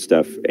update,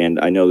 Steph. And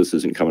I know this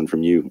isn't coming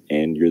from you,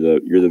 and you're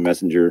the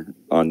messenger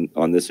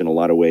on this in a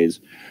lot of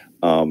ways.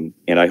 And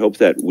I hope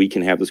that we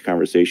can have this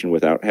conversation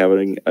without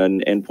having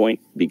an endpoint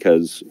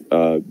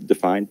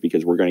defined,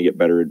 because we're going to get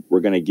better. We're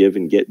going to give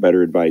and get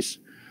better advice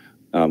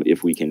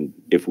if we can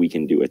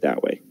do it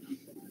that way.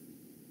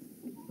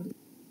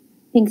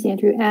 Thanks,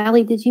 Andrew.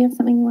 Allie, did you have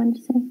something you wanted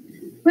to say?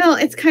 Well,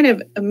 it's kind of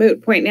a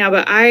moot point now,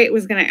 but I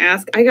was going to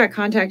ask. I got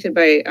contacted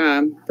by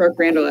Brooke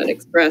Randall at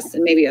Express,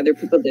 and maybe other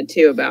people did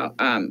too, about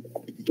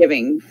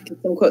giving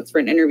some quotes for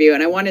an interview,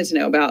 and I wanted to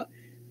know about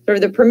sort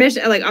of the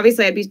permission. Like,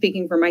 obviously I'd be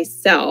speaking for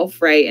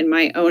myself, right, in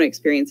my own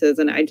experiences,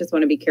 and I just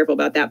want to be careful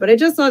about that. But I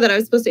just saw that I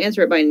was supposed to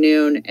answer it by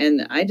noon,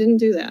 and I didn't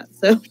do that.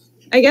 So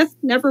I guess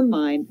never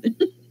mind.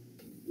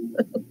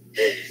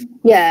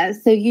 Yeah,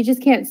 so you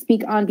just can't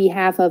speak on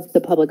behalf of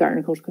the Public Art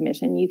and Cultural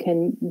Commission. You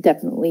can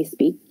definitely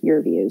speak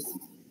your views.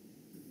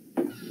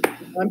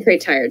 I'm pretty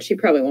tired. She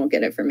probably won't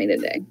get it from me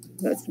today.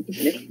 That's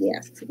even if he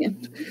asks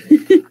again.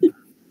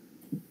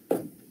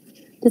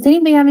 Does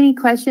anybody have any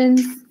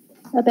questions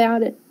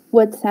about it?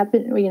 What's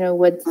happened,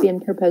 what's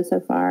been proposed so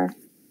far?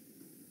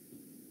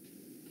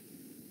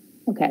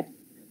 Okay.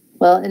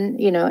 Well, and,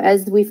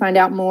 as we find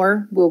out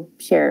more, we'll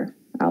share.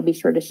 I'll be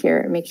sure to share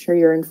it and make sure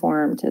you're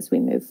informed as we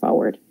move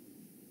forward.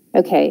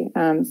 Okay.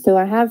 So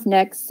I have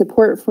next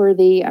support for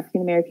the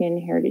African American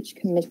Heritage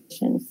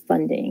Commission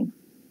funding.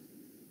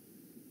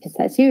 Is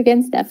that you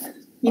again, Steph?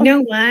 You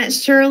know what,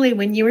 Shirley,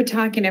 when you were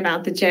talking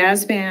about the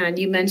jazz band,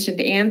 you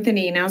mentioned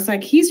Anthony, and I was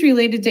like, he's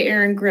related to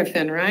Aaron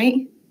Griffin,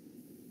 right?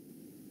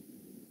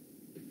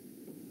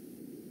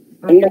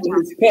 Yeah,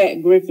 he's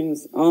Pat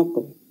Griffin's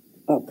uncle,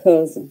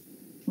 cousin.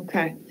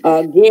 Okay.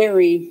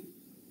 Gary,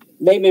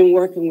 they've been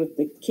working with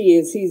the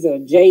kids. He's a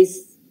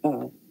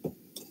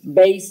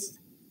bass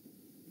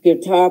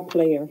guitar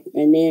player,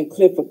 and then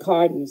Clifford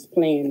Cardin's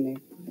playing the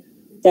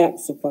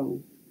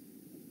saxophone.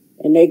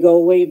 And they go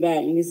way back,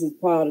 and this is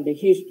part of the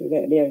history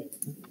that they're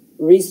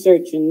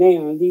researching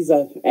now. These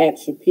are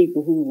actual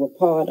people who were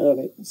part of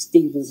it,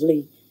 Stevens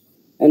Lee.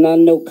 And I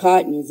know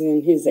Cotton is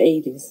in his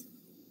 80s.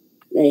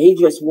 And he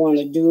just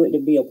wanted to do it to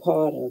be a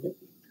part of it.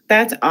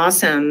 That's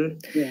awesome.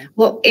 Yeah.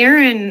 Well,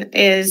 Aaron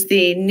is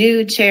the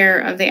new chair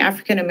of the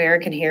African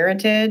American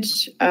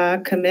Heritage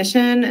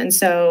Commission. And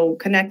so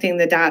connecting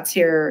the dots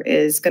here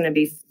is going to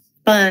be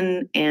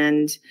fun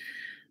and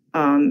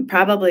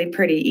probably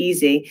pretty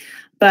easy.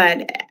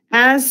 But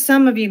as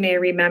some of you may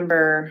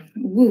remember,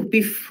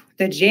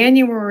 the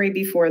January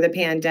before the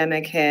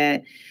pandemic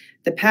hit,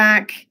 the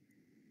PAC,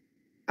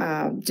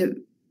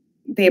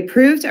 they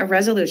approved a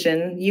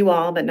resolution, you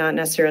all, but not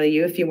necessarily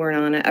you if you weren't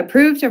on it,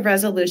 approved a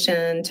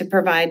resolution to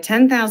provide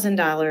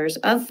 $10,000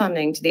 of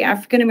funding to the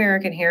African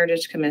American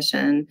Heritage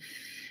Commission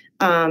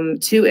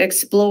to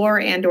explore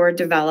and or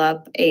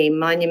develop a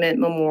monument,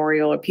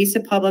 memorial, or piece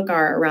of public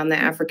art around the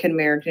African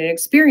American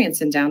experience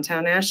in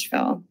downtown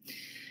Asheville.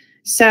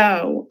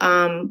 So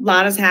a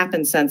lot has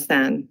happened since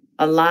then.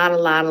 a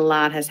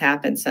lot has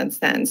happened since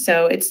then.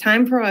 So it's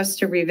time for us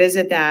to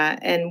revisit that.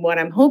 And what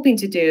I'm hoping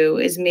to do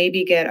is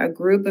maybe get a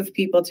group of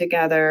people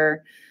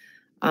together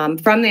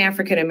from the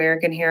African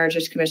American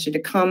Heritage Commission to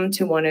come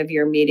to one of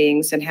your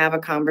meetings and have a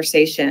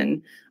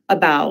conversation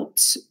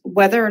about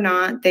whether or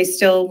not they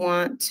still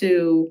want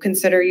to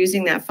consider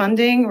using that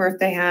funding or if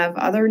they have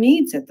other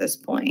needs at this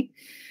point.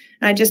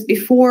 And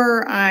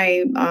before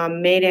I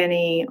made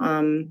any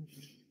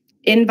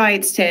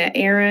invites to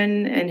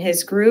Aaron and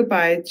his group,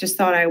 I just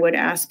thought I would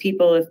ask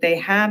people if they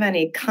have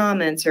any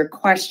comments or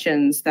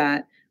questions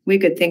that we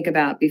could think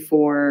about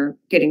before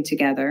getting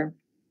together.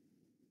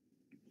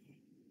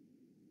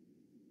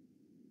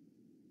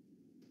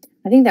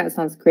 I think that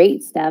sounds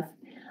great, Steph.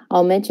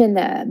 I'll mention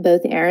that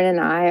both Aaron and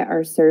I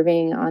are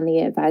serving on the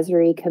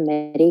advisory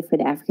committee for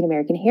the African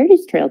American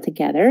Heritage Trail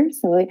together.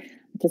 So I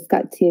just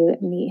got to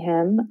meet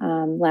him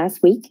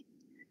last week.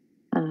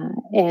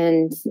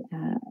 And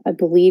I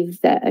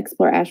believe that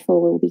Explore Asheville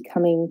will be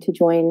coming to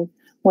join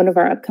one of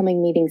our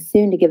upcoming meetings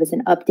soon to give us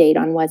an update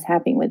on what's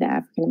happening with the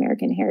African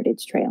American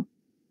Heritage Trail.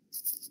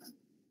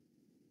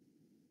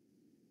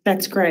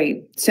 That's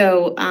great.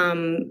 So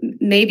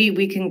maybe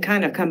we can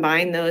kind of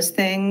combine those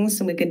things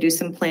and we can do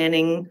some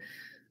planning.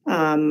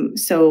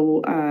 If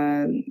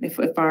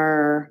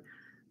our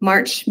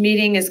March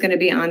meeting is going to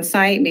be on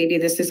site, maybe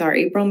this is our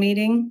April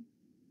meeting.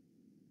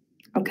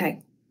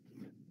 Okay.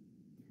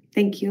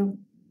 Thank you.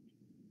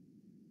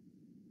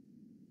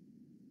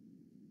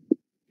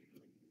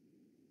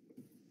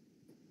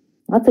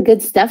 Lots of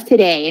good stuff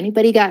today.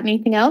 Anybody got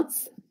anything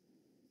else?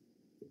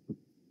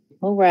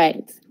 All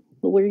right.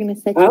 Well, we're going to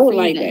set you I would free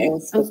like then. to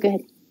ask go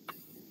ahead.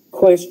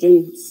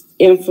 questions,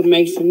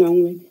 information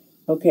only.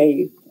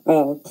 Okay,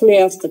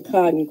 Cleaster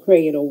Cotton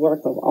created a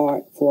work of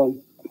art for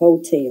a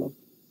hotel.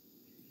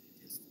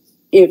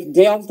 If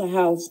Delta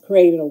House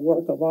created a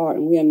work of art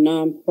and we're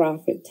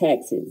nonprofit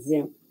tax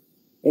exempt,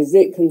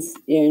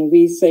 and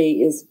we say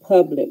it's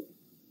public,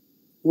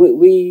 would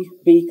we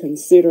be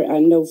considered? I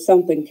know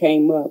something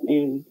came up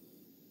and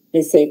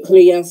they said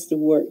Cleaster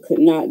work could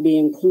not be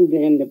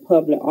included in the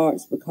public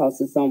arts because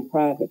it's on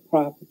private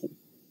property.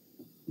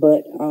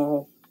 But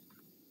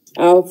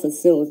our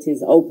facility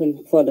is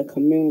open for the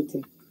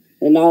community.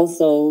 And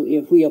also,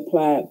 if we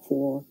applied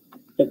for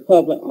the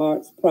public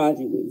arts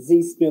project with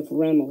Z. Smith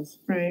Reynolds,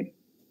 right?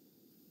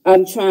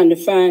 I'm trying to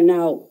find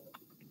out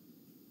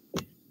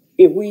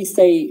if we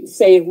say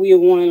if we're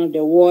one of the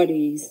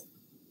awardees,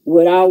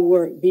 would our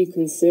work be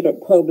considered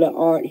public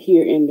art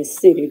here in the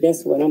city?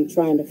 That's what I'm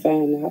trying to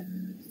find out.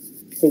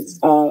 Because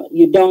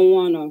you don't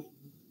want to,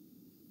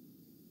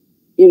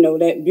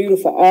 that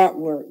beautiful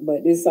artwork,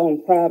 but it's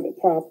on private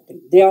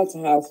property. Delta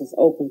House is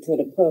open to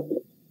the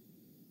public,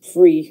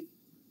 free.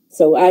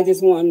 So I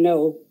just want to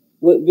know,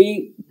 would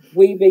we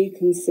be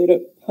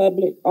considered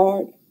public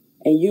art?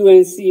 And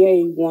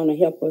UNCA want to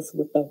help us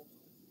with the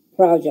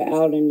project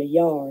out in the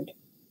yard.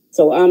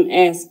 So I'm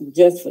asking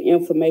just for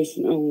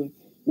information only.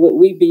 Would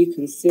we be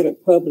considered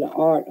public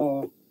art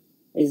or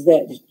is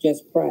that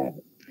just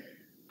private?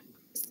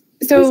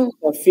 So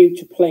for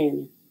future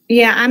planning.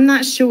 Yeah, I'm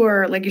not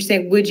sure. Like you're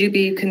saying, would you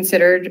be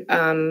considered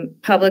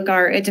public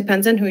art? It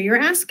depends on who you're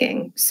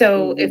asking.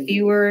 So if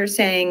you were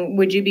saying,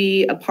 would you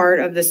be a part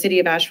of the City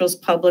of Asheville's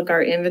public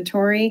art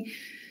inventory?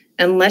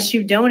 Unless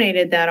you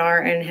donated that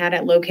art and had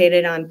it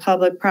located on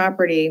public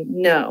property,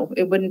 no,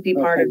 it wouldn't be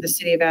part of the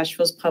City of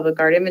Asheville's public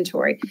art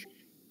inventory.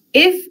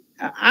 If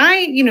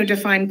I,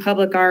 define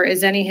public art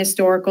as any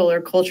historical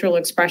or cultural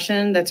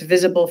expression that's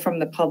visible from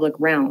the public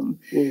realm.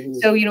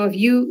 So, if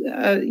you,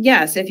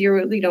 if you're,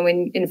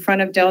 in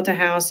front of Delta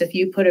House, if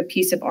you put a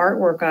piece of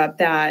artwork up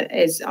that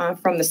is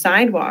from the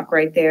sidewalk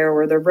right there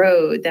or the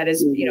road that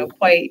is,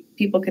 quite,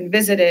 people can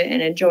visit it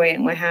and enjoy it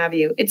and what have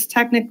you, it's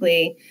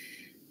technically,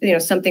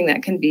 something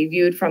that can be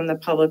viewed from the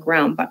public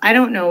realm. But I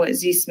don't know what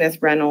Z. Smith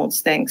Reynolds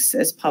thinks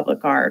is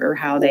public art or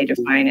how they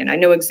define it. I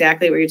know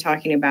exactly what you're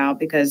talking about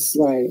because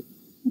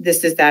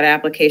this is that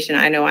application.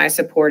 I know I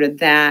supported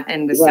that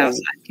and the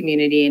Southside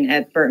community and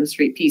at Burton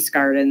Street Peace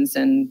Gardens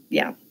and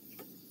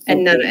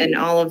and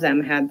all of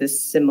them had this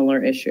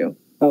similar issue.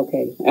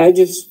 Okay, I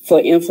just,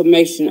 for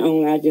information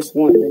only, I just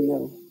wanted to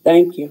know.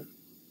 Thank you.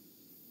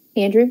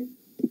 Andrew?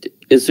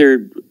 Is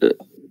there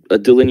a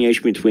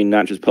delineation between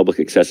not just public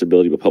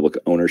accessibility, but public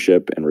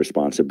ownership and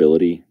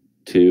responsibility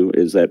too?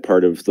 Is that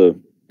part of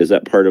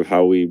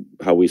how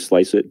we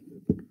slice it?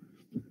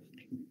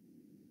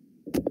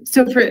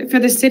 So for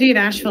the city of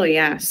Asheville,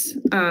 yes.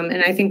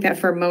 And I think that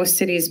for most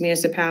cities,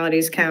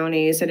 municipalities,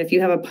 counties, and if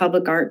you have a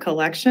public art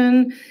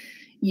collection,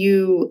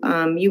 you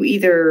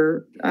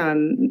either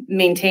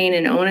maintain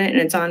and own it and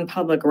it's on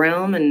public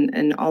realm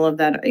and all of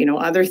that,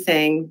 other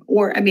thing.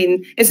 Or,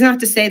 it's not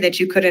to say that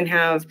you couldn't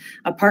have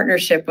a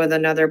partnership with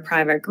another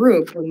private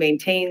group who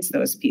maintains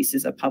those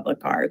pieces of public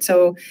art.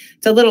 So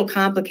it's a little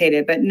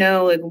complicated, but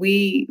no,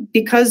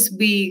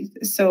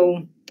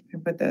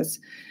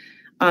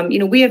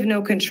 We have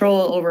no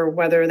control over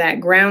whether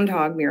that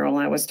groundhog mural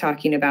I was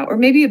talking about, or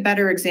maybe a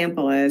better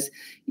example is,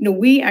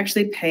 we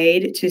actually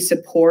paid to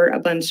support a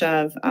bunch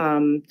of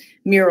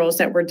murals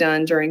that were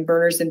done during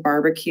Burners and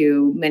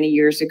Barbecue many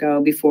years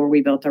ago before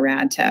we built the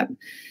rad tip.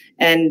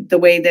 And the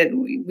way that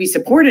we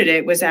supported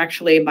it was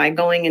actually by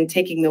going and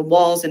taking the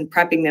walls and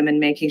prepping them and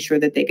making sure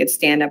that they could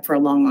stand up for a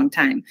long, long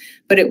time.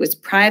 But it was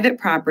private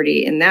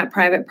property, and that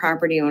private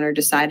property owner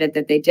decided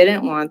that they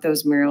didn't want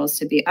those murals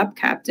to be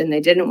upkept and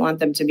they didn't want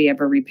them to be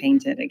ever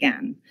repainted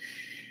again.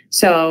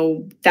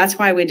 So that's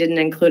why we didn't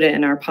include it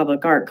in our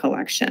public art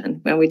collection.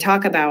 When we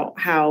talk about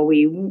how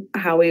we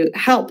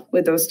help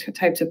with those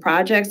types of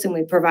projects and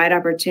we provide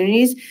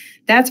opportunities,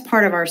 that's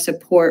part of our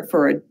support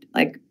for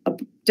a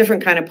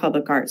different kind of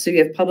public art. So you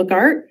have public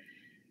art,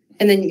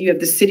 and then you have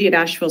the City of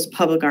Asheville's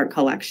public art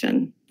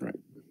collection. Right.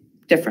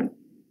 Different.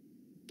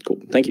 Cool.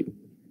 Thank you.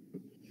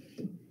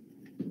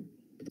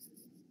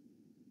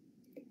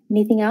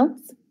 Anything else?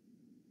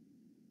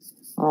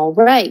 All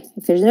right.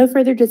 If there's no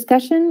further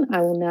discussion,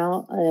 I will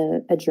now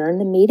adjourn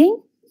the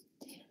meeting,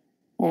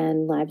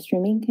 and live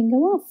streaming can go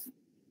off.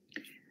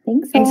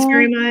 Thanks Thanks all.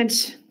 very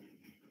much.